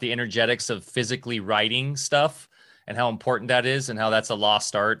talk about the energetics of physically writing stuff and how important that is and how that's a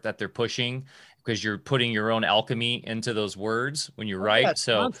lost art that they're pushing because you're putting your own alchemy into those words when you write. Yeah,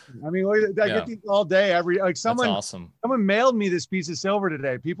 so constant. I mean, I get these all day. Someone, that's awesome. Someone mailed me this piece of silver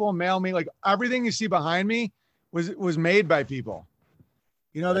today. People mail me like everything you see behind me was made by people.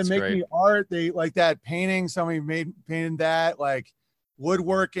 You know, they make me art. They like that painting. Somebody painted that, like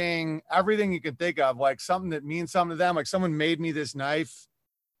woodworking, everything you can think of, like something that means something to them. Like someone made me this knife.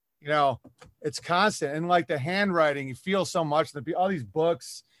 You know, it's constant. And like the handwriting, you feel so much. All these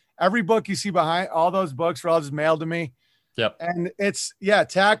books, every book you see behind, all those books were all just mailed to me. Yep. And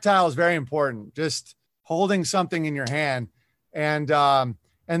tactile is very important. Just holding something in your hand. And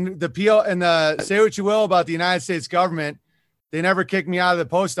the PO and the say what you will about the United States government. They never kicked me out of the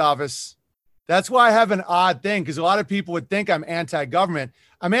post office. That's why I have an odd thing, because a lot of people would think I'm anti-government.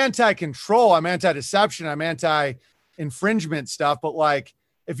 I'm anti-control. I'm anti-deception. I'm anti-infringement stuff. But like,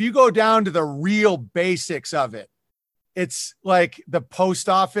 if you go down to the real basics of it, it's like the post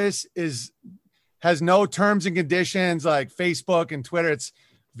office has no terms and conditions like Facebook and Twitter. It's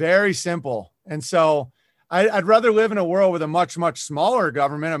very simple. And so I'd rather live in a world with a much, much smaller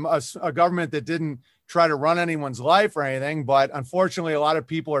government, a government that didn't try to run anyone's life or anything. But unfortunately, a lot of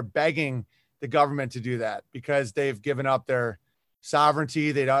people are begging the government to do that because they've given up their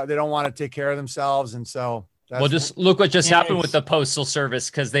sovereignty. They don't want to take care of themselves. And so just look what just happened with the Postal Service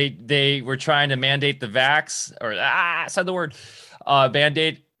because they were trying to mandate the vax or said the word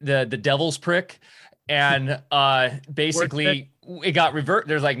mandate the devil's prick. And basically it got revert.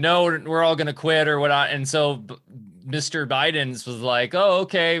 There's like, no, we're all going to quit or what. And so Mr. Biden's was like, oh,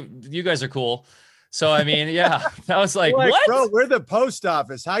 okay, you guys are cool. So, I mean, yeah, that was like what? Bro, we're the post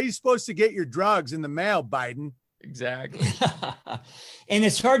office. How are you supposed to get your drugs in the mail, Biden? Exactly. And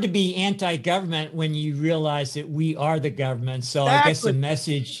it's hard to be anti-government when you realize that we are the government. So exactly.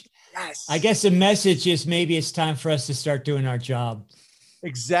 I guess the message is maybe it's time for us to start doing our job.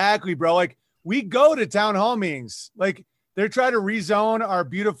 Exactly, bro. Like we go to town hall meetings. Like they're trying to rezone our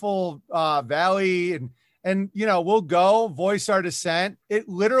beautiful valley and, you know, we'll go voice our dissent. It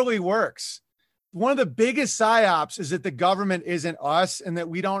literally works. One of the biggest psyops is that the government isn't us and that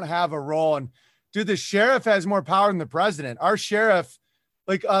we don't have a role. And dude, the sheriff has more power than the president. Our sheriff,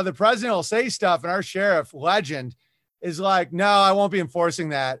 like the president will say stuff and our sheriff legend is like, no, I won't be enforcing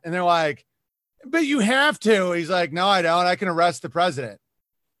that. And they're like, but you have to. He's like, no, I don't. I can arrest the president.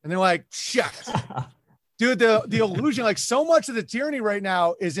 And they're like, shut. Dude, the illusion, like so much of the tyranny right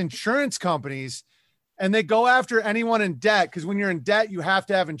now is insurance companies and they go after anyone in debt. Because when you're in debt, you have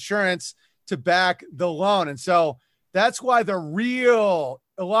to have insurance to back the loan. And so that's why the real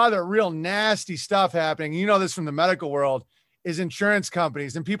a lot of the real nasty stuff happening, you know this from the medical world, is insurance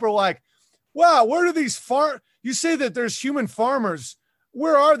companies. And people are like, wow, where do these you say that there's human farmers.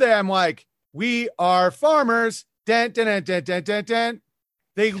 Where are they? I'm like, we are farmers. Dun, dun, dun, dun, dun, dun, dun.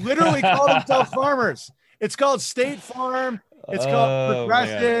 They literally call themselves farmers. It's called State Farm. It's called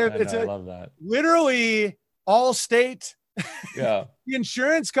Progressive. I love that. Literally all state. Yeah. The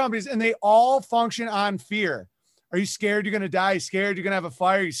insurance companies, and they all function on fear. Are you scared you're going to die? Are you scared you're going to have a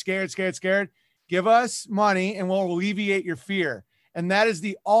fire? Are you scared? Give us money and we'll alleviate your fear. And that is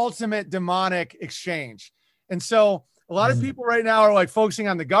the ultimate demonic exchange. And so a lot of people right now are like focusing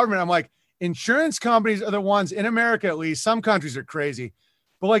on the government. I'm like, insurance companies are the ones in America, at least. Some countries are crazy.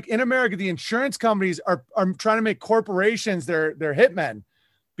 But like in America, the insurance companies are trying to make corporations their hitmen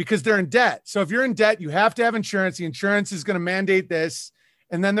because they're in debt. So if you're in debt, you have to have insurance. The insurance is going to mandate this,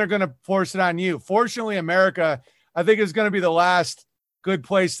 and then they're going to force it on you. Fortunately, America, I think, is going to be the last good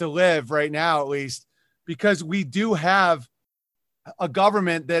place to live right now, at least, because we do have a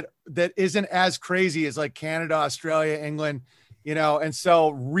government that isn't as crazy as like Canada, Australia, England, you know. And so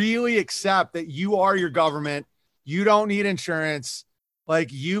really accept that you are your government. You don't need insurance.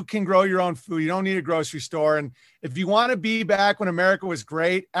 Like, you can grow your own food. You don't need a grocery store. And if you want to be back when America was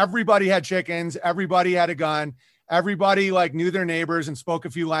great, everybody had chickens. Everybody had a gun. Everybody like knew their neighbors and spoke a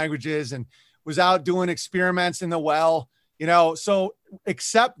few languages and was out doing experiments in the well, you know. So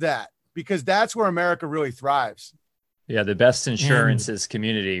accept that, because that's where America really thrives. Yeah. The best insurance is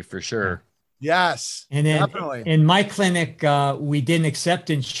community, for sure. Yes. And then definitely. In my clinic, we didn't accept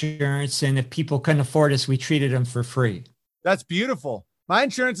insurance. And if people couldn't afford us, we treated them for free. That's beautiful. My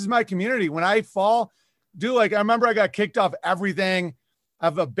insurance is my community. When I fall, I remember I got kicked off everything. I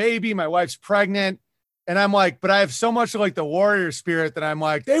have a baby. My wife's pregnant. And I'm like, but I have so much of like the warrior spirit that I'm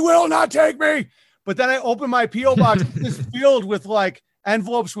like, they will not take me. But then I open my P.O. box, it's filled with like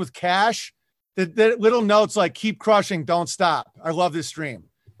envelopes with cash, that little notes like, keep crushing, don't stop. I love this stream.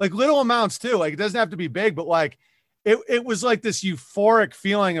 Like little amounts too. Like it doesn't have to be big, but like it was like this euphoric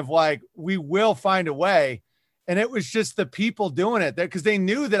feeling of like, we will find a way. And it was just the people doing it there because they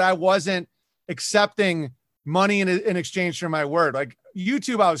knew that I wasn't accepting money in exchange for my word. Like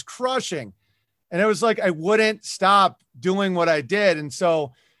YouTube, I was crushing. And it was like, I wouldn't stop doing what I did. And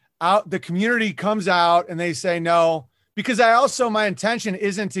so the community comes out and they say no, because my intention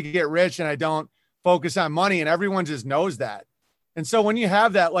isn't to get rich, and I don't focus on money, and everyone just knows that. And so when you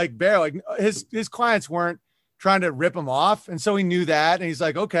have that, like Bear, like his clients weren't trying to rip him off. And so he knew that. And he's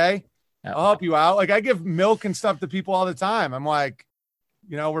like, okay, I'll help you out. Like I give milk and stuff to people all the time. I'm like,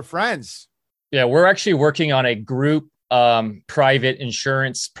 you know, we're friends. Yeah. We're actually working on a group private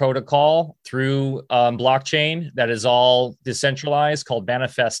insurance protocol through blockchain that is all decentralized, called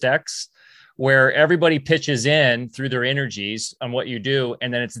ManifestX, where everybody pitches in through their energies on what you do.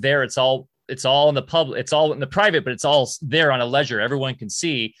 And then it's all in the public, it's all in the private, but it's all there on a ledger. Everyone can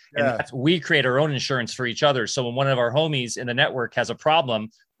see. Yeah. And we create our own insurance for each other. So when one of our homies in the network has a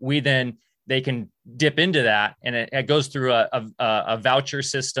problem, they can dip into that, and it goes through a voucher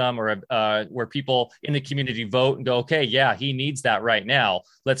system or where people in the community vote and go, okay, yeah, he needs that right now.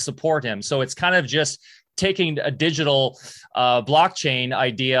 Let's support him. So it's kind of just taking a digital blockchain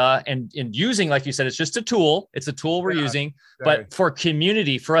idea and using, like you said, it's just a tool. It's a tool we're using, but for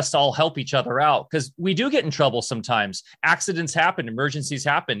community, for us to all help each other out, because we do get in trouble sometimes. Accidents happen, emergencies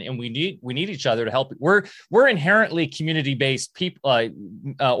happen, and we need each other to help. We're inherently community-based people,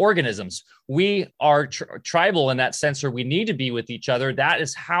 organisms. We are tribal in that sense, or we need to be with each other. That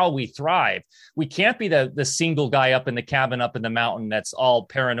is how we thrive. We can't be the single guy up in the cabin, up in the mountain, that's all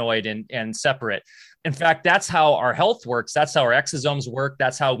paranoid and separate. In fact, that's how our health works. That's how our exosomes work.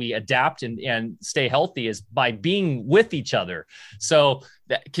 That's how we adapt and stay healthy, is by being with each other. So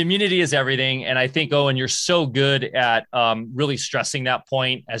that community is everything. And I think, Owen, you're so good at really stressing that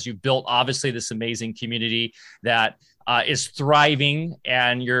point, as you built, obviously, this amazing community that is thriving,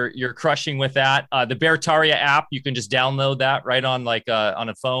 and you're crushing with that. The Beartaria app, you can just download that right on on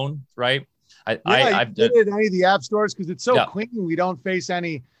a phone, right? I've did it in any of the app stores because it's so clean. We don't face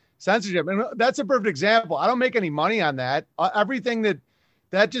any censorship. And that's a perfect example. I don't make any money on that. Everything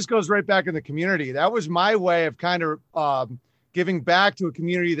that just goes right back in the community. That was my way of kind of giving back to a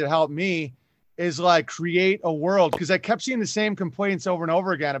community that helped me, is like create a world. Because I kept seeing the same complaints over and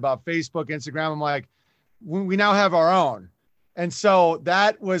over again about Facebook, Instagram. I'm like, we now have our own. And so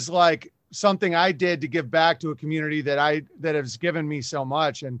that was like something I did to give back to a community that has given me so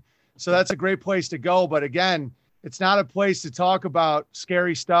much. And so that's a great place to go. But again, it's not a place to talk about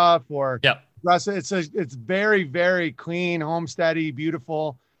scary stuff or it's very, very clean, homesteady,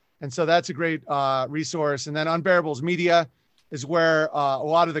 beautiful. And so that's a great resource. And then Unbearables Media, is where a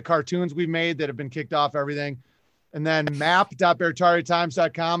lot of the cartoons we've made that have been kicked off, everything. And then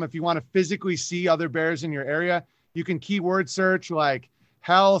map.beartariatimes.com. If you want to physically see other bears in your area, you can keyword search like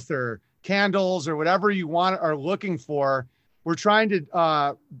health or candles or whatever you want are looking for. We're trying to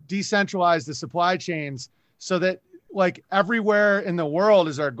decentralize the supply chains so that like everywhere in the world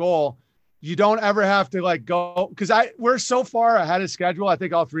is our goal. You don't ever have to like go, because we're so far ahead of schedule, I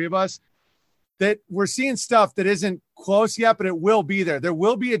think all three of us, that we're seeing stuff that isn't close yet, but it will be there. There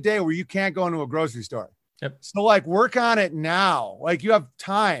will be a day where you can't go into a grocery store. Yep. So like work on it now. Like you have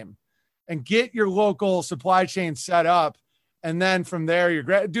time and get your local supply chain set up. And then from there, you're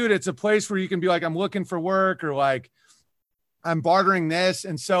great. Dude, it's a place where you can be like, I'm looking for work or like I'm bartering this.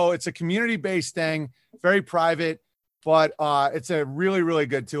 And so it's a community-based thing, very private, but it's a really, really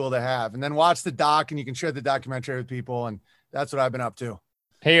good tool to have. And then watch the doc and you can share the documentary with people. And that's what I've been up to.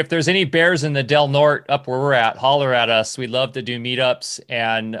 Hey, if there's any bears in the Del Norte up where we're at, holler at us. We'd love to do meetups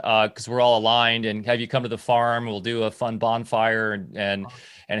and because we're all aligned and have you come to the farm. We'll do a fun bonfire and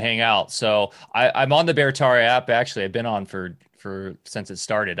hang out. So I'm on the Beartaria app. Actually, I've been on for since it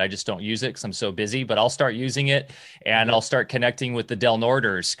started. I just don't use it because I'm so busy, but I'll start using it and I'll start connecting with the Del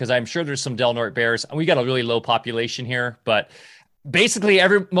Norters because I'm sure there's some Del Norte bears. We got a really low population here, but basically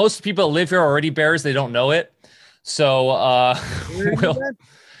most people that live here are already bears. They don't know it. So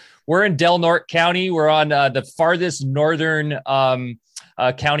we're in Del Norte County. We're on the farthest northern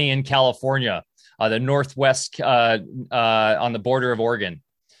county in California, the northwest on the border of Oregon.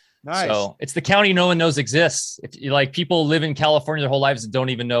 Nice. So it's the county no one knows exists. If you like, people live in California their whole lives that don't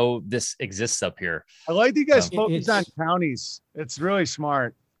even know this exists up here. I like that you guys focus on counties. It's really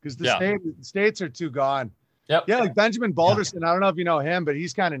smart because the states are too gone. Yep. Yeah, like Benjamin Balderson. I don't know if you know him, but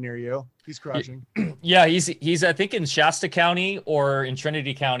he's kind of near you. He's crushing. Yeah, he's I think in Shasta County or in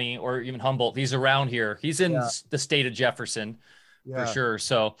Trinity County or even Humboldt. He's around here. He's in the state of Jefferson for sure.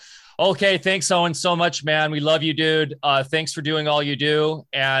 So, okay, thanks, Owen, so much, man. We love you, dude. Thanks for doing all you do.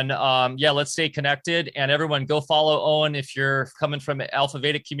 And let's stay connected. And everyone, go follow Owen if you're coming from the Alpha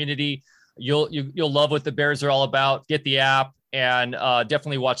Vedic community. You'll love what the bears are all about. Get the app and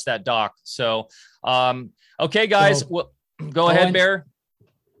definitely watch that doc. So. Okay, guys, go ahead, Bear.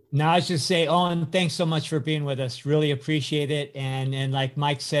 Now, I should say, Owen, thanks so much for being with us. Really appreciate it. And like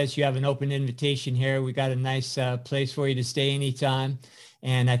Mike says, you have an open invitation here. We got a nice place for you to stay anytime.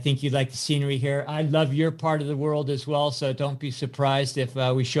 And I think you'd like the scenery here. I love your part of the world as well. So don't be surprised if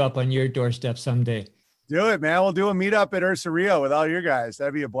we show up on your doorstep someday. Do it, man. We'll do a meetup at Ursa Rio with all your guys.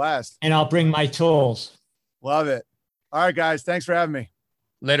 That'd be a blast. And I'll bring my tools. Love it. All right, guys. Thanks for having me.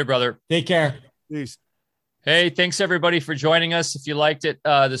 Later, brother. Take care. Peace. Hey, thanks everybody for joining us. If you liked it,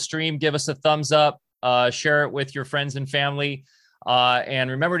 the stream, give us a thumbs up, share it with your friends and family.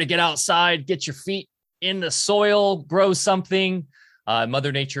 And remember to get outside, get your feet in the soil, grow something.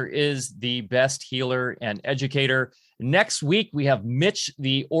 Mother Nature is the best healer and educator. Next week, we have Mitch,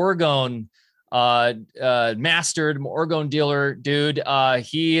 the Oregon mastered Oregon dealer dude.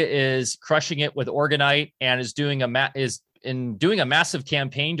 He is crushing it with Orgonite and is doing a massive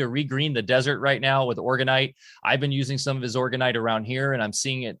campaign to regreen the desert right now with Orgonite. I've been using some of his Orgonite around here and I'm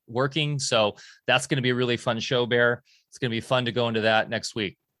seeing it working. So that's going to be a really fun show, Bear. It's going to be fun to go into that next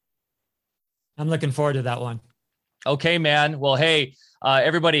week. I'm looking forward to that one. Okay, man. Well, hey,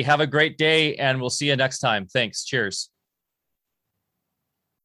 everybody have a great day and we'll see you next time. Thanks. Cheers.